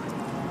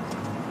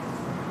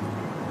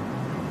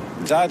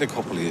 He died a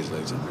couple of years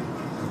later.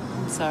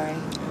 Sorry.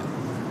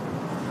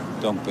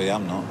 Don't be,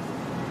 I'm not.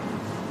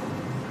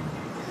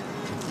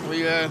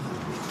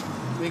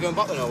 We going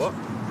back then or what?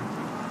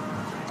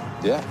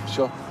 Yeah,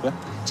 sure, yeah.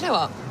 Do you know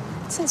what?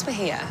 Since we're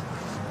here,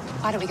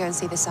 why don't we go and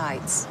see the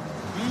sights?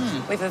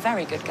 We have a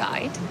very good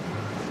guide.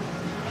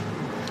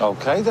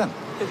 Okay, then.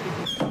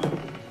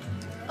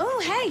 Oh,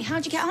 hey,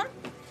 how'd you get on?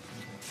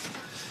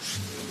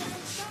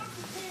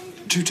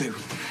 2-2.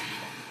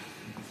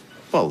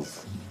 Well,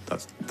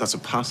 that's a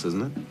pass,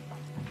 isn't it?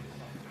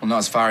 Well, not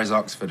as far as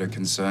Oxford are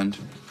concerned.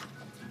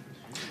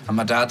 And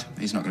my dad,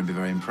 he's not going to be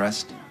very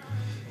impressed.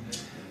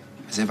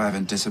 As if I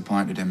haven't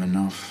disappointed him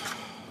enough.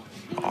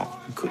 Oh,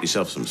 cut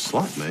yourself some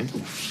slack, mate.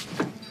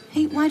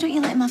 Hey, why don't you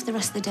let him have the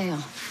rest of the day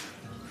off?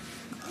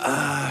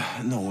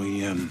 No,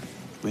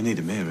 we need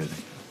him here, really.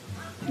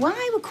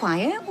 Why? We're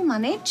quiet. We'll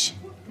manage.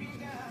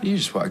 You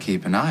just want to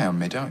keep an eye on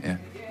me, don't you?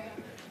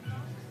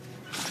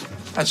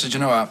 Actually, do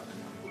you know what?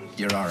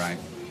 You're all right.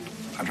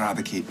 I'd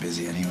rather keep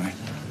busy anyway.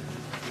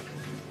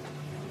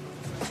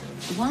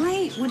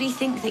 Why would he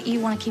think that you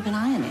want to keep an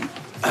eye on him?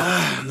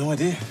 No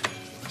idea.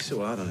 He's so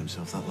hard on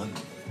himself, that lad.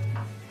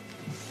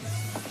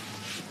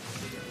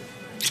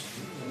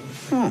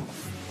 Oh.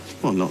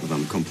 Well, not that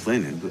I'm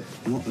complaining, but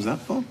what was that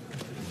for?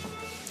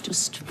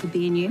 Just for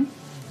being you.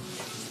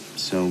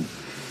 So,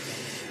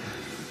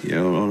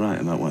 you're all right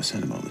about what I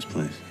said about this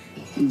place?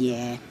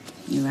 Yeah,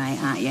 you're right,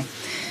 aren't you?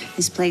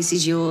 This place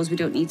is yours. We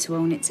don't need to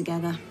own it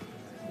together.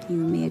 You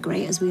and me are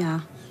great as we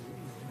are.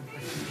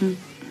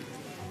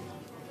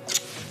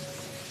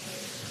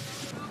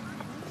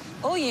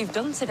 All you've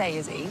done today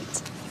is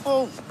eat.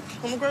 Oh,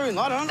 I'm a growing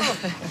lad, aren't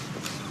I?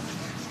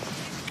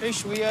 Hey,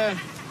 should we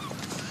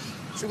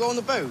go on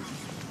the boat?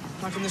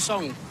 Like in the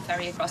song?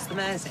 Ferry across the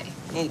Mersey?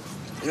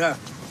 Yeah.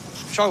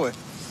 Shall we?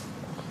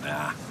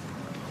 Nah.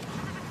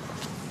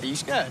 Are you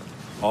scared?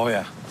 Oh,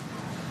 yeah.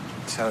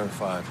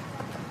 Terrified.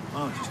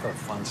 Oh, I just got a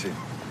fancy.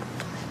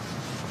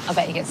 I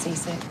bet you get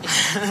seasick.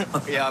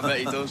 Yeah, I bet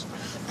he does.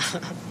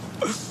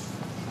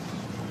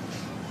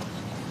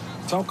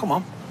 So, come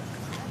on.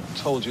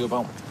 Told you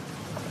about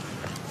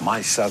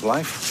my sad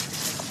life.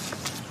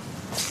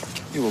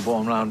 You were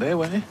born round here,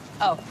 weren't you?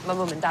 Oh, my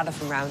mum and dad are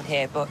from round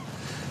here, but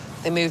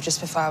they moved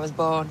just before I was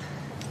born.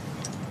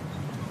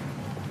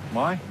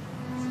 Why?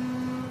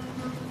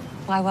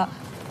 Why what?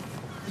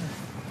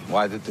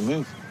 Why did they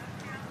move?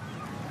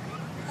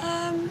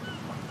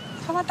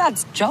 For my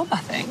dad's job, I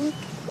think.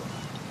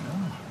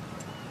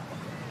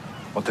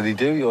 What did he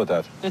do, your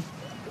dad?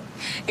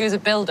 He was a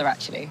builder,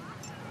 actually.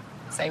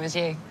 Same as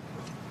you.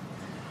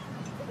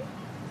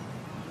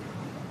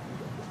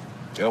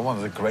 You know, one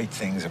of the great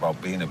things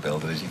about being a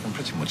builder is you can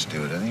pretty much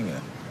do it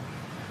anywhere.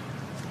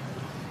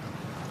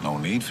 No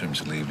need for him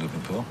to leave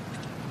Liverpool.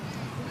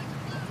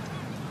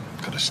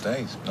 Could have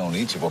stayed. No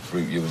need to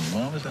uproot you and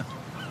your mum, is there?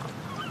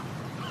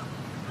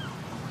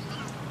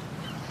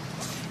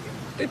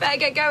 We better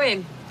get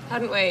going,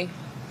 hadn't we?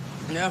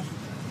 Yeah.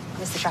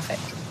 Missed the traffic.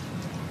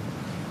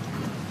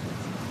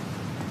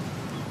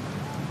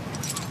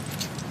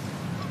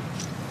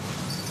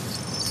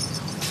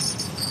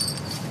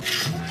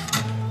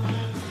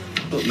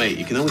 Look, mate,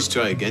 you can always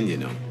try again, you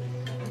know.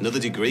 Another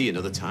degree,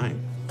 another time.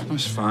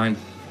 That's fine.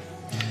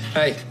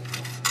 Hey,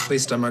 at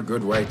least I'm a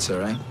good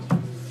waiter, eh?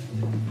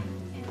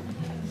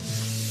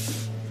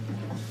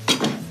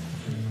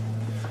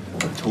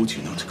 I told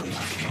you not to come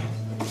back here.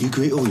 You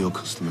greet all your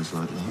customers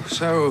like that.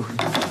 So,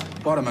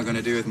 what am I going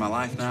to do with my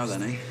life now,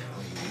 then, eh?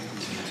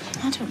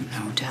 I don't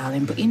know,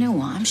 darling, but you know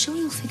what? I'm sure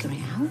you'll figure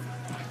it out.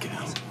 Get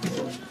out.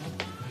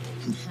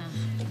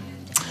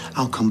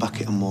 I'll come back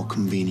at a more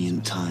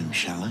convenient time,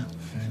 shall I?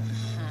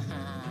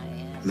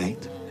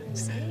 Mate?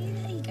 See,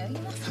 there you go.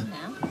 You're laughing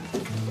now.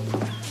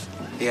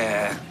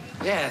 Yeah.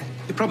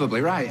 You're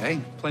probably right, eh?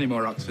 Plenty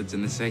more Oxfords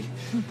in the sea.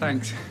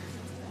 Thanks.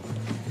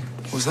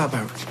 What's that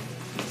about?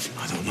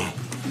 I don't know.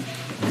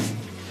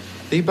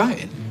 Are you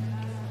biting?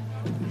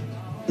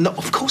 No,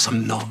 of course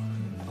I'm not.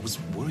 I was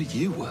worried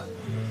you were.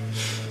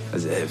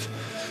 As if.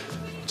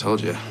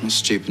 Told you, I was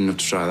stupid enough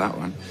to try that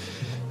one.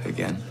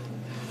 Again.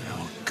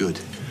 Oh, good.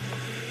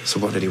 So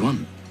what did he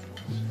want?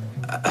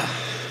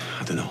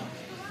 I don't know.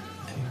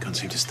 He can't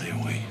seem to stay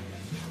away.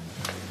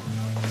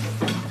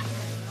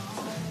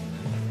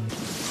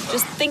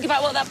 Just think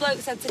about what that bloke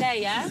said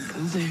today, yeah?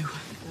 Will do.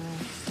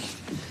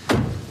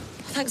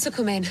 Thanks for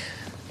coming.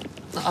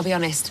 Look, I'll be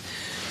honest.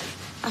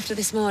 After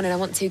this morning, I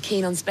wasn't too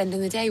keen on spending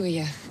the day with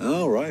you.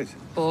 Oh, right.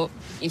 But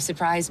you've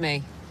surprised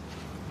me.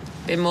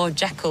 Been more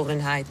Jekyll than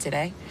Hyde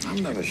today.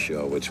 I'm never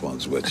sure which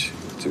one's which,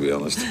 to be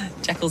honest.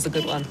 Jekyll's a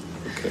good one.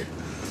 Okay.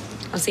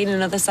 I've seen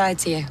another side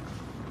to you.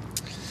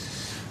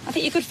 I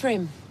think you're good for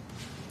him.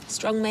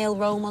 Strong male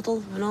role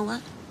model and all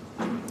that.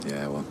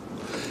 Yeah, well,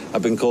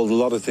 I've been called a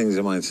lot of things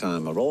in my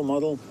time. A role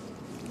model,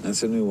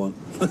 that's a new one.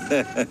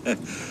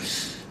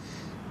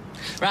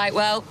 Right,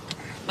 well,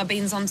 my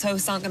beans on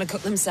toast aren't going to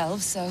cook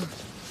themselves, so...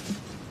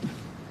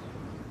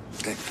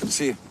 Okay, good to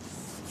see you.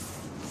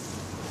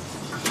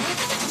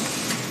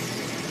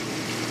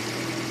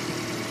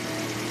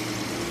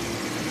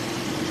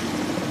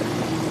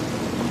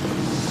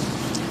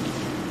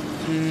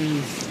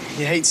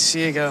 You hate to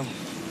see her go,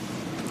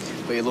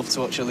 but you love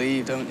to watch her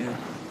leave, don't you?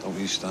 Don't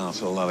you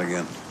start all that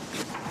again.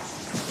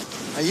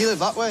 Hey, you live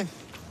that way?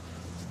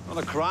 Not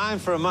a crime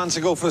for a man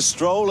to go for a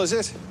stroll, is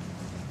it?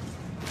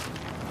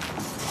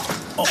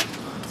 Oh,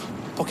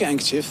 pocket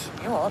handkerchief.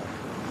 You what?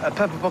 A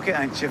purple pocket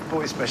handkerchief,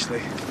 bought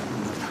especially.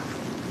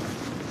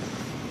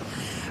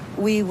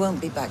 We won't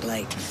be back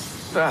late.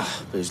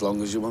 Be as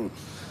long as you want.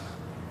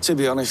 To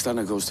be honest,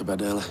 Anna goes to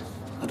bed early.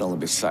 I'd only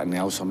be sat in the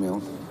house on my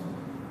own.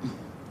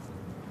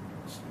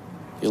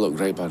 You look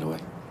great, by the way.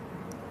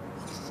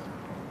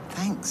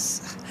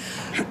 Thanks.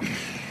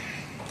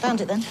 Found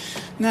it then?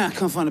 Nah, I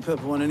can't find a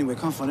purple one anyway.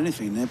 Can't find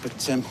anything in there, but,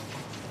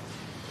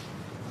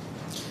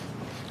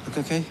 look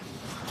okay?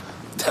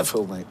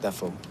 Defo, mate,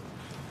 defo.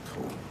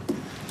 Cool.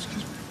 Excuse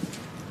me.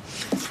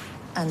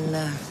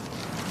 And,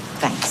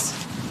 thanks.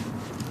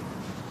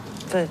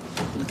 For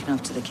looking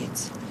after the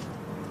kids.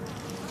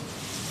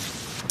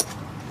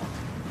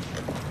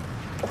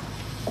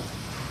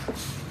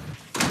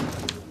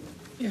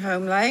 You're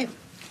home late?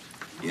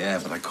 Yeah,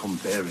 but I come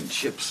bearing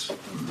chips.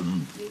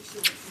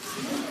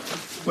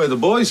 Where are the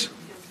boys?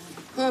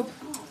 Pub.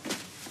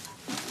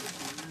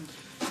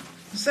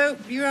 So,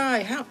 you're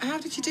right. How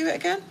did you do it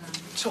again?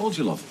 Told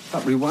you, love.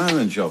 That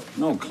rewiring job.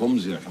 No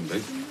clumsy I can be.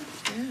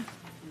 Yeah.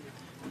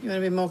 You want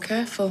to be more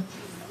careful.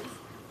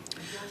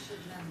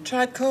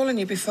 Tried calling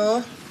you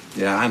before.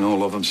 Yeah, I know,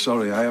 love. I'm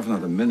sorry. I haven't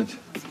had a minute.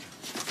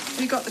 Have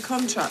you got the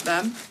contract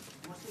then?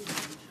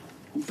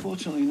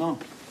 Unfortunately,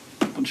 not.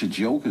 Bunch of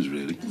jokers,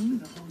 really.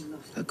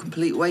 A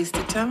complete waste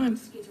of time.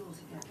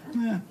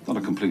 Yeah, not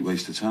a complete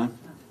waste of time.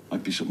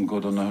 Might be something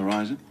good on the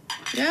horizon.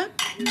 Yeah?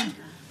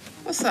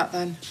 What's that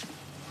then?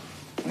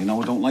 Well, you know,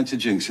 I don't like to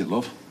jinx it,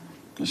 love.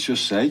 Let's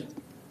just say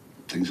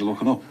things are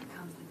looking up.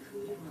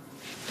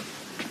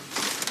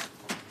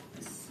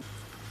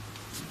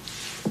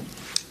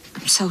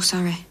 I'm so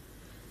sorry.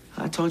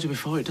 I told you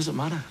before, it doesn't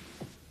matter.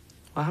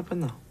 What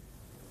happened, though?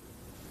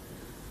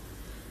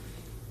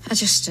 I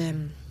just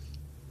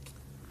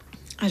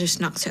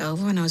knocked it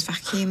over when I was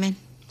vacuuming.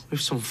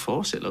 With some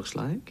force, it looks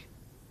like.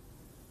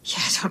 Yeah,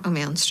 I don't know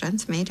my own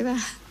strength, me, do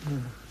I?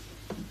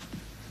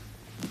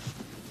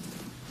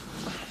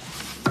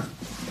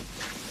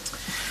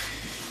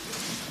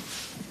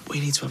 We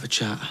need to have a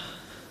chat.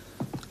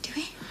 Do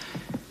we?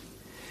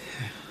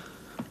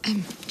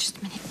 Just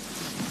a minute.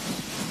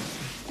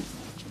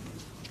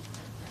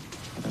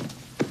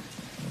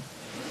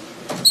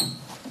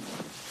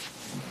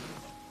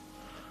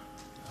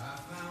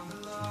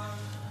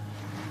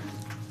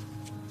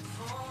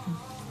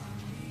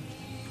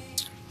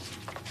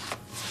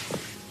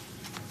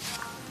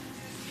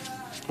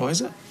 What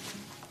is it?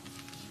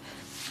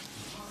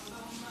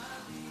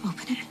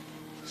 Open it.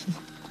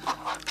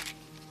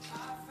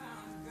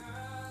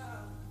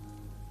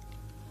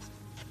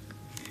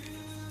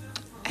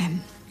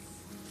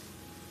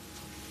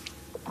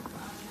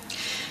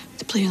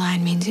 The blue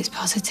line means it's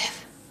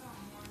positive.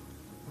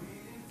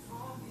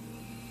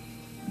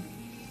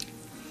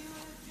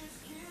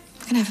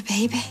 We're gonna have a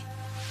baby.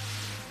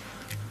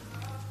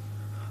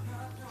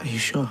 Are you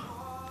sure?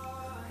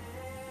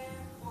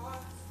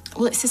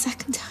 Well, it's the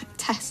second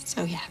test,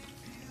 so yeah.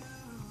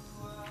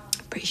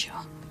 Pretty sure.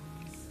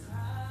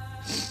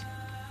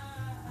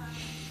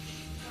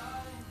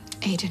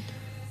 Aiden.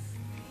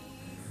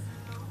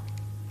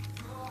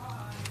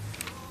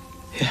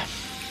 Yeah.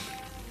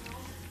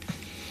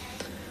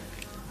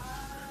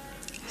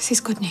 This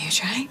is good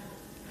news, right?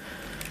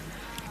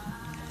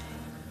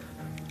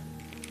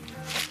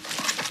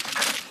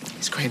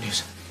 It's great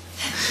news.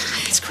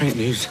 It's great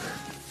news.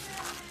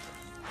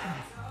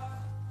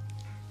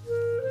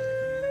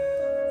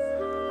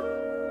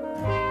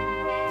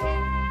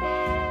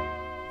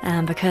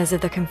 And because of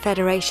the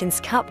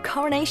Confederations Cup,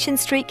 Coronation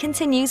Street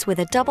continues with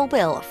a double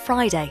bill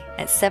Friday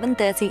at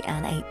 7:30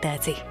 and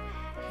 8:30.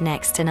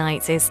 Next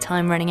tonight is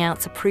time running out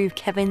to prove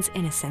Kevin's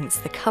innocence.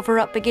 The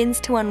cover-up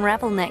begins to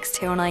unravel next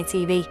here on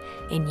ITV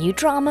in new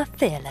drama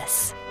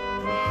Fearless.